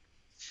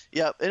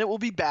 Yeah, and it will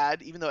be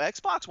bad, even though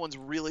Xbox one's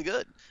really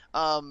good.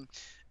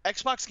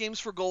 Xbox Games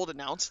for Gold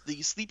announced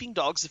the Sleeping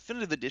Dogs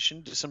Definitive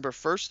Edition December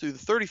 1st through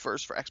the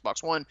 31st for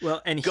Xbox One. Well,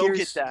 and go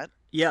get that.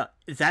 Yeah,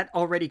 that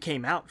already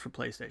came out for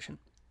PlayStation.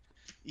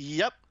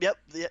 Yep,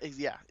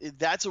 yeah.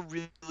 That's a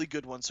really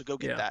good one, so go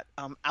get that.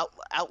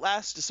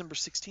 Outlast December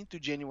 16th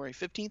through January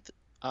 15th,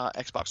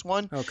 Xbox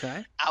One.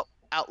 Okay.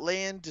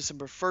 Outland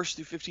December 1st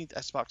through 15th,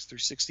 Xbox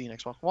 360 and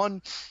Xbox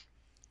One.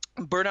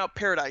 Burnout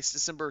Paradise,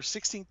 December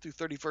 16th through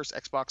 31st,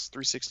 Xbox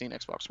 360 and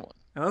Xbox One.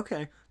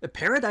 Okay. The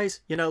Paradise,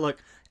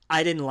 look,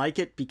 I didn't like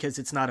it because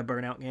it's not a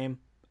Burnout game.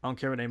 I don't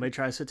care what anybody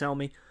tries to tell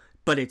me,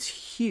 but it's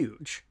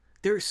huge.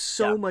 There's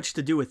so much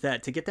to do with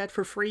that. To get that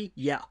for free,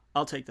 yeah,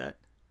 I'll take that.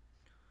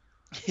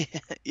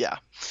 Yeah.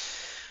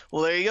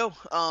 Well, there you go.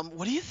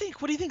 What do you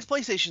think? What do you think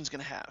PlayStation's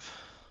going to have?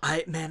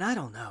 I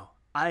don't know.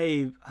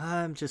 I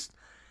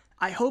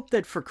hope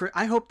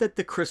that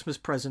the Christmas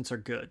presents are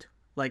good.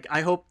 Like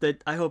I hope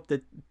that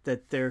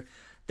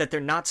they're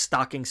not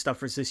stocking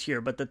stuffers this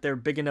year, but that they're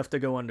big enough to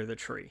go under the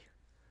tree.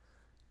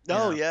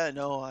 Oh yeah,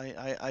 no,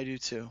 I do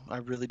too. I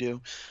really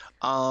do.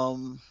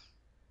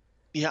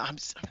 Yeah, I'm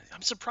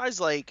surprised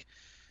like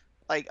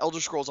Elder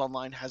Scrolls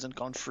Online hasn't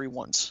gone free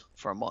once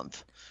for a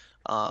month.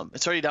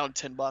 It's already down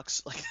to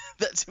 $10. Like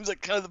that seems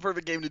like kind of the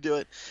perfect game to do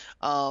it.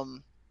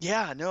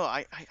 Yeah, no,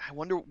 I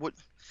wonder what.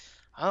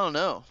 I don't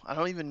know. I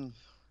don't even.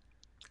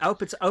 I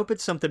hope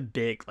it's something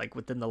big, like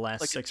within the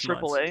last 6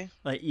 months. AAA?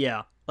 Like,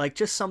 yeah. Like,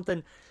 just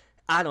something,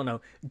 I don't know.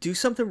 Do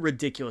something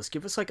ridiculous.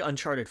 Give us, like,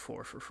 Uncharted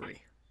 4 for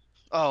free.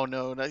 Oh,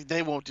 no,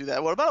 they won't do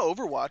that. What about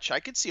Overwatch? I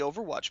could see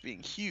Overwatch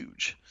being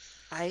huge.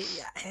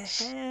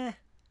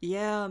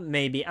 Yeah,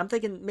 maybe. I'm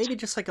thinking maybe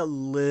just, like, a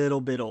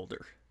little bit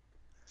older.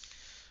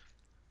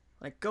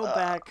 Like, go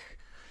back.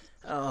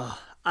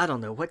 I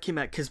don't know. What came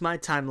out? Because my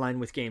timeline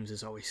with games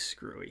is always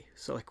screwy.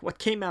 So, like, what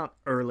came out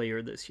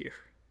earlier this year?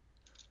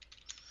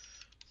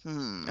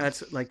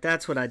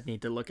 That's what I'd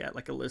need to look at,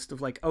 like a list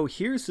of like, oh,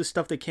 here's the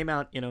stuff that came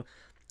out,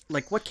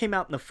 like what came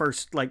out in the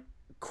first like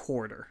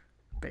quarter,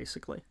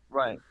 basically.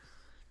 Right.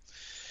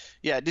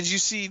 Yeah. Did you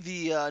see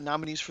the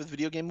nominees for the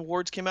Video Game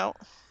Awards came out?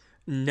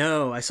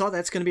 No, I saw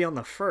that's going to be on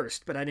the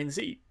first, but I didn't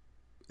see.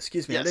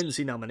 Excuse me, I Yes. didn't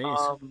see nominees.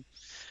 Um,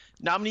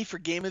 Nominee for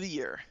Game of the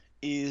Year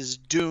is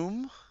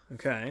Doom,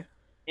 Okay.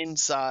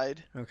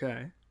 Inside,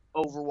 Okay.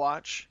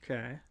 Overwatch,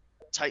 Okay.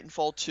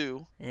 Titanfall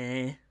 2,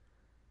 Eh.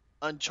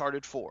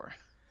 Uncharted 4.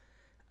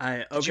 I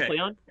Did you okay. play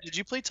on? Did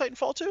you play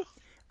Titanfall 2?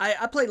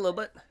 I played a little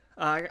bit.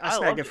 I I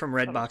snagged loved it it. from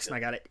I thought it was Redbox and good. I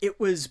got it. It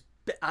was.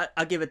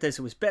 I'll give it this.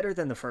 It was better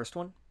than the first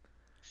one.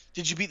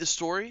 Did you beat the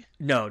story?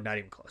 No, not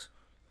even close.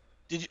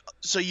 Did you?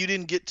 So you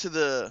didn't get to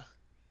the?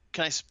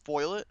 Can I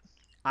spoil it?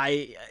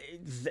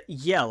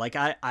 Yeah, like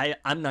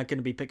I'm not going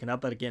to be picking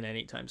up it again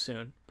anytime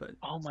soon. But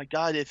Oh my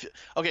God! If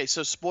okay,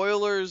 so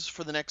spoilers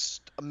for the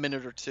next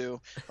minute or two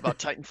about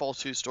Titanfall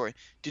 2 story.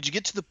 Did you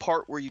get to the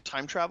part where you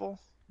time travel?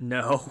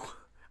 no,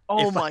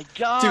 Oh if I, my dude,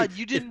 God!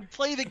 You if didn't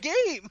play the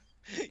game.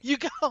 You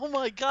got. Oh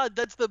my God!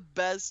 That's the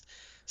best.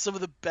 Some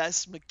of the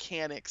best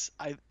mechanics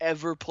I've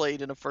ever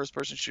played in a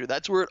first-person shooter.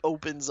 That's where it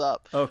opens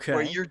up, where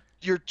okay,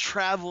 you're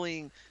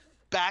traveling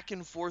back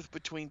and forth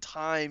between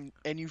time,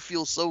 and you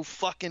feel so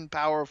fucking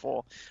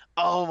powerful.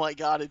 Oh my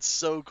God! It's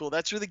so cool.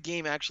 That's where the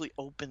game actually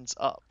opens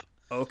up.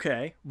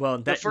 okay. Well,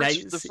 The that first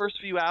the nice.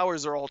 first few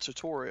hours are all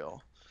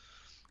tutorial.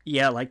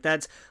 Yeah, like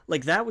that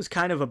was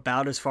kind of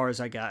about as far as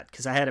I got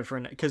because I had it for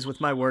because with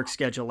my work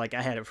schedule, like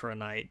I had it for a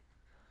night.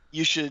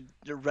 You should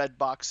red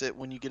box it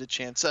when you get a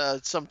chance,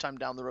 sometime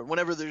down the road.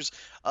 Whenever there's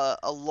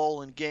a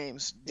lull in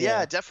games, yeah,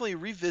 Yeah. definitely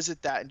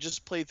revisit that and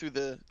just play through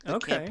the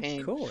Okay.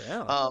 campaign. Cool. Yeah.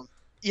 Um,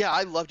 yeah,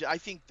 I loved it. I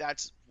think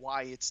that's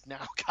why it's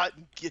now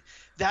gotten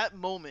that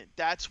moment.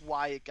 That's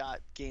why it got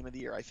Game of the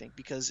Year. I think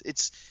because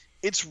it's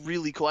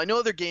really cool. I know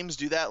other games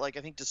do that. Like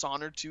I think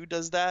Dishonored 2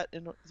 does that,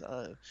 and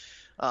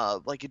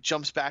like it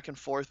jumps back and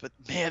forth. But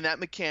man, that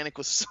mechanic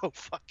was so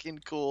fucking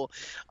cool.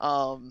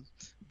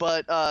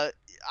 But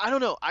I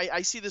don't know.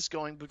 I see this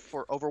going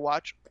for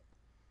Overwatch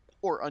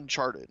or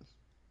Uncharted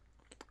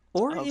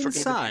Or for Game of the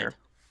Year. inside.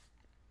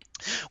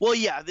 Well,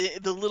 yeah,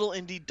 the little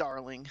indie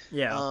darling.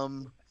 Yeah.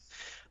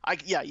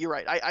 Yeah, you're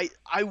right.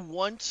 I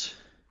want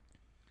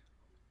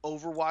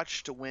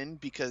Overwatch to win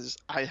because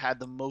I had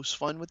the most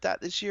fun with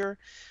that this year.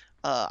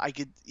 Yeah,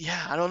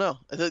 I don't know.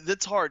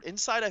 That's hard.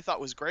 Inside, I thought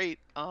was great.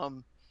 I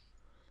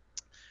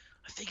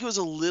think it was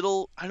a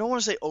little. I don't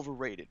want to say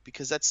overrated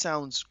because that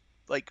sounds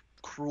like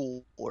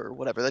cruel or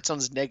whatever. That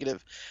sounds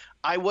negative.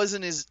 I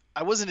wasn't as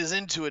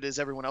into it as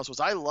everyone else was.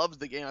 I loved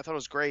the game. I thought it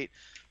was great,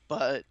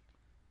 but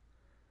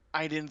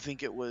I didn't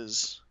think it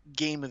was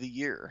game of the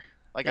year.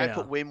 Like I Yeah.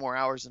 put way more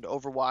hours into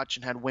Overwatch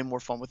and had way more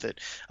fun with it.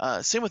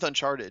 Same with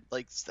Uncharted.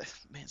 Like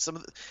man, some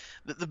of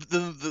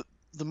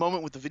the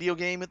moment with the video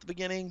game at the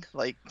beginning,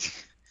 like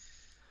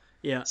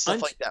Yeah.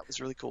 stuff like that was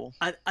really cool.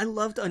 I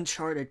loved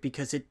Uncharted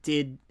because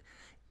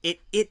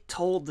it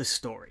told the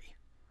story.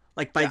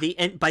 Like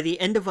Yeah. by the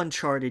end of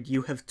Uncharted,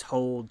 you have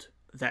told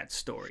that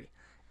story,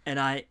 and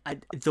I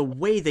the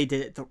way they did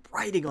it, the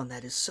writing on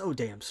that is so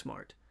damn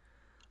smart.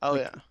 Oh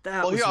Like yeah.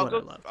 that Well, here was I'll what I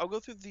go. loved. I'll go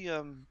through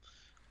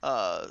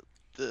uh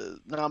the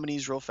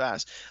nominees real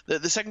fast.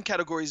 The second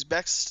category is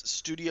best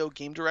studio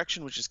game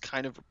direction, which is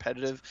kind of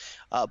repetitive.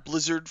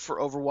 Blizzard for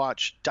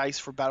Overwatch, Dice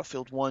for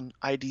Battlefield 1,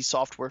 ID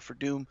Software for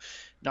Doom,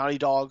 Naughty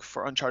Dog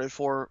for Uncharted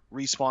 4,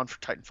 Respawn for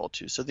Titanfall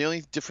 2. So the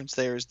only difference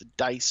there is the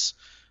Dice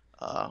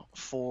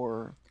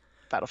for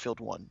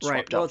Battlefield 1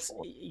 Right. swapped Well, out it's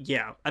for.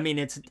 yeah. I mean,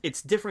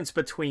 it's difference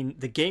between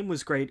the game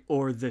was great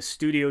or the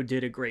studio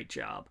did a great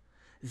job.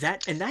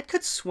 That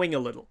could swing a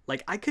little.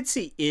 Like I could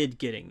see id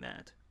getting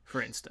that,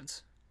 for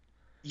instance.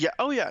 Yeah.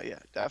 Oh yeah. Yeah.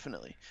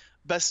 Definitely.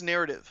 Best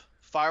narrative: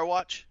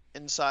 Firewatch,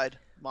 Inside,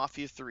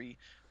 Mafia 3,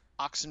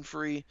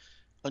 Oxenfree,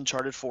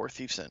 Uncharted 4,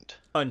 Thief's End.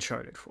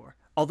 Uncharted 4.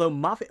 Although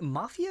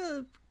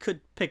Mafia could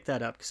pick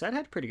that up because that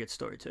had a pretty good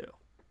story too.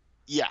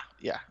 Yeah,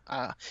 yeah.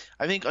 I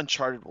think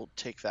Uncharted will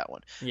take that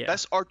one. Yeah.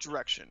 Best art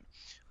direction: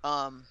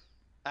 um,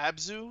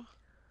 Abzu,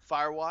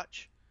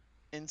 Firewatch,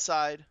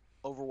 Inside,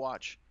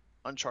 Overwatch,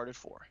 Uncharted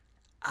 4.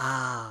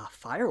 Ah,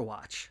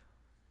 Firewatch.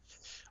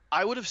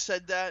 I would have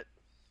said that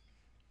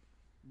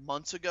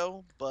months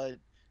ago, but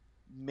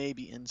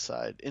maybe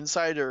Inside.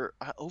 Inside or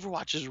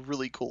Overwatch is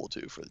really cool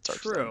too for its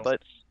art design. True.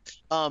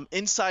 But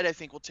Inside, I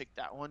think we'll take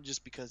that one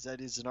just because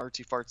that is an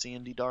artsy fartsy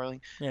indie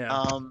darling. Yeah.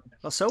 Um,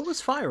 Well, so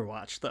was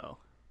Firewatch though.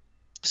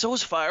 so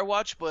was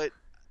Firewatch, but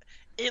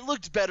it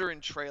looked better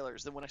in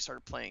trailers than when I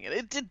started playing it.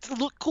 It did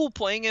look cool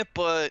playing it,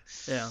 but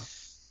Yeah.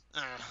 I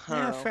Yeah.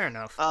 don't know. Fair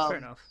enough. Fair Um,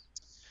 enough.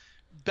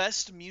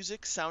 Best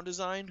music sound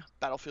design: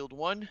 Battlefield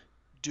 1,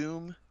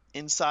 Doom,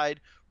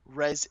 Inside,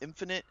 Res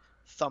Infinite,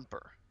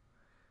 Thumper.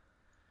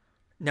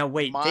 Now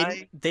wait,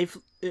 My they've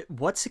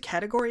what's the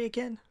category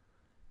again?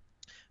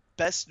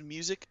 best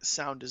music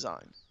sound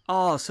design.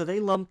 Oh, so they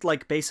lumped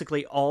like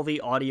basically all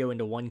the audio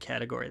into one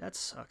category. That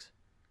sucks.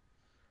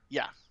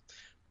 Yeah.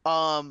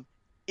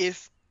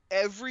 If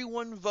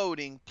everyone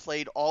voting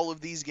played all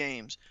of these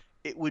games,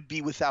 it would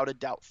be without a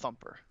doubt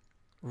Thumper.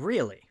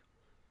 Really?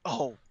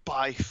 Oh,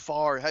 by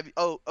far. Have you?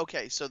 Oh,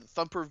 okay. So the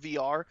Thumper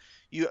VR,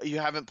 you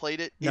haven't played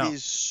it? It No.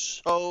 is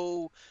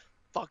so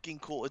fucking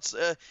cool. It's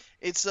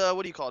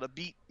what do you call it? A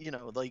beat.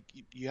 Like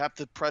you have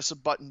to press a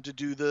button to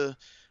do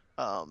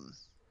um,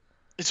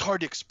 it's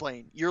hard to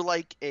explain. You're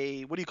like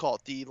a, what do you call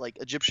it? The like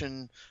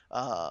Egyptian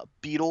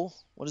beetle.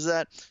 What is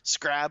that?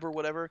 Scrab or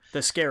whatever.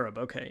 The scarab.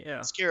 Okay,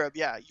 yeah. Scarab.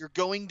 Yeah, you're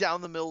going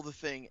down the middle of the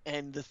thing,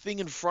 and the thing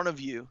in front of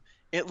you,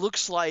 it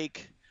looks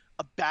like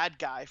a bad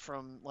guy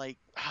from like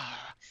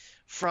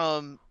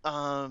from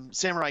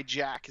Samurai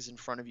Jack is in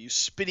front of you,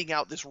 spitting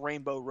out this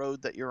rainbow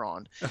road that you're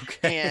on.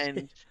 Okay.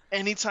 And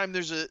anytime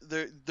there's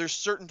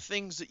certain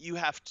things that you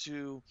have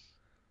to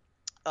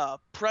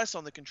press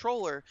on the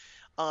controller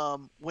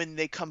when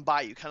they come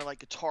by you, kind of like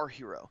Guitar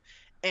Hero,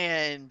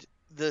 and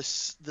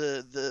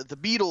the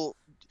beetle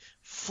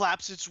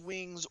flaps its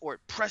wings or it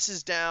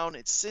presses down,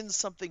 it sends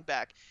something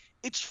back.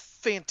 It's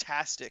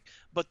fantastic,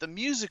 but the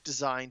music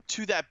design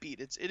to that beat,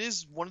 it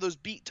is one of those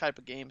beat type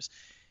of games,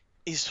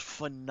 is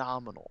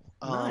phenomenal.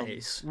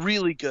 Nice.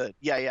 Really good.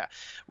 Yeah.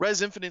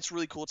 Res Infinite's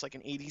really cool. It's like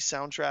an 80s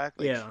soundtrack.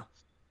 Like, Yeah.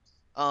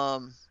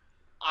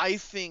 I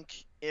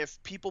think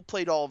if people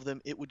played all of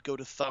them, it would go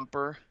to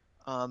Thumper.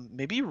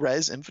 Maybe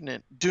Res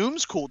Infinite.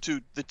 Doom's cool too.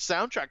 The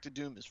soundtrack to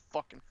Doom is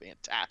fucking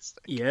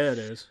fantastic. Yeah, it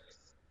is.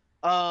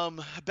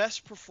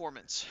 Best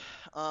performance.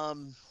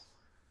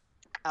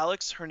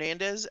 Alex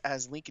Hernandez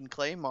as Lincoln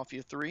Clay,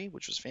 Mafia 3,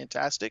 which was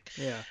fantastic.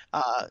 Yeah.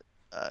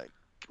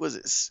 Was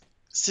it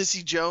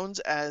Sissy Jones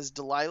as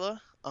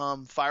Delilah,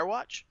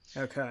 Firewatch.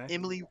 Okay.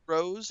 Emily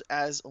Rose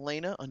as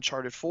Elena,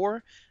 Uncharted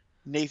 4.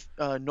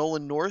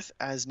 Nolan North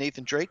as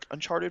Nathan Drake,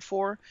 Uncharted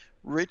 4.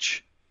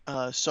 Rich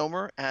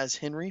Somer as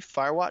Henry,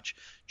 Firewatch.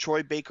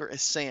 Troy Baker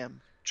as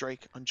Sam,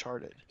 Drake,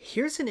 Uncharted.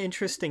 Here's an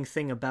interesting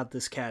thing about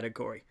this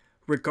category.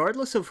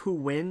 Regardless of who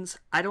wins,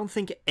 I don't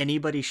think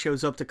anybody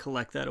shows up to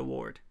collect that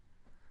award.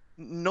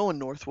 Nolan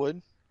North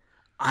would.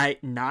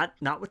 Not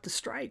with the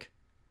strike.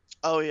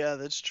 Oh yeah,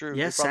 that's true.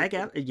 Yeah,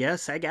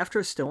 SAG-AFTRA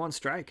is still on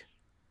strike.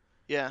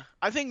 Yeah,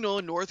 I think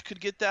Nolan North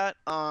could get that.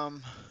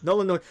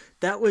 Nolan North.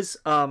 That was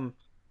what's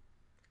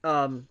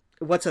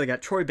the guy?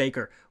 Troy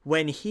Baker.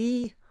 When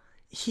he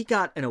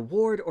got an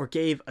award or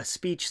gave a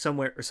speech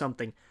somewhere or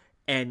something,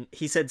 and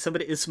he said,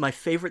 "Somebody, this is my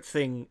favorite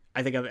thing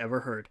I think I've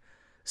ever heard."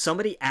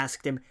 Somebody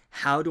asked him,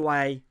 "How do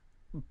I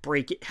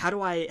break it? How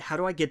do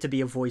I get to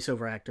be a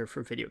voiceover actor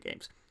for video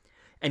games?"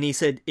 And he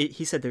said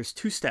there's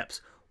 2 steps.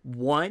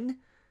 1,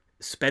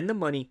 spend the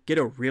money, get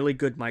a really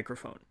good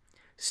microphone.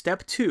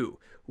 Step 2,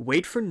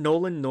 wait for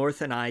Nolan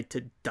North and I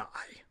to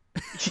die.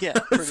 Yeah,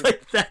 it's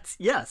like, that's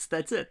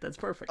it. That's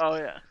perfect. Oh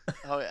yeah.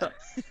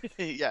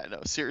 Yeah, no,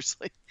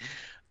 seriously.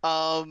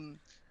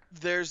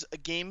 There's a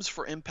Games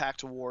for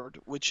Impact award,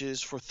 which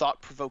is for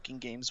thought-provoking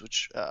games,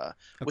 which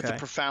with a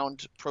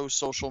profound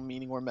pro-social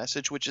meaning or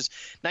message, which is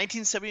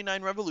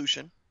 1979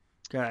 Revolution.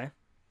 Okay.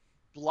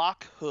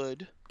 Block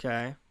Hood.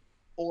 Okay.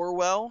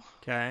 Orwell.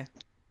 Okay.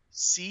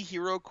 Sea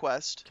Hero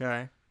Quest.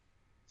 Okay.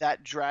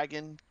 That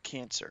Dragon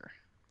Cancer.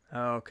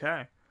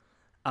 Okay.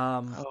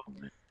 I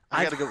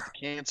gotta go with the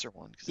Cancer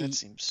one because that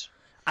seems.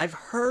 I've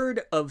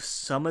heard of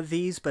some of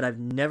these, but I've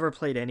never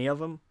played any of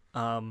them.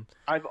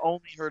 I've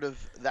only heard of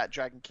That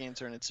Dragon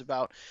Cancer, and it's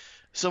about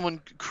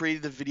someone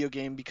created the video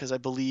game because I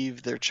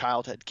believe their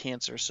child had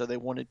cancer, so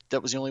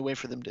that was the only way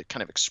for them to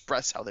kind of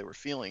express how they were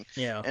feeling.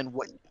 Yeah. And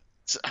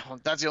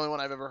that's the only one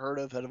I've ever heard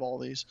of out of all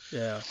these.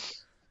 Yeah.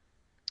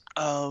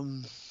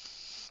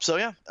 So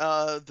yeah,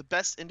 the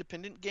best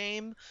independent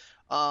game,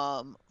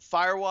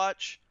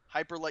 Firewatch,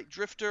 Hyper Light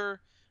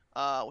Drifter,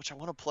 which I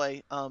want to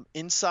play,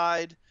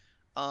 Inside,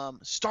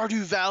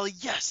 Stardew Valley.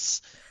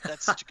 Yes,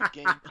 that's such a good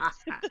game.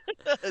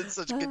 It's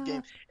such a good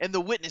game, and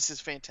The Witness is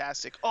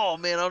fantastic. Oh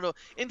man, I don't know.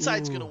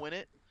 Inside's gonna win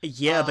it.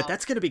 Yeah, but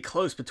that's gonna be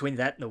close between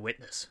that and The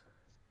Witness.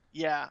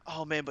 Yeah.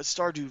 Oh man, but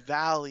Stardew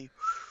Valley.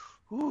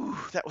 Ooh,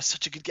 that was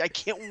such a good game. I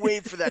can't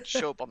wait for that to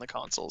show up on the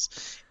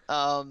consoles.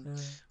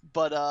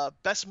 But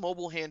best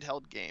mobile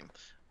handheld game,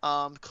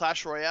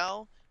 Clash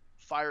Royale,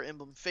 Fire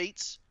Emblem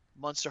Fates,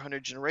 Monster Hunter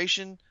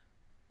Generation,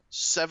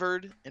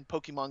 Severed, and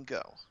Pokemon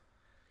Go.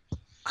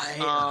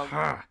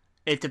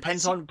 It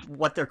depends on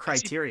what their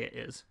criteria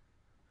is.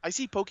 I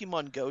see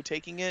Pokemon Go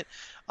taking it,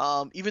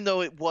 even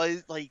though it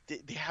was like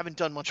they haven't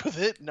done much with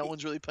it. No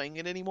one's really playing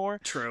it anymore.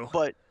 True.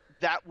 But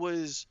that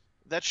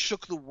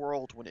shook the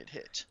world when it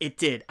hit. It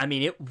did. I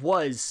mean, it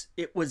was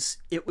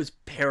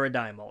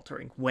paradigm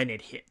altering when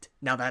it hit.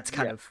 Now that's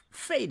kind of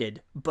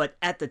faded, but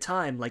at the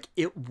time, like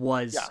it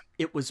was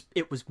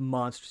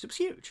monstrous. It was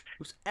huge. It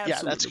was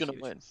absolutely that's gonna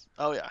huge. win.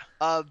 Oh yeah.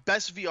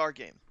 Best VR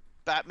game: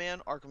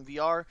 Batman, Arkham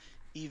VR,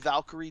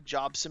 Valkyrie,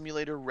 Job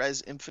Simulator,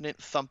 Res Infinite,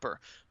 Thumper.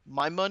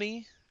 My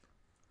money,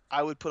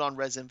 I would put on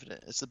Res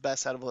Infinite. It's the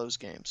best out of those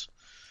games.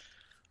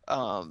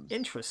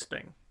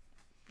 Interesting.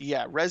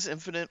 Yeah, Res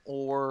Infinite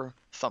or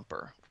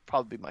Thumper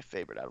probably be my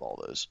favorite out of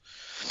all those.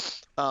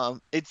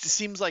 It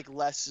seems like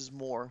less is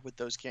more with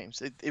those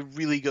games. It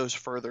really goes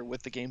further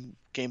with the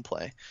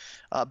gameplay.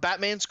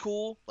 Batman's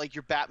cool, like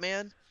you're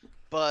Batman,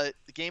 but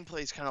the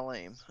gameplay is kind of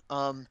lame.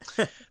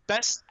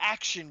 Best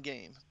action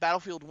game: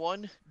 Battlefield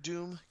 1,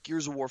 Doom,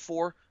 Gears of War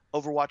 4,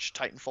 Overwatch,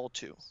 Titanfall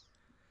 2.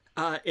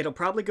 It'll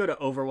probably go to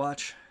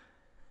Overwatch.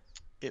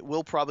 It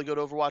will probably go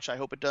to Overwatch. I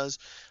hope it does.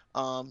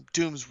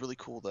 Doom's really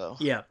cool though.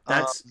 Yeah,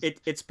 that's it.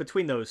 It's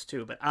between those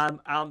two, but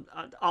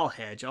I'll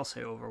hedge. I'll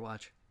say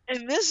Overwatch.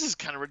 And this is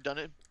kind of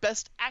redundant.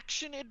 Best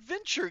action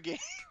adventure game.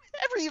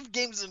 Every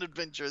game's an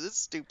adventure. This is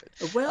stupid.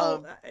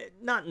 Well,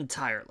 not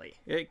entirely.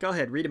 Go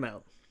ahead, read them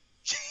out.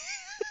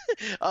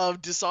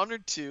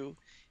 Dishonored 2,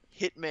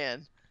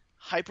 Hitman,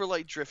 Hyper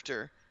Light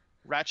Drifter,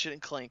 Ratchet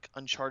and Clank,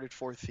 Uncharted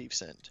 4,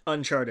 Thief's End.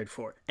 Uncharted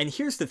 4. And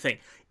here's the thing.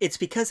 It's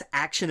because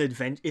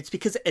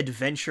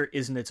adventure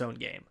isn't its own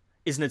game.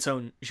 Isn't its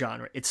own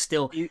genre. It's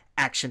still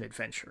action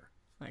adventure.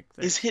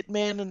 Is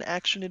Hitman an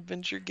action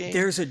adventure game?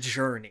 There's a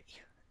journey.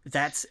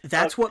 That's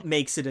what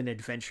makes it an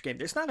adventure game.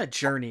 There's not a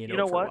journey in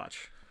Overwatch. What?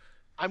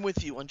 I'm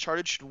with you.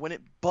 Uncharted should win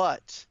it,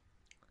 but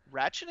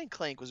Ratchet and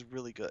Clank was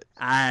really good.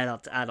 I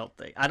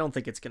don't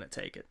think it's gonna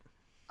take it.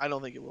 I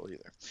don't think it will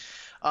either.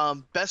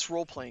 Best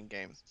role playing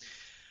game.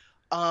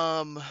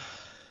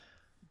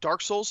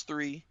 Dark Souls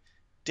 3,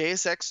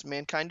 Deus Ex: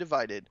 Mankind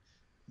Divided,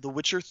 The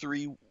Witcher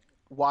 3,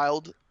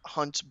 Wild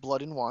Hunt: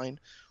 Blood and Wine,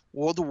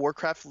 World of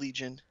Warcraft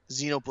Legion,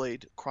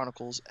 Xenoblade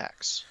Chronicles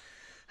X.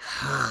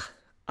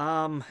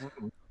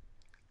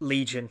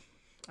 Legion,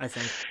 I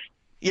think.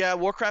 Yeah,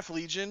 Warcraft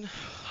Legion,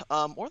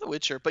 or The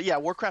Witcher, but yeah,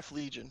 Warcraft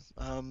Legion.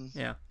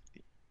 Yeah.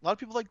 A lot of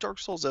people like Dark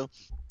Souls though.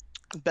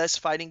 Best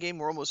fighting game.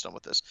 We're almost done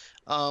with this.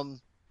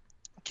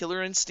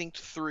 Killer Instinct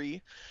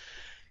 3,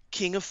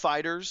 King of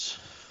Fighters.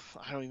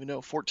 I don't even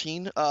know.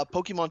 14.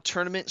 Pokemon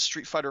Tournament,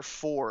 Street Fighter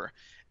 4,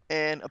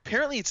 and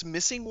apparently it's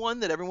missing one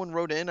that everyone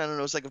wrote in. I don't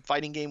know. It's like a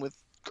fighting game with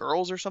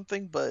girls or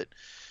something, but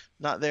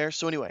not there.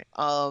 So anyway,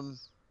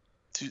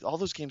 dude, all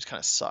those games kind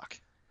of suck.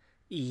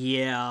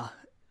 Yeah.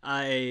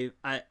 I'm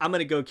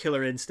gonna go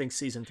Killer Instinct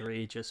Season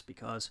 3 just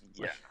because.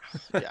 Yeah.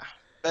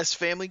 Best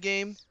family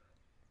game.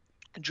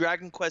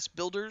 Dragon Quest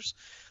Builders,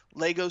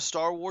 Lego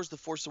Star Wars: The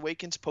Force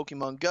Awakens,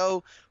 Pokemon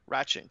Go,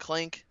 Ratchet and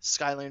Clank,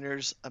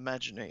 Skylanders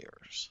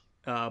Imagineers.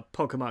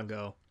 Pokemon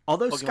Go.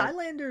 Although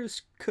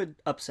Skylanders could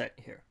upset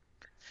here.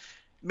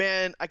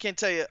 Man, I can't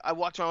tell you. I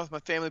walked around with my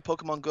family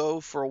Pokemon Go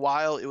for a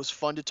while. It was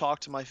fun to talk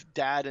to my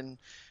dad and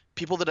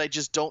people that I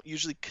just don't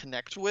usually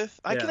connect with.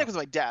 I connect with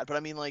my dad, but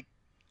I mean like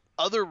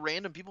other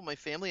random people in my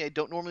family I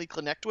don't normally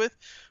connect with.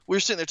 We were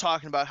sitting there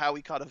talking about how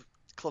we caught a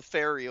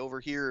Clefairy over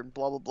here and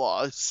blah blah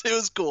blah. It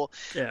was cool.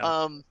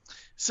 Yeah.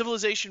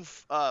 Civilization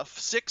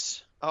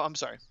 6. Oh, I'm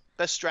sorry.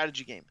 Best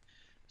strategy game.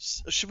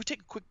 Should we take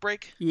a quick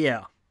break?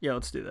 Yeah,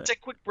 let's do that. Take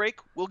a quick break.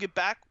 We'll get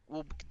back.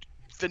 We'll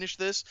finish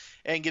this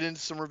and get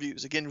into some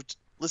reviews. Again,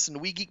 listen to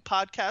We Geek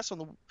Podcast on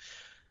the.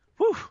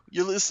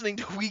 You're listening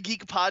to We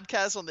Geek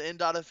Podcast on the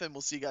N.FM.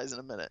 We'll see you guys in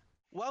a minute.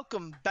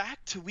 Welcome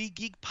back to We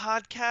Geek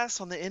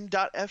Podcast on the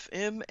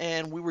N.FM,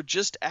 and we were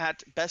just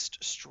at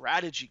Best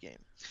Strategy Game.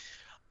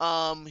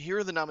 Here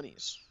are the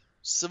nominees: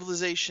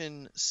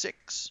 Civilization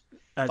 6.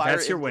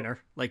 That's your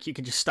winner. Like, you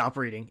can just stop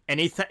reading.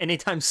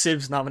 Anytime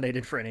Civ's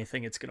nominated for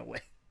anything, it's gonna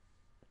win.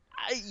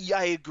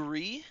 I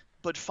agree,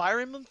 but Fire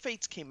Emblem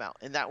Fates came out,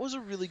 and that was a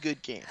really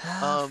good game.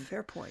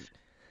 Fair point.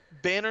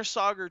 Banner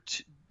Saga,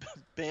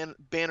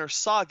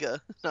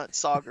 not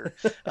Saga,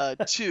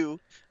 2.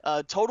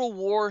 Total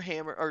War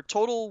Warhammer.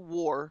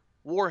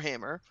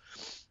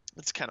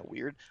 That's kind of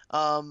weird.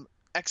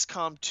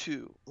 XCOM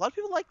 2. A lot of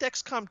people liked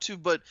XCOM 2,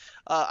 but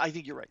I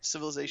think you're right.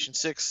 Civilization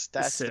 6,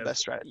 that's the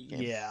best strategy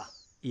game.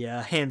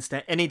 Yeah, hands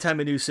down. Anytime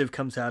a new Civ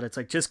comes out, it's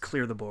like, just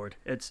clear the board.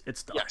 It's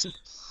done. Yes.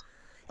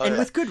 And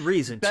with good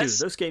reason, too.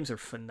 Those games are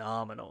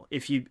phenomenal.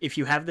 If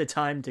you have the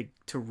time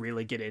to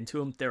really get into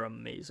them, they're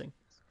amazing.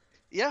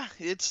 Yeah,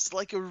 it's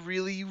like a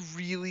really,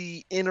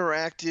 really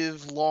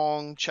interactive,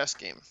 long chess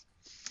game.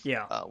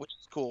 Yeah. Which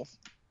is cool.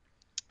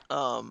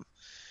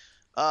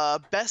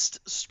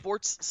 Best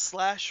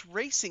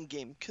sports/racing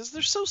game, because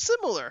they're so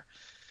similar.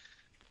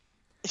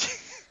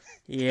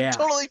 Yeah.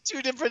 Totally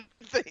two different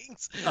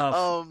things.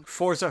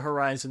 Forza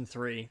Horizon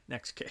 3,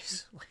 next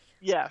case.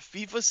 Yeah,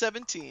 FIFA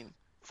 17,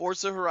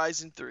 Forza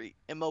Horizon 3,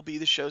 MLB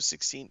The Show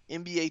 16,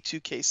 NBA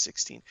 2K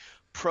 16,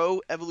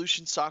 Pro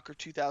Evolution Soccer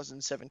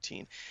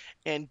 2017,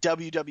 and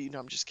WW. No,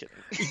 I'm just kidding.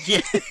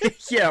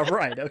 Yeah,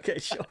 right. Okay,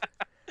 sure.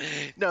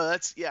 No,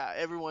 that's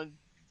everyone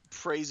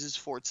praises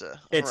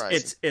Forza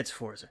Horizon. It's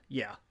Forza.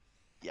 Yeah.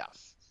 Yeah.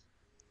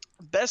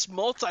 Best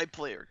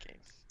multiplayer game.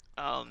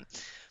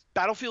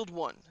 Battlefield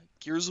 1,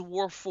 Gears of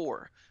War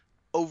 4,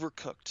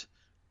 Overcooked,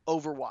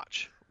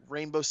 Overwatch,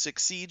 Rainbow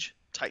Six Siege,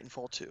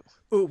 Titanfall 2.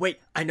 Oh, wait.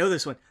 I know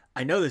this one.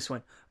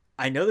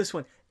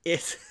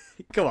 It's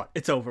come on,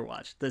 it's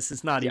Overwatch. This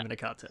is not even a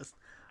contest.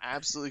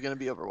 Absolutely going to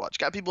be Overwatch.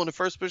 Got people into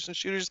first-person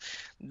shooters,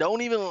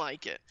 don't even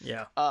like it.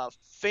 Yeah.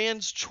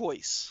 Fans'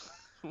 choice,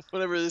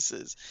 whatever this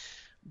is.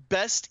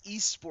 Best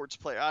esports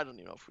player. I don't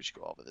even know if we should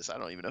go over this. I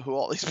don't even know who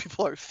all these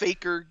people are.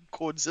 Faker,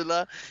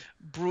 Godzilla,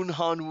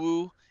 Brunhan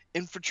Wu,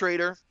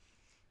 Infiltrator,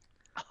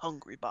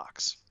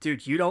 Hungrybox.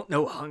 Dude, you don't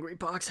know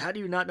Hungrybox? How do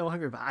you not know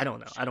Hungrybox? I don't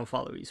know. I don't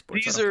follow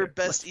esports. These are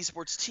best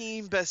esports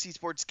team, best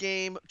esports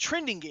game,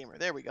 trending gamer.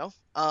 There we go.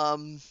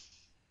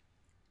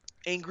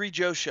 Angry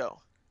Joe Show,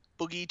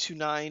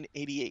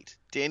 Boogie2988,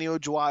 Daniel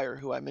Dwyer,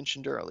 who I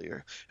mentioned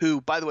earlier,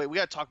 who, by the way, we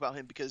got to talk about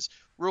him because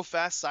real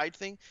fast side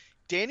thing,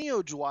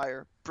 Daniel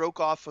Dwyer broke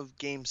off of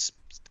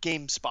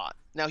GameSpot.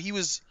 Now he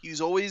was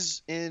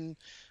always in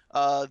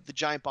the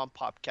Giant Bomb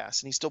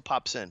podcast, and he still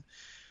pops in.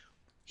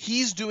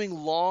 He's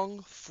doing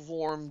long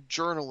form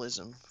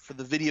journalism for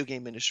the video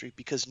game industry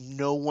because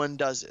no one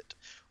does it,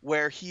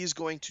 where he is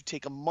going to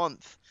take a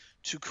month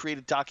to create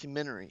a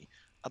documentary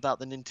about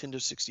the Nintendo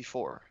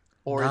 64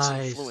 or its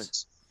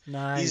influence.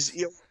 Nice.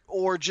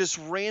 Or just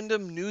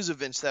random news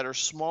events that are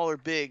small or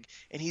big,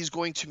 and he's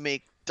going to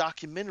make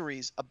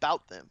documentaries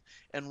about them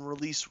and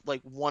release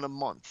like one a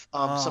month.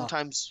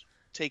 Sometimes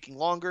taking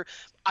longer.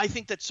 I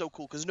think that's so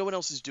cool because no one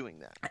else is doing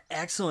that.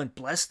 Excellent.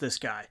 Bless this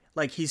guy.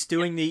 Like he's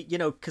doing the,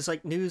 because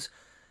like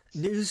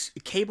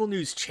cable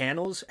news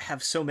channels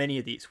have so many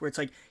of these where it's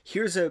like,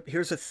 here's a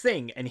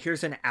thing and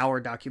here's an hour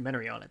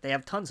documentary on it. They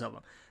have tons of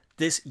them.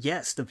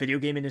 Yes, the video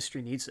game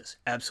industry needs this.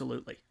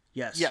 Absolutely.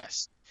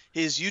 Yes.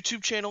 His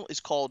YouTube channel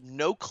is called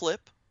NoClip,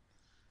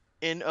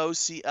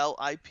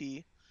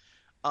 NoClip.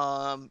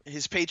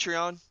 His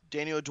Patreon,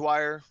 Daniel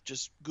Dwyer,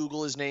 just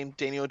Google his name,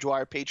 Daniel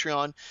Dwyer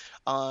Patreon,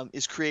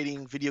 is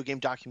creating video game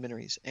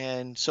documentaries.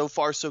 And so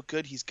far, so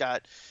good. He's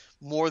got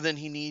more than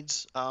he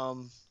needs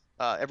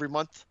every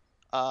month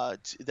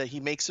that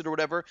he makes it or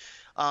whatever.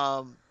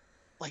 I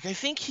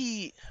think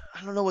I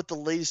don't know what the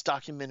latest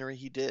documentary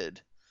he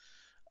did.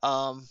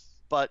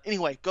 But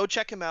anyway, go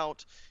check him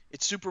out.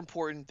 It's super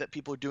important that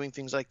people are doing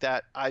things like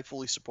that. I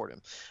fully support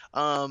him.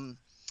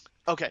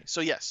 Okay,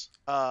 so yes,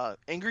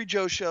 Angry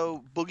Joe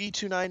Show,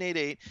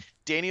 Boogie2988,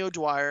 Daniel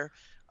Dwyer,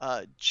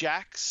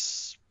 Jack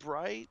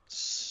Sprite,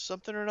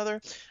 something or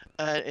another,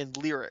 and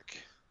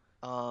Lyric.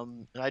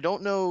 And I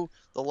don't know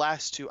the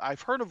last two.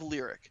 I've heard of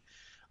Lyric.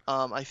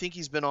 I think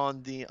he's been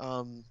on the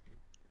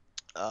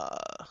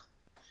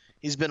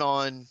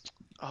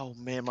oh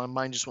man, my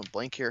mind just went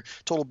blank here.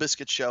 Total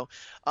Biscuit Show.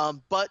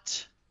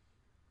 But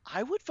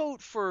I would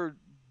vote for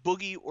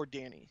Boogie or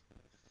Danny.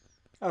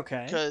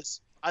 Okay. Because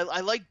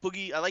I like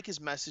Boogie. I like his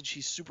message.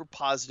 He's super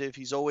positive.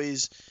 He's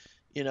always,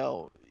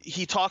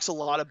 he talks a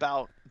lot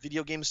about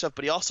video game stuff,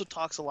 but he also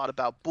talks a lot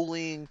about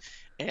bullying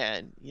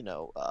and,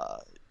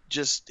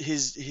 just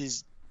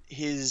his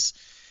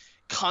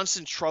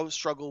constant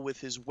struggle with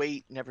his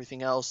weight and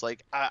everything else.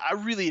 Like, I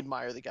really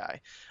admire the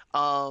guy.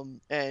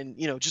 And,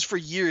 just for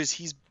years,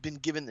 he's been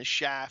given the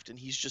shaft and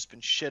he's just been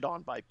shit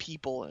on by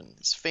people and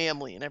his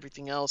family and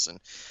everything else. And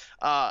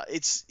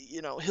it's,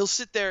 he'll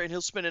sit there and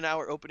he'll spend an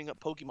hour opening up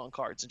Pokemon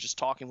cards and just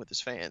talking with his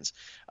fans.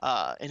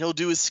 And he'll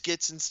do his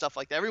skits and stuff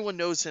like that. Everyone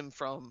knows him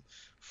from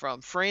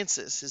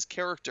Francis, his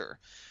character.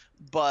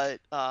 But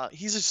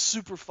he's a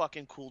super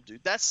fucking cool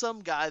dude. That's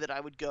some guy that I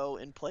would go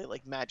and play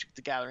like Magic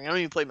the Gathering. I don't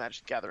even play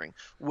Magic the Gathering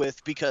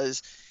with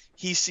because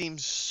he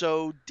seems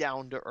so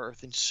down to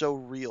earth and so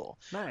real.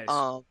 Nice.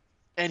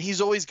 And he's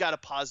always got a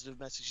positive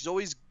message. He's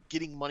always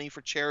getting money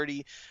for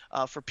charity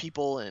for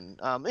people. And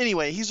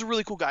anyway, he's a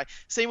really cool guy.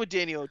 Same with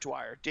Daniel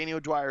Dwyer. Daniel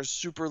Dwyer is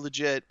super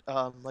legit.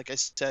 Like I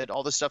said,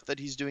 all the stuff that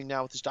he's doing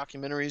now with his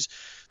documentaries,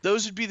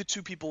 those would be the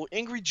two people.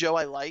 Angry Joe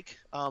I like.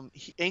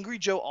 Angry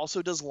Joe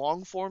also does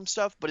long form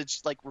stuff, but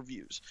it's like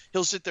reviews.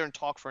 He'll sit there and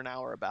talk for an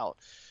hour about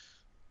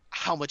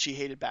how much he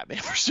hated Batman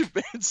vs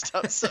Superman and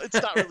stuff. So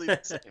it's not really the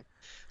same.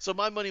 So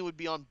my money would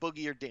be on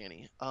Boogie or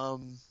Danny.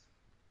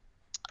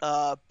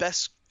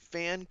 Best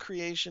fan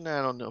creation,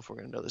 I don't know if we're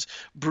gonna know this.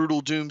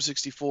 Brutal Doom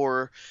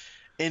 64,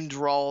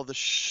 Endrawl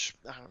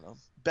I don't know.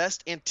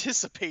 Best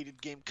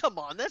anticipated game. Come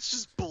on, that's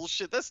just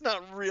bullshit. That's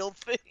not a real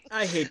thing.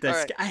 I hate this.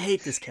 Right. I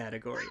hate this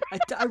category.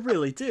 I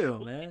really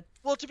do, man.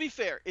 Well, to be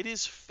fair, it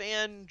is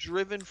fan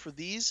driven for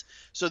these.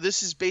 So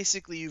this is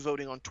basically you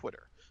voting on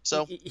Twitter.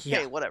 So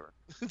hey, whatever.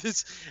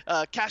 This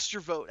cast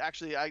your vote.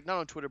 Actually, not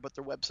on Twitter, but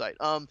their website.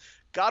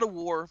 God of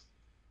War,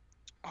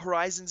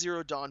 Horizon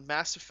Zero Dawn,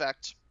 Mass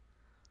Effect,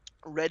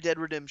 Red Dead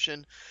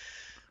Redemption,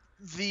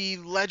 The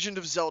Legend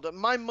of Zelda.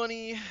 My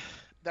money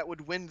that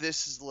would win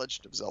this is The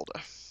Legend of Zelda.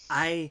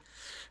 I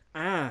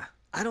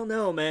don't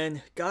know,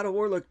 man. God of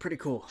War looked pretty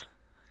cool.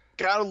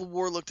 God of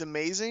War looked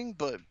amazing,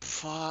 but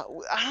I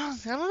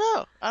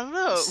don't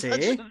know. See?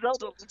 Legend of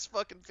Zelda looks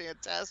fucking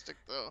fantastic,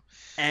 though.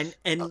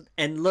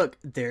 And look,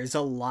 there's a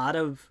lot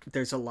of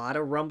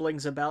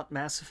rumblings about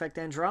Mass Effect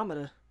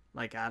Andromeda.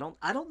 Like I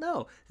don't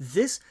know.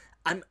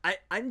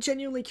 I'm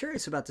genuinely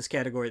curious about this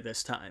category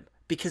this time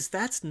because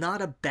that's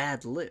not a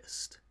bad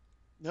list.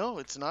 No,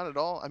 it's not at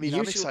all. I mean,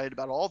 I'm excited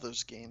about all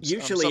those games.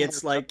 Usually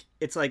it's like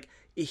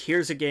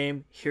here's a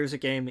game,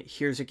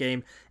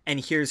 and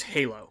here's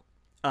Halo.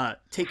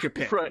 Take your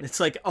pick. Right. It's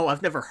like, oh,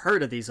 I've never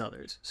heard of these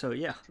others. So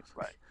yeah.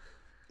 Right.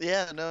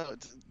 Yeah, no,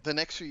 the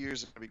next few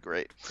years are going to be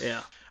great.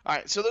 Yeah. All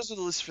right, so those are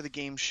the lists for the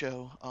game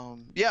show.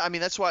 Yeah, I mean,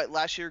 that's why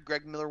last year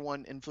Greg Miller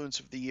won Influence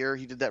of the Year.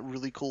 He did that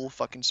really cool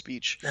fucking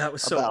speech. That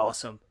was so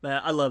awesome.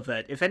 I love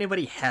that. If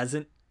anybody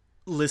hasn't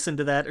listened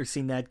to that or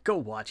seen that, go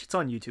watch. It's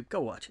on YouTube. Go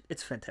watch it.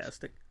 It's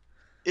fantastic.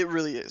 It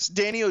really is.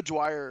 Danny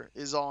O'Dwyer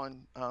is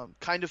on.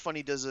 Kind of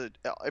Funny does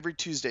every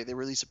Tuesday. They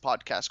release a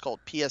podcast called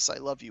 "P.S. I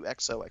Love You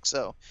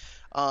XOXO,"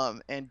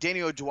 and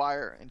Danny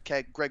O'Dwyer and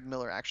Greg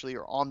Miller actually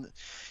are on.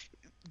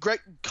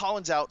 Greg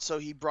Collins out, so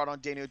he brought on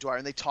Danny O'Dwyer,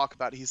 and they talk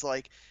about it. He's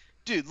like,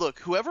 "Dude, look,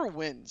 whoever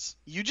wins,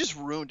 you just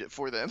ruined it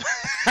for them.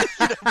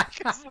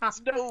 Because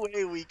there's no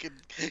way we could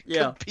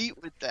compete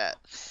with that."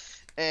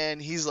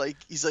 And he's like,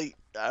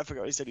 I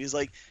forgot what he said. He's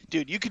like,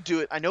 dude, you could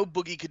do it. I know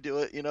Boogie could do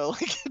it.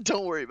 Like,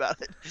 don't worry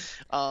about it.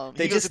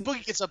 He goes, if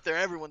Boogie gets up there,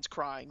 everyone's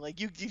crying. Like,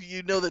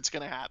 you know that's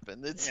gonna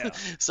happen.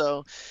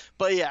 So,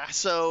 but yeah.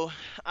 So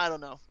I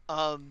don't know.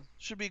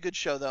 Should be a good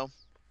show though.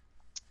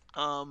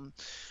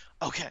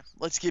 Okay,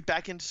 let's get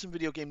back into some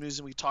video game news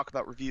and we talk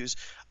about reviews.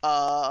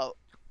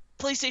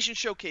 PlayStation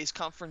Showcase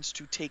conference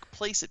to take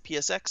place at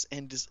PSX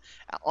and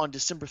on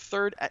December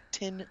 3rd at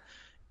 10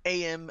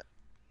 a.m.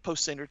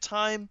 Post Standard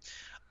Time.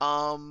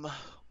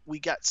 We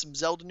got some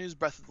Zelda news.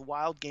 Breath of the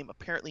Wild game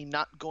apparently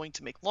not going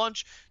to make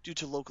launch due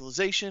to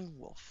localization.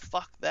 Well,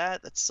 fuck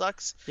that. That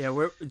sucks.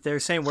 Yeah, they're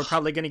saying we're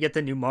probably going to get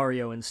the new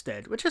Mario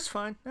instead, which is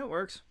fine. That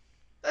works.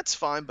 That's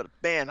fine, but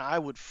man, I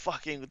would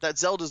fucking... That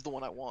Zelda's the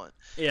one I want.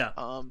 Yeah.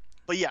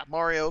 But yeah,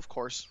 Mario, of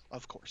course.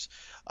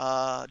 Don't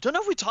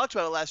know if we talked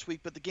about it last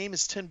week, but the game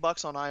is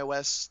 $10 on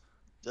iOS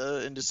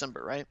in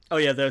December, right? Oh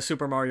yeah, the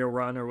Super Mario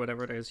Run or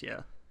whatever it is,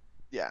 yeah.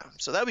 Yeah,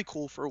 so that'd be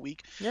cool for a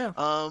week.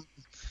 Yeah.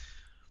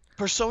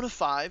 Persona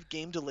 5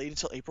 game delayed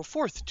until April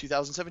 4th,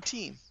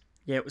 2017.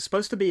 Yeah, it was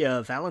supposed to be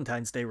a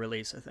Valentine's Day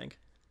release, I think.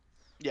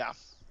 Yeah.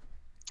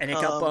 And it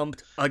got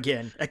bumped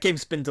again. That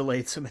game's been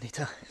delayed so many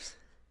times.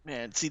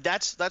 Man, see,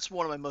 that's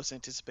one of my most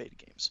anticipated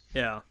games.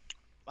 Yeah.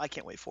 I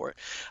can't wait for it.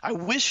 I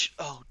wish...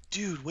 Oh,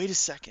 dude, wait a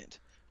second.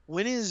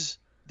 When is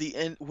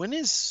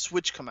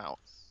Switch come out?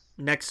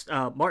 Next,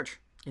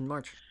 March. In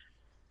March.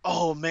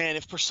 Oh, man,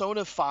 if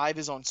Persona 5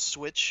 is on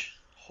Switch...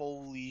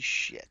 Holy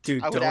shit.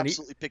 Dude, I would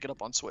absolutely pick it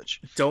up on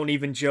Switch. Don't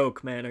even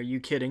joke, man. Are you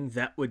kidding?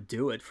 That would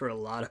do it for a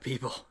lot of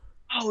people.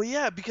 Oh,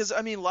 yeah, because,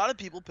 I mean, a lot of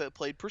people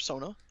played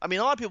Persona. I mean,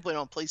 a lot of people played it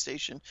on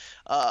PlayStation,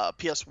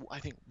 PS, I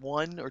think,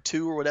 1 or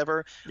 2 or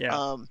whatever.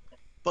 Yeah.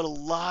 But a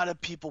lot of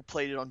people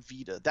played it on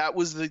Vita. That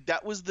was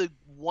the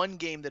one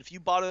game that if you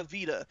bought a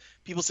Vita,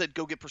 people said,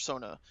 go get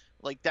Persona.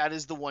 Like, that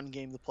is the one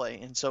game to play.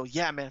 And so,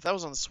 yeah, man, if that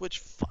was on the Switch,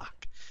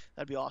 fuck.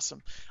 That'd be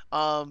awesome.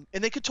 And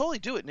they could totally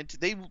do it.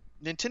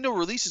 Nintendo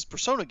releases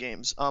Persona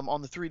games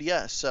on the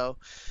 3DS, so...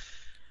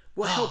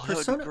 Well,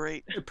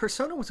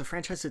 Persona was a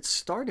franchise that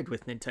started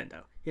with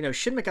Nintendo.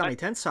 Shin Megami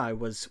Tensei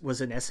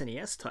was an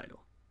SNES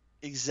title.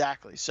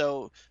 Exactly.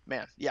 So,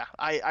 man, yeah,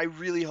 I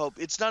really hope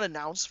it's not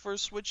announced for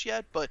Switch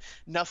yet, but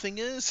nothing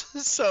is.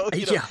 So,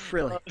 yeah,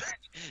 really.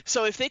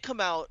 So if they come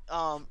out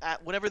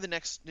at whenever the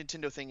next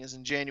Nintendo thing is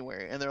in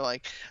January, and they're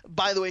like,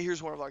 by the way,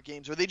 here's one of our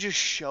games, or they just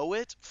show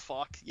it,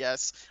 fuck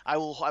yes, I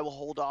will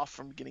hold off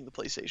from getting the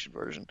PlayStation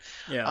version.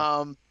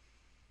 Yeah.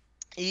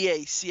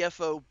 EA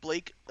CFO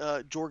Blake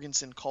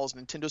Jorgensen calls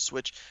Nintendo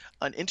Switch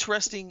an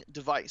interesting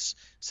device.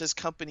 Says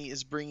company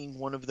is bringing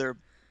one of their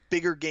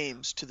bigger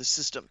games to the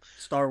system.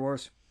 Star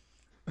Wars.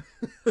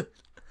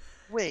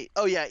 Wait.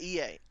 Oh yeah,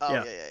 EA. Oh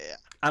yeah.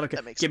 I don't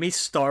care. Give me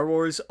Star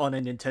Wars on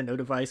a Nintendo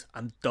device.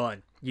 I'm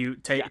done. You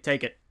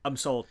take it. I'm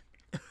sold.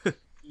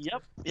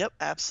 Yep,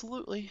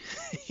 absolutely.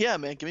 Yeah,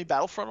 man, give me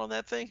Battlefront on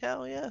that thing.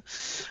 Hell yeah.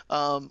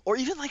 Or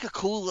even like a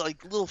cool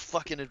little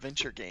fucking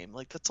adventure game.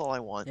 Like that's all I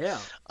want. Yeah.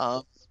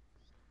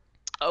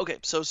 Okay,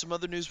 so some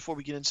other news before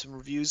we get into some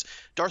reviews.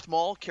 Darth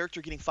Maul character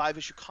getting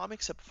 5-issue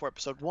comics except before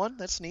episode 1.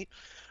 That's neat.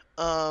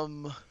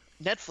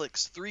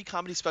 Netflix 3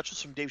 comedy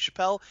specials from Dave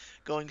Chappelle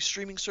going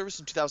streaming service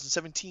in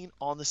 2017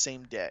 on the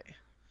same day.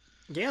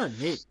 Yeah,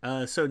 neat.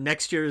 So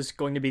next year is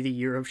going to be the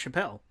year of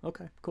Chappelle.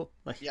 Okay, cool.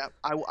 Yeah,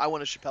 I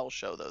want a Chappelle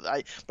show though.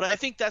 But I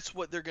think that's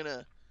what they're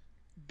gonna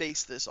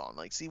base this on.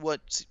 Like,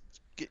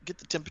 get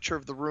the temperature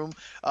of the room.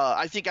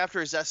 I think after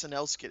his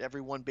SNL skit,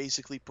 everyone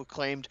basically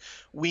proclaimed,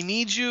 "We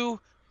need you.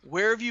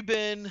 Where have you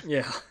been?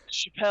 Yeah.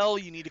 Chappelle,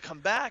 you need to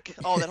come back."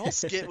 Oh, that whole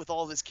skit with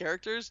all of his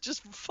characters,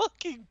 just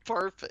fucking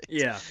perfect.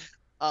 Yeah.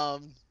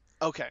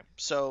 Okay,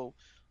 so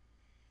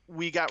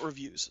we got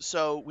reviews.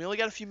 So we only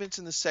got a few minutes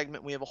in this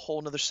segment. We have a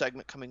whole nother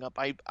segment coming up.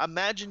 I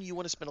imagine you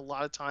want to spend a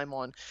lot of time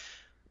on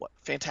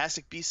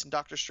Fantastic Beasts and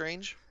Doctor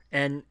Strange?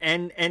 And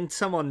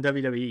some on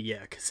WWE,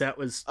 yeah, because that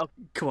was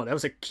come on, that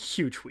was a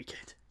huge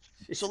weekend.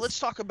 So let's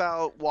talk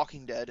about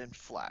Walking Dead and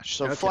Flash.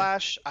 So okay.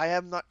 Flash, I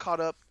have not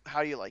caught up. How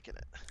are you liking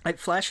it?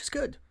 Flash is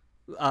good.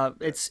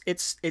 It's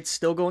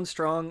still going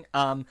strong.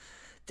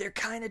 They're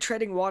kind of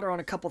treading water on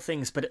a couple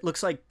things, but it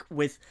looks like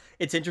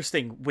it's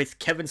interesting with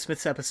Kevin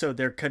Smith's episode,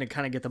 they're gonna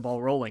kind of get the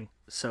ball rolling.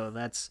 So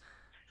that's.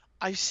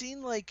 I've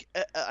seen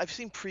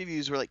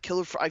previews where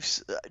Killer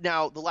Frost.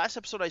 Now the last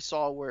episode I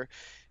saw where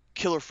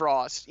Killer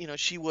Frost,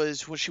 she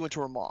was when she went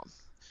to her mom.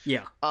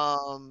 Yeah.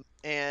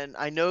 And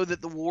I know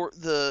that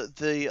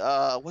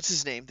what's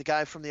his name? The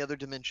guy from the other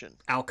dimension.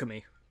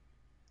 Alchemy.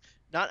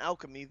 Not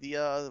Alchemy.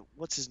 The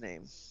what's his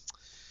name?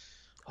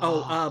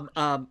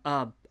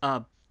 The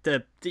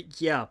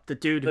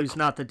dude who's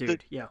not the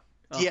dude. Yeah.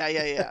 Oh,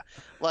 Yeah.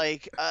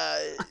 Like,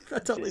 I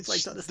totally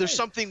blanked on his there's name.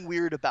 something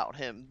weird about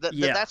him.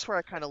 Yeah, That's where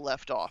I kind of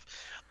left off.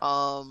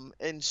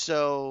 And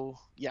so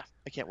yeah,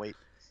 I can't wait.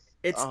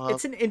 Um,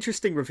 it's an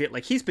interesting reveal.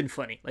 Like he's been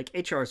funny. Like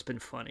HR's been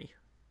funny.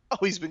 oh,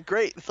 he's been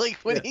great. Like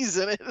when Yeah. he's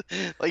in it,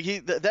 like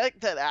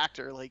that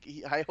actor. Like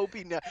I hope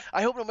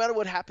I hope no matter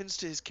what happens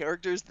to his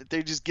characters, that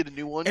they just get a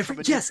new one from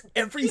a new.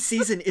 Every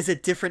season is a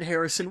different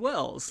Harrison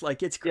Wells.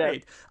 Like it's Yeah.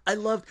 great. I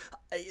loved.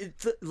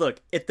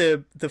 Look at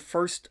the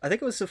first. I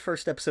think it was the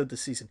first episode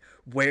this season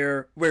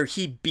where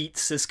he beat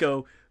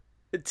Cisco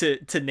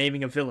to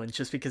naming a villain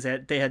just because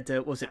they had to,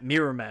 what was it,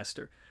 Mirror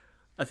Master,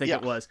 I think Yeah.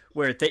 it was,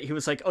 where he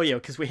was like, oh yeah,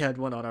 because we had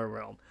one on our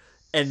realm.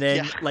 And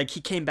then Yeah. like he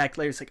came back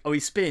later, it's like, oh, he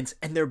spins,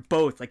 and they're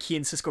both like, he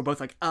and Cisco are both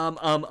like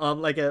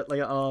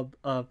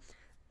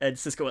and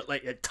Cisco went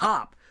like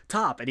top,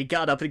 and he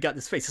got up and he got in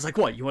his face. He's like,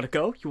 what? You want to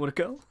go? You want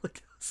to go?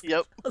 Like,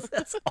 Yep.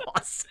 that's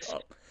awesome.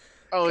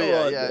 Oh Come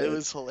yeah, on, yeah. It man.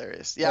 was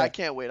hilarious. Yeah, Yeah. I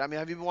can't wait. I mean,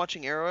 have you been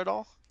watching Arrow at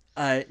all?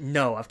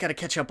 No, I've got to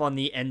catch up on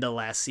the end of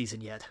last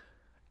season yet.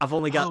 I've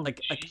only got Oh,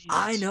 like jeez.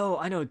 I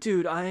know,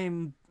 dude.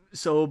 I'm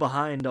so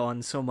behind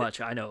on so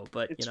much. I know,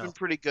 but It's been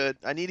pretty good.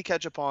 I need to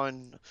catch up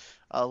on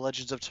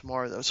Legends of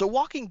Tomorrow though. So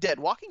Walking Dead.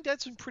 Walking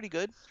Dead's been pretty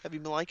good. Have you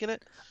been liking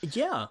it?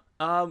 yeah,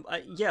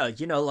 yeah.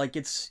 Like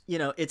it's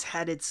it's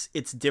had its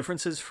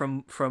differences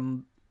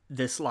from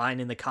this line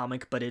in the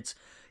comic, but it's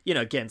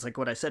again, it's like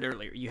what I said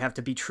earlier. You have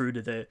to be true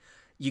to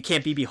you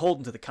can't be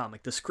beholden to the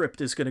comic. The script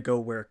is going to go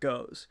where it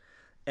goes,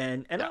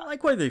 and Yeah. I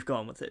like where they've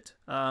gone with it.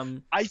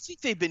 I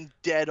think they've been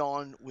dead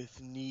on with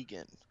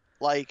Negan.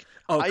 Like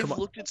Oh, I've come on.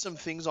 looked at some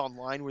things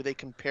online where they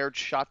compared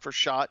shot for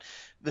shot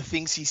the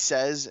things he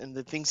says and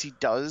the things he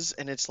does,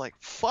 and it's like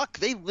fuck,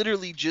 they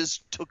literally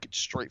just took it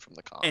straight from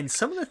the comic. And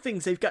some of the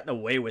things they've gotten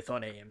away with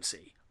on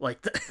AMC,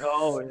 like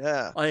Oh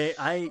yeah.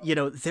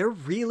 they're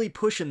really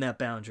pushing that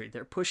boundary.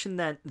 They're pushing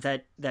that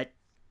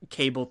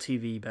cable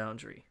TV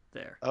boundary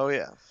there. Oh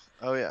yeah.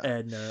 Oh yeah.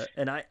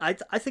 And I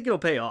think it'll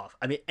pay off.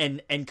 I mean,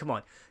 and come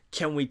on,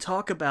 can we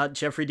talk about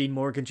Jeffrey Dean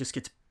Morgan just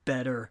gets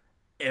better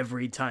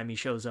every time he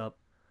shows up?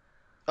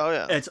 Oh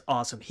yeah. It's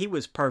awesome. He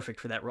was perfect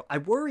for that role. I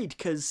worried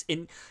because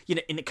in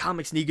the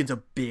comics, Negan's a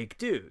big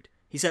dude.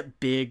 He's that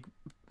big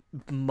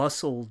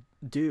muscle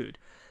dude,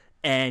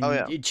 and Oh,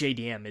 yeah.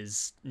 JDM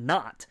is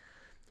not.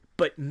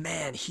 But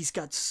man, he's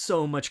got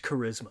so much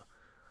charisma.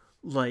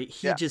 Like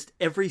he Yeah. just,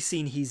 every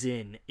scene he's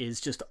in is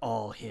just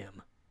all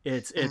him.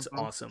 It's Mhm.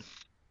 awesome.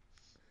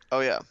 Oh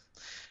yeah.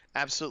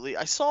 Absolutely.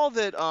 I saw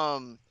that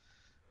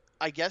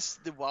I guess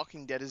The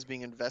Walking Dead is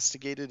being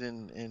investigated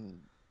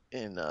in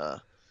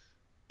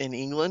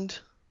England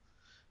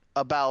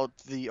about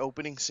the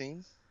opening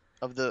scene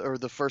of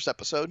the first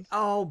episode.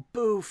 Oh,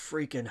 boo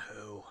freaking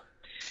who.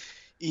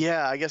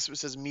 Yeah, I guess it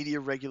says media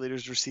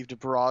regulators received a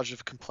barrage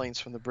of complaints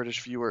from the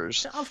British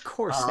viewers. Of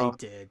course Um,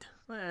 they did.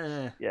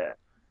 Yeah.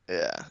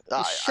 Yeah.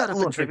 Shut up and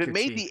Look, drink if it your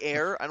made tea. the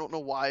air, I don't know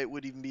why it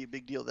would even be a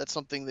big deal. That's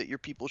something that your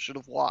people should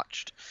have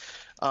watched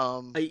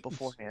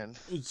beforehand.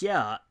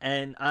 Yeah,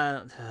 and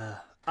I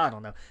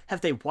don't know.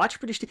 Have they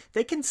watched British TV?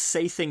 They can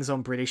say things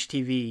on British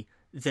TV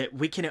that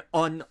we can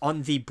on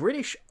the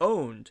British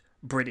owned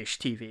British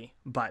TV,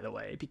 by the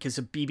way, because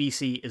the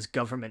BBC is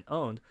government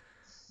owned.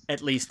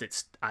 At least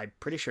I'm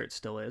pretty sure it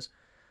still is.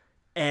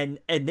 And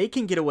they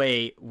can get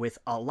away with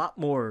a lot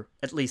more,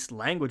 at least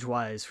language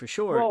wise for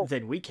sure, Well,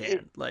 than we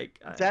can.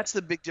 That's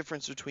the big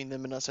difference between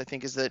them and us, I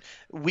think, is that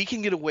we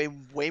can get away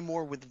way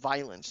more with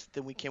violence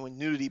than we can with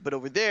nudity. But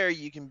over there,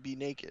 you can be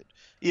naked.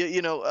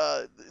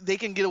 They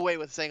can get away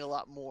with saying a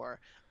lot more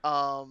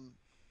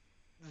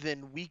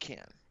than we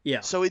can.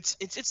 yeah. So it's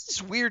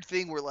this weird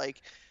thing where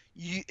like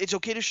it's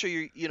okay to show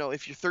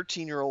if your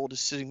 13-year-old is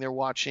sitting there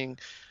watching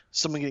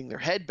someone getting their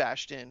head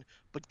bashed in,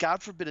 but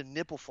God forbid a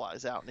nipple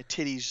flies out and a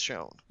titty's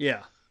shown.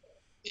 Yeah.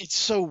 It's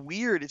so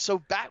weird. It's so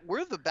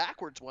we're the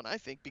backwards one, I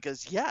think,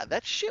 because yeah,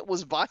 that shit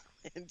was violent,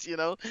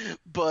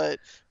 But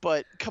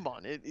come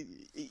on,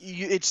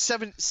 it's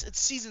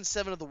season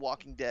 7 of The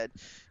Walking Dead.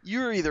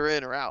 You're either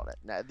in or out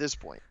at this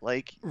point.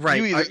 Like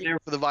Right. you Are either there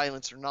for the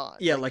violence or not.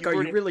 Yeah, you've are you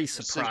already really made a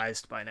decision.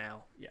 surprised by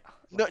now? Yeah.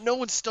 No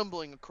one's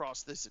stumbling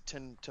across this at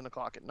 10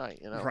 o'clock at night,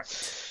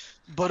 Right.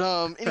 But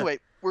anyway,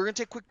 we're gonna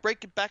take a quick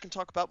break, get back and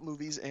talk about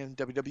movies and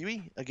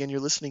WWE. Again, you're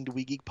listening to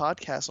We Geek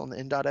Podcast on the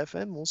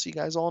N.FM. We'll see you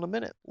guys all in a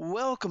minute.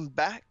 Welcome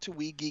back to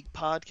We Geek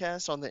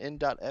Podcast on the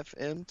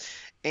N.FM,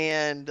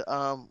 and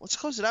let's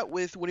close it out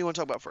with, what do you want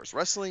to talk about first,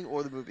 wrestling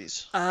or the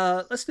movies?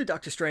 Let's do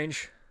Doctor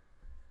Strange.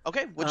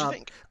 Okay, what'd you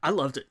think? I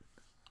loved it.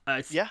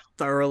 I Yeah?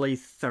 thoroughly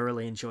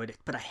enjoyed it.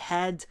 But I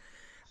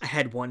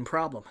had one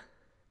problem.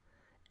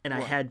 And I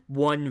What? had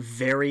one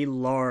very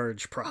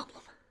large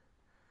problem.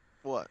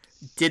 What?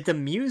 Did the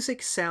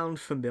music sound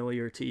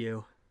familiar to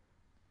you?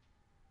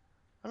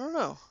 I don't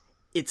know.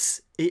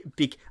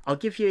 I'll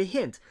give you a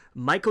hint.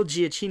 Michael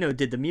Giacchino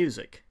did the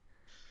music.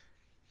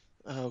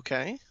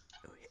 Okay.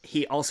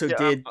 He also Yeah,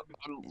 did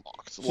I'm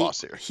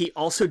lost here. he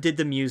also did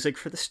the music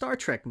for the Star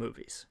Trek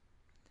movies.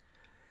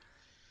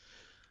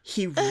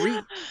 He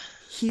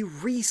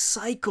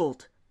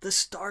recycled the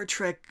Star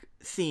Trek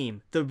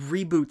theme, the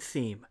reboot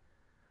theme,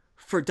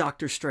 for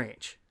Doctor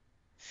Strange.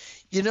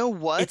 You know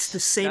what? It's the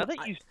same. Now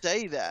that you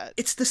say that,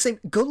 It's the same.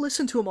 Go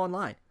listen to him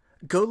online.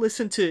 Go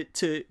listen to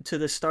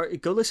the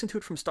start. Go listen to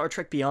it from Star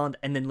Trek Beyond,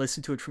 and then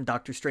listen to it from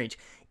Doctor Strange.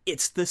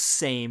 It's the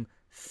same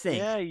thing.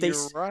 yeah,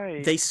 you're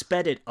right. They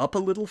sped it up a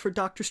little for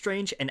Doctor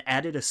Strange and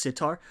added a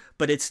sitar,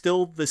 but it's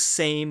still the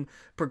same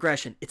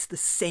progression. It's the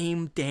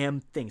same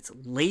damn thing. It's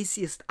the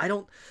laziest. I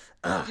don't.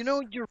 You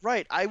know, you're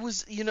right.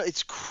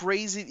 It's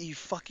crazy that you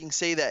fucking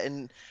say that,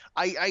 and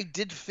I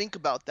did think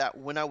about that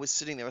when I was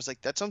sitting there. I was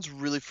like, that sounds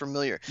really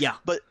familiar. Yeah.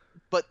 But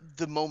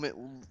the moment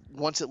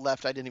once it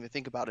left, I didn't even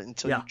think about it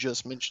until you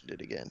just mentioned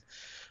it again.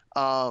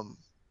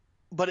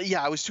 But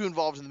yeah, I was too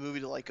involved in the movie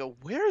to like go,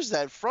 where is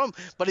that from?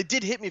 But it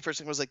did hit me for a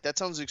second. I was like, that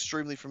sounds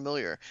extremely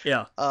familiar.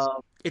 Yeah. I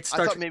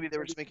thought maybe they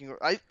were just making.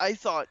 I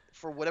thought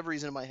for whatever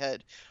reason in my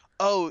head,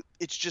 oh,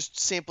 it's just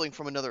sampling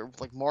from another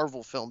like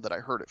Marvel film that I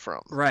heard it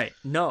from. Right.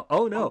 No.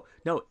 Oh,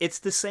 no. It's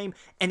the same.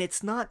 And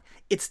it's not,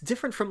 it's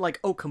different from like,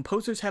 oh,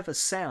 composers have a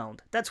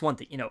sound. That's one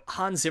thing.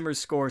 Hans Zimmer's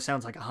score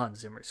sounds like a Hans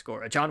Zimmer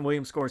score. A John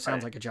Williams score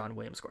sounds like a John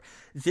Williams score.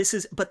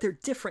 But they're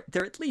different.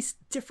 They're at least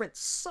different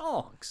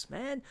songs,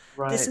 man.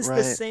 This is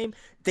the same.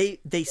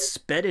 They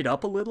sped it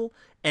up a little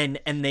and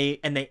they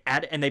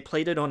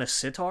played it on a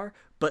sitar,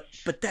 but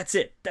that's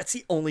it. That's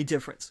the only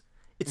difference.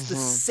 It's the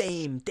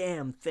same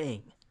damn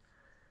thing.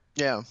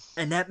 Yeah.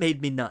 And that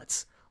made me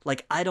nuts.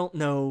 Like, I don't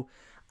know,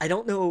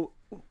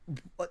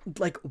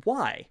 like,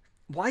 why?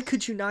 Why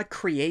could you not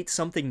create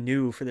something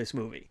new for this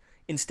movie?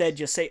 Instead,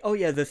 just say, oh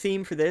yeah, the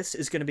theme for this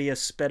is going to be a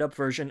sped up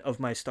version of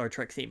my Star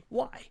Trek theme.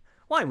 Why?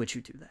 Why would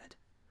you do that?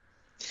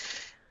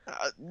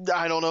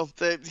 I don't know.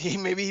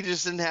 Maybe he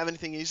just didn't have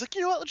anything. He's like,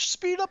 you know what? Let's just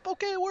speed it up.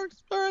 Okay, it works.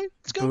 All right,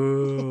 let's go.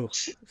 Boo.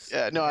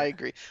 Yeah, no, I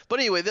agree. But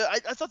anyway,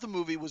 I thought the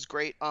movie was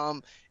great.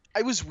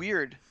 I was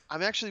weird.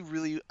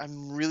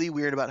 I'm really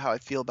weird about how I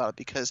feel about it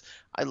because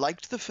I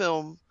liked the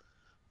film,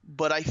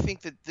 but I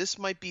think that this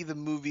might be the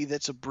movie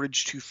that's a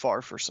bridge too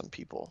far for some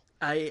people.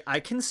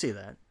 I can see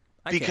that.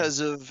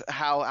 Because of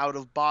how out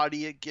of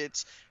body it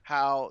gets,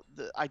 I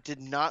did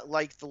not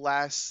like the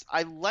last.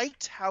 I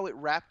liked how it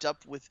wrapped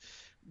up with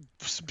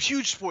some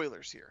huge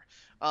spoilers here.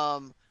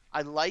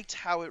 I liked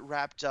how it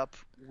wrapped up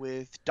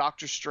with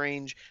Doctor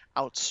Strange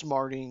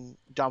outsmarting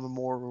Damamor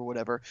or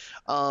whatever.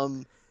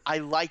 I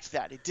liked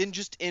that. It didn't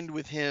just end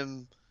with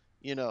him,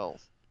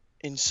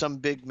 in some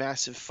big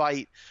massive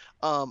fight.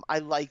 I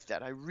liked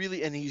that.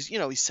 And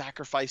he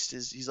sacrificed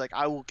he's like,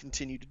 I will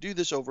continue to do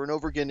this over and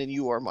over again, and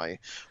you are my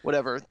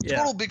whatever. Yeah.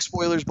 Total big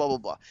spoilers, blah, blah,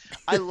 blah.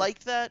 I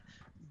liked that,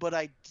 but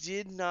I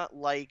did not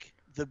like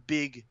the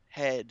big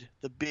head,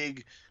 the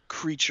big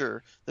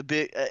creature,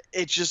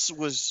 it just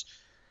was,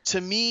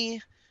 to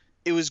me,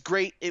 it was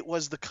great. It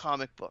was the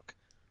comic book.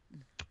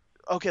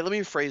 Okay, let me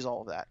rephrase all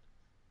of that.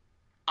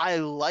 I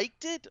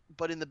liked it,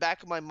 but in the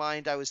back of my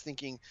mind, I was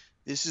thinking,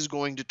 this is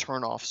going to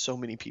turn off so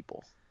many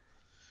people.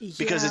 Yeah.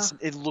 Because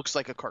it looks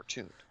like a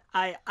cartoon.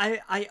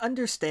 I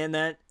understand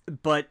that,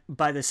 but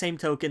by the same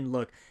token,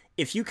 look,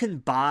 if you can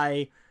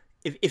buy...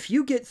 If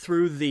you get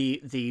through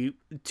the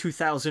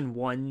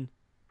 2001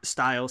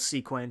 style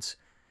sequence,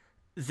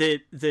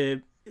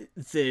 the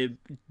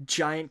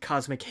giant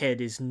cosmic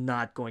head is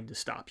not going to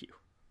stop you.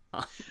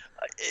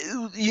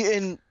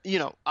 And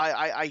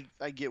I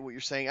get what you're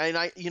saying,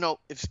 and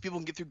if people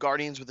can get through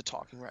Guardians with the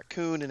talking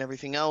raccoon and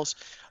everything else,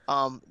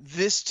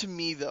 this to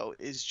me though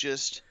is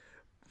just,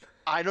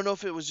 I don't know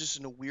if it was just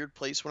in a weird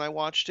place when I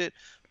watched it,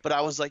 but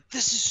I was like,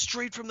 this is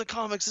straight from the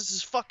comics. This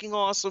is fucking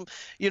awesome.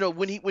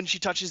 When she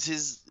touches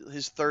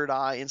his third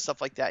eye and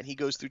stuff like that, and he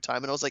goes through time,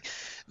 and I was like,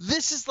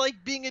 this is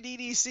like being an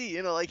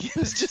EDC. Like it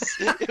was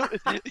just,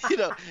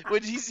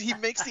 when he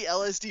makes the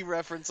LSD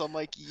reference, I'm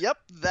like, yep,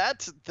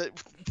 that's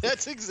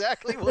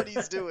exactly what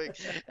he's doing,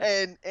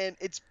 and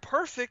it's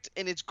perfect,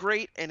 and it's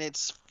great, and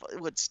it's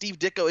what Steve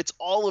Ditko. It's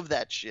all of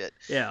that shit.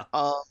 Yeah.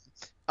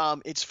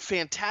 It's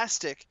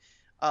fantastic.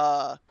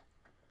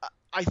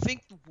 I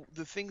think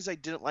the things I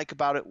didn't like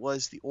about it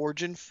was the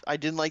origin. I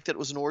didn't like that it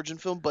was an origin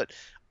film, but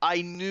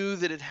I knew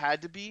that it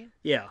had to be.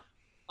 Yeah.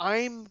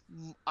 I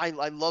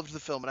loved the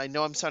film, and I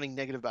know I'm sounding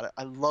negative about it.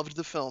 I loved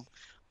the film.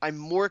 I'm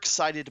more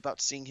excited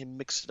about seeing him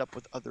mix it up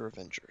with other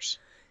Avengers.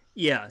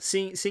 Yeah,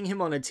 seeing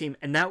him on a team,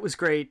 and that was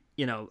great.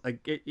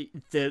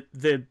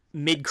 The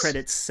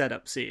mid-credits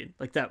setup scene,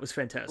 like that was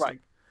fantastic. Right.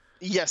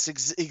 Yes,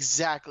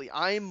 exactly.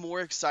 I'm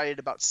more excited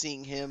about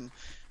seeing him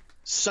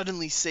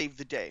suddenly save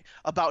the day,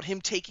 about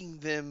him taking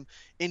them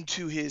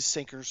into his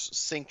Sanctum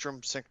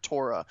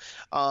Sanctora.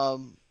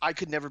 I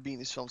could never be in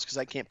these films because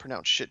I can't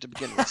pronounce shit to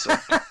begin with. So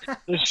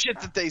the shit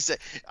that they say,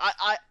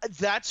 I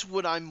that's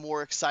what I'm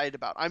more excited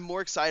about. I'm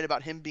more excited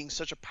about him being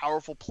such a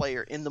powerful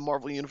player in the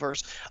Marvel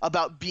Universe,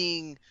 about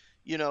being,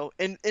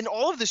 and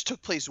all of this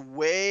took place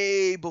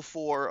way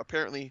before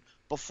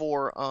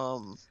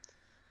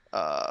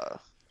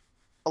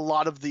a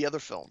lot of the other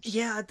films.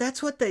 Yeah,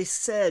 that's what they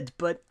said,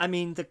 but I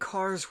mean, the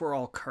cars were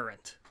all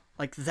current.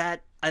 Like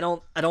that, I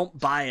don't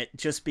buy it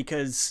just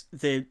because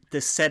the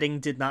setting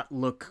did not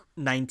look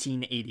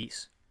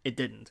 1980s. it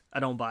didn't. I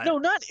don't buy it. No,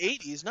 not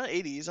 80s, not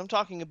 80s. I'm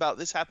talking about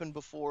this happened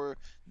before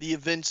the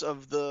events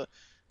of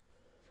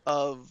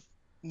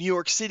New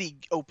York City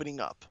opening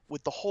up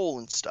with the hole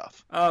and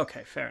stuff.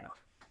 Okay, fair enough.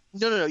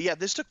 No. Yeah,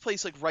 this took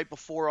place like right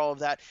before all of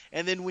that,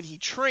 and then when he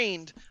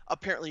trained,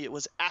 apparently it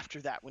was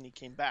after that when he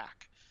came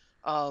back.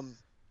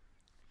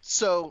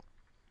 So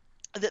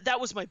that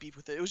was my beef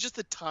with it. It was just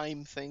the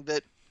time thing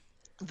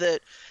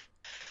that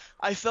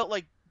I felt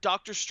like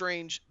Doctor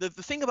Strange. The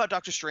thing about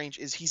Doctor Strange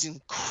is he's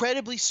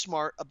incredibly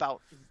smart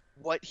about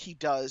what he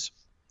does,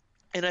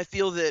 and I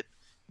feel that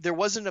there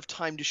wasn't enough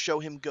time to show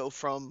him go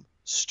from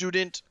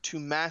student to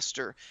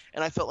master,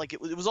 and I felt like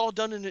it was all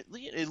done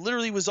it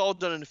literally was all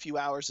done in a few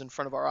hours in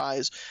front of our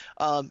eyes,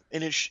 and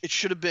it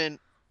should have been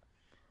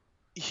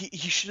he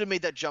should have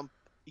made that jump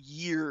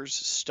years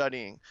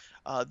studying.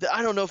 I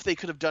don't know if they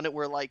could have done it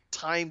where like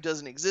time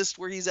doesn't exist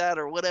where he's at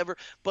or whatever,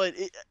 but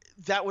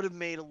that would have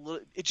made a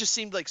little. It just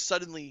seemed like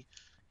suddenly,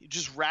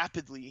 just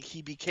rapidly,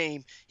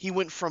 he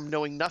went from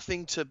knowing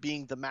nothing to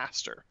being the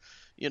master.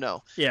 You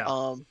know.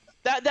 Yeah.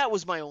 That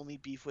was my only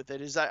beef with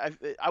it. Is I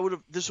would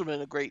have this would have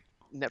been a great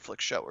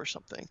Netflix show or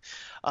something.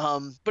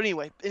 But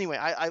anyway,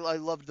 I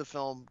loved the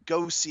film.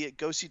 Go see it.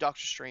 Go see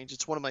Doctor Strange.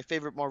 It's one of my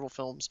favorite Marvel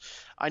films.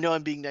 I know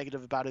I'm being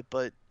negative about it,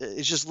 but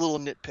it's just little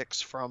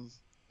nitpicks from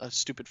a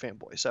stupid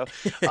fanboy. So,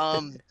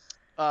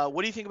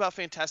 what do you think about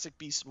Fantastic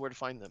Beasts and Where to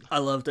Find Them? I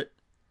loved it.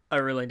 I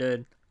really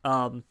did.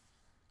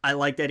 I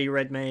liked Eddie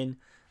Redmayne.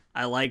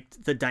 I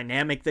liked the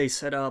dynamic they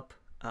set up.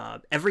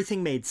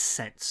 Everything made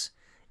sense.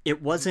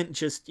 It wasn't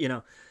just,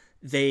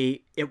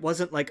 it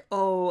wasn't like,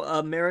 oh,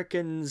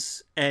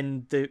 Americans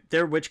and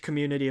their witch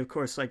community, of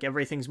course, like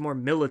everything's more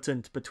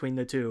militant between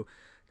the two.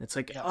 It's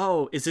like,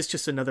 oh, is this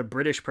just another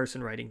British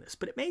person writing this?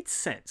 But it made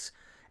sense.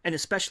 And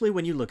especially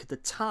when you look at the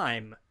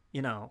time,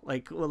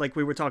 like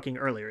we were talking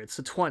earlier, it's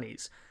the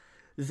 20s.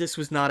 This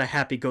was not a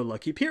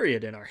happy-go-lucky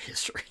period in our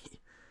history.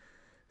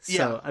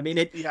 So, I mean,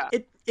 it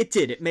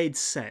did. It made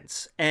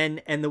sense.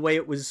 And the way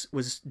it was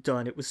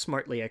done, it was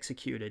smartly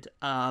executed.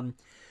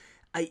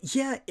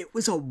 It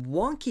was a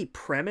wonky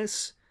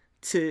premise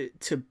to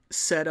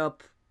set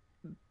up,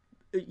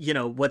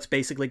 what's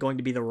basically going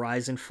to be the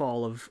rise and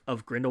fall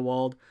of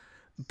Grindelwald.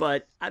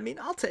 But I mean,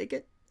 I'll take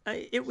it.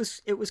 It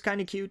was kind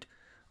of cute,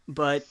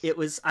 but it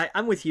was.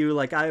 I'm with you.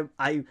 Like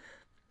I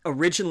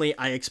originally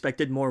I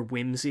expected more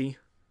whimsy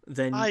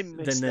than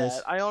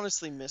this. I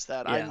honestly miss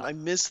that. Yeah. I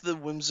miss the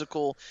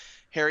whimsical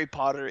Harry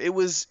Potter. It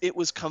was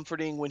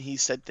comforting when he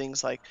said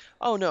things like,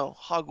 "Oh no,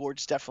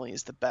 Hogwarts definitely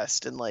is the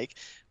best," and like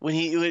when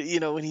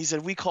he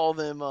said we call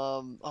them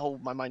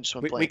my mind just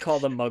went blank. We call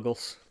them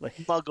Muggles,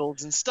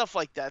 Muggles and stuff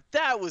like that.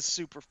 That was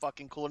super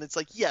fucking cool. And it's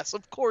like, yes,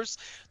 of course,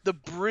 the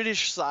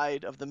British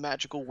side of the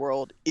magical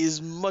world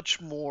is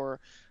much more.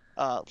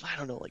 I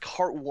don't know, like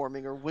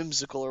heartwarming or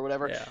whimsical or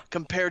whatever,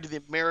 compared to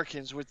the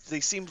Americans, which they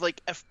seemed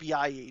like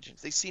FBI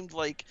agents. They seemed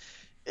like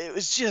it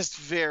was just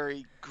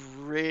very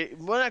gritty.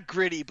 Well, not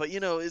gritty, but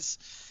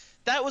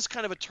that was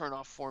kind of a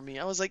turnoff for me.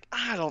 I was like,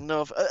 I don't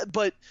know if,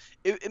 but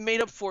it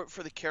made up for it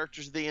for the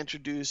characters they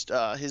introduced.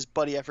 His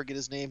buddy, I forget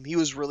his name. He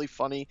was really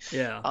funny.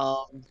 Yeah.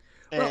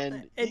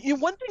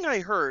 One thing I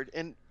heard,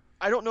 and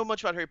I don't know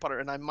much about Harry Potter,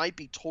 and I might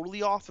be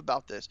totally off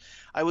about this.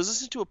 I was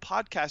listening to a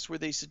podcast where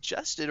they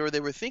suggested, or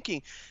they were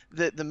thinking,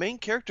 that the main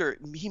character,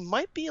 he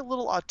might be a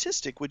little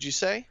autistic, would you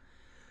say?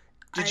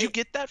 Did you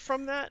get that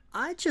from that?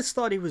 I just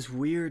thought he was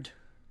weird.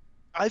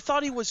 I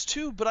thought he was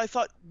too, but I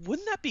thought,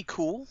 wouldn't that be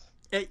cool?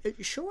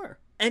 Sure.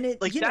 And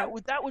it like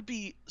that would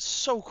be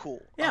so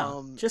cool. Yeah.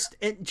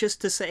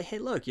 Just to say, hey,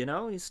 look,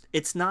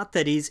 it's not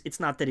that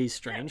he's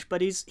strange,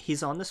 but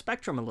he's on the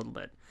spectrum a little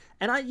bit.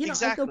 And I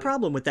have no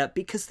problem with that,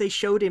 because they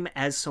showed him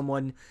as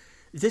someone.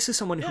 This is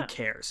someone who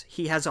cares.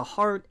 He has a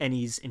heart, and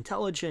he's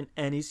intelligent,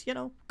 and he's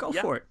go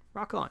for it,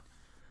 rock on.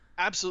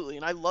 Absolutely,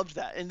 and I loved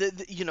that, and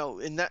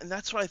and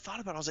that's what I thought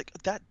about. I was like,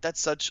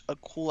 that's such a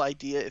cool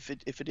idea if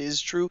it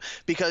is true,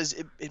 because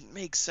it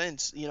makes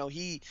sense.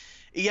 He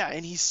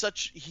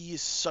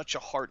is such a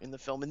heart in the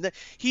film, and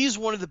he's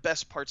one of the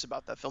best parts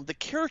about that film. The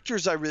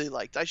characters I really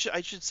liked. I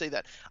should say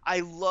that I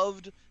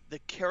loved the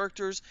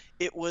characters.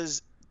 It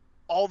was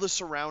all the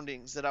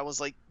surroundings that I was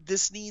like,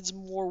 this needs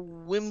more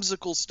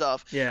whimsical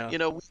stuff. Yeah.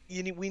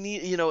 We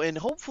need, and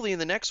hopefully in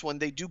the next one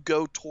they do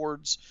go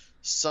towards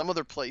some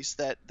other place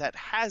that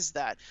has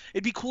that.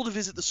 It'd be cool to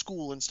visit the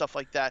school and stuff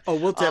like that. Oh,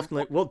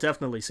 we'll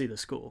definitely see the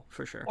school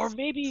for sure. Or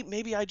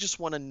maybe I just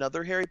want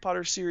another Harry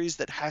Potter series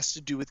that has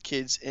to do with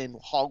kids in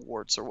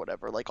Hogwarts or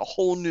whatever, like a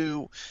whole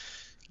new.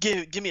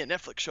 Give me a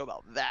Netflix show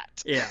about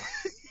that. Yeah.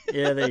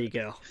 Yeah, there you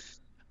go.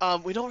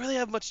 We don't really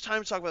have much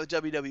time to talk about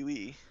the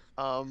WWE.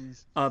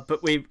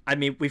 But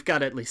we've got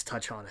to at least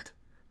touch on it.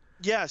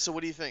 Yeah. So what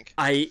do you think?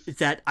 I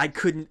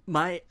couldn't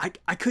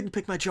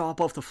pick my jaw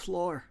up off the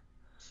floor.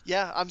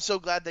 Yeah, I'm so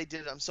glad they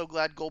did it. I'm so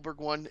glad Goldberg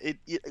won.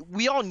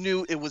 We all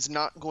knew it was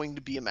not going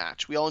to be a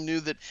match. We all knew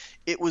that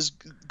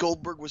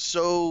Goldberg was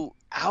so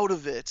out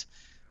of it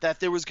that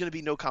there was going to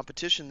be no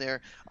competition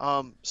there.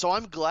 So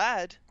I'm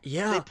glad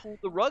Yeah. they pulled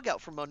the rug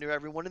out from under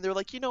everyone, and they're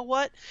like, you know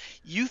what?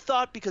 You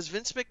thought because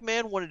Vince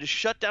McMahon wanted to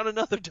shut down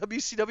another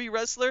WCW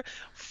wrestler?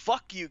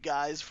 Fuck you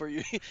guys for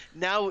you.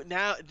 Now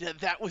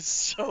that was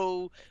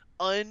so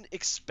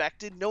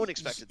unexpected. No one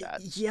expected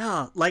that.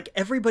 Yeah, like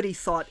everybody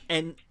thought,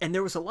 and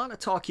there was a lot of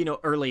talk,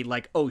 early,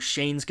 like, oh,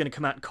 Shane's gonna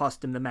come out and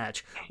cost him the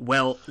match.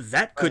 Well,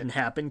 that couldn't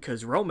happen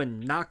because Roman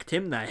knocked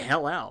him the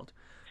hell out.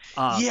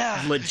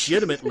 Yeah.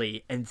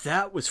 Legitimately, and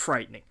that was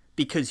frightening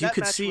because you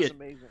could see it.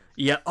 Amazing.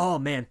 Yeah. Oh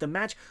man, the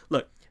match.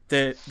 Look,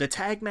 the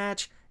tag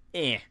match,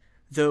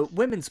 the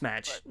women's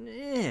match,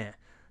 the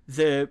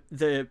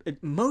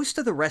most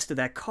of the rest of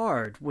that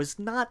card was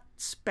not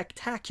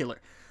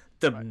spectacular.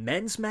 The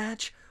men's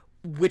match,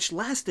 which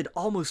lasted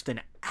almost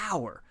an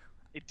hour.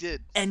 It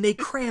did. And they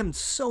crammed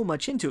so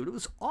much into it. It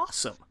was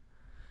awesome.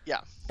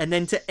 Yeah. And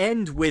then to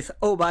end with,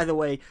 oh, by the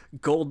way,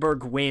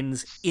 Goldberg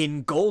wins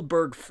in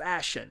Goldberg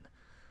fashion.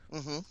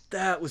 Mm-hmm.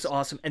 That was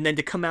awesome. And then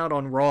to come out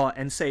on Raw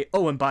and say,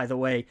 oh, and by the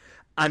way,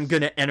 I'm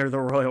going to enter the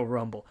Royal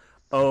Rumble.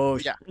 Oh,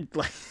 yeah.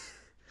 Like,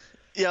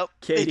 yep.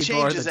 Katie it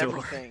changes bar the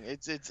door. Everything.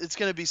 It's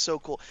going to be so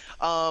cool.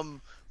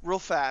 Real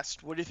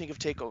fast, what do you think of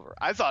TakeOver?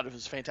 I thought it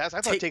was fantastic.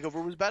 I thought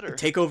TakeOver was better.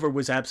 TakeOver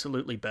was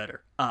absolutely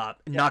better.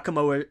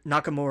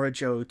 Nakamura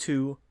Joe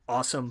 2,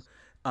 awesome.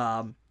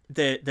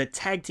 The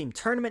tag team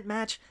tournament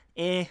match,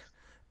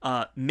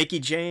 Mickie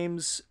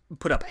James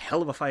put up a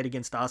hell of a fight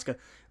against Asuka,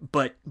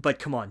 but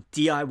come on,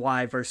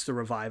 DIY versus the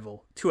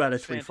Revival, 2 out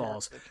of 3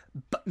 falls.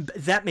 But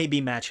that may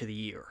be match of the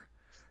year.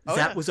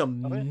 That was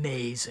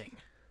amazing.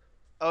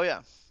 Oh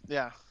yeah,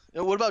 yeah.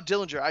 What about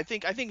Dillinger? I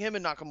think him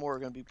and Nakamura are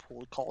going to be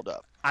called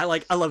up. I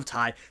love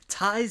Ty.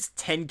 Ty's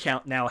 10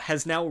 count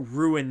has now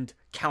ruined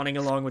counting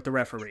along with the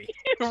referee.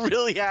 It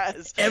really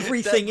has.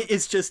 Everything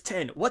is just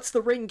 10. What's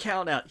the ring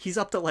count out? He's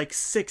up to like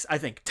 6, I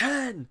think.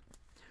 10.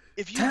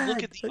 If you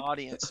look at the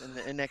audience in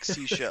the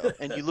NXT show,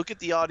 and you look at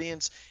the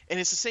audience, and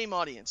it's the same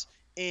audience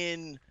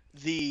in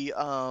the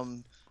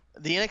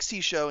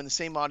NXT show and the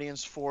same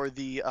audience for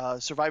the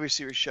Survivor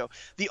Series show,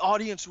 the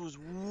audience was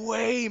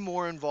way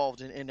more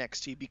involved in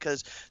NXT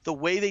because the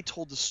way they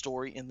told the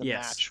story in the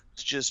match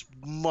was just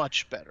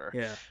much better.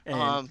 Yeah.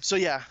 And, so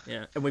yeah.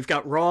 Yeah. And we've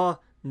got Raw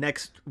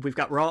next. We've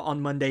got Raw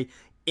on Monday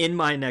in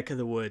my neck of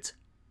the woods.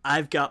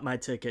 I've got my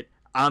ticket.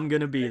 I'm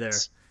gonna be there.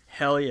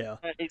 Hell yeah.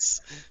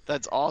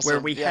 That's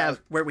awesome.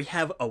 Where we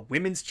have a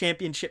women's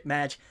championship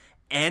match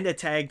and a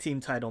tag team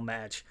title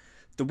match.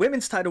 The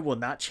women's title will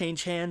not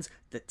change hands.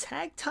 The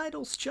tag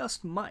titles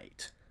just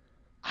might.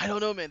 I don't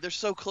know, man. They're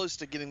so close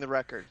to getting the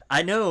record.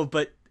 I know,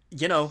 but,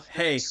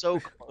 hey. So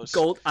close.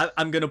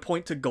 I'm going to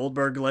point to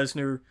Goldberg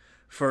Lesnar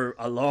for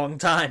a long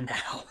time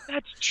now.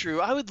 That's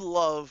true. I would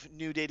love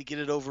New Day to get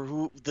it over.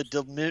 Who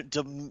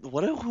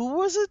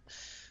was it?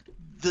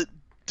 The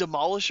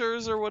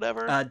Demolishers or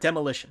whatever?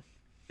 Demolition.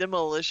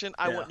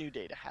 I want New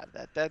Day to have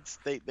that.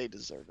 They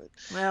deserve it.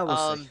 Well,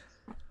 we'll see.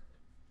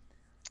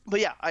 But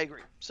yeah, I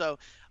agree. So,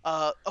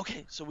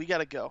 okay, so we got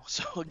to go.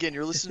 So again,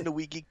 you're listening to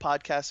We Geek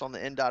Podcast on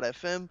the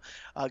N.FM.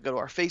 Go to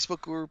our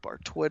Facebook group, our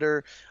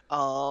Twitter,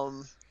 at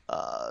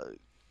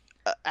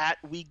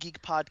We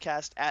Geek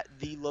Podcast, at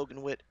The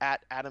Logan Witt,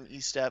 at Adam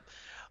Estep.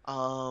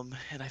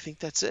 And I think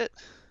that's it.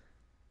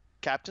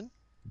 Captain?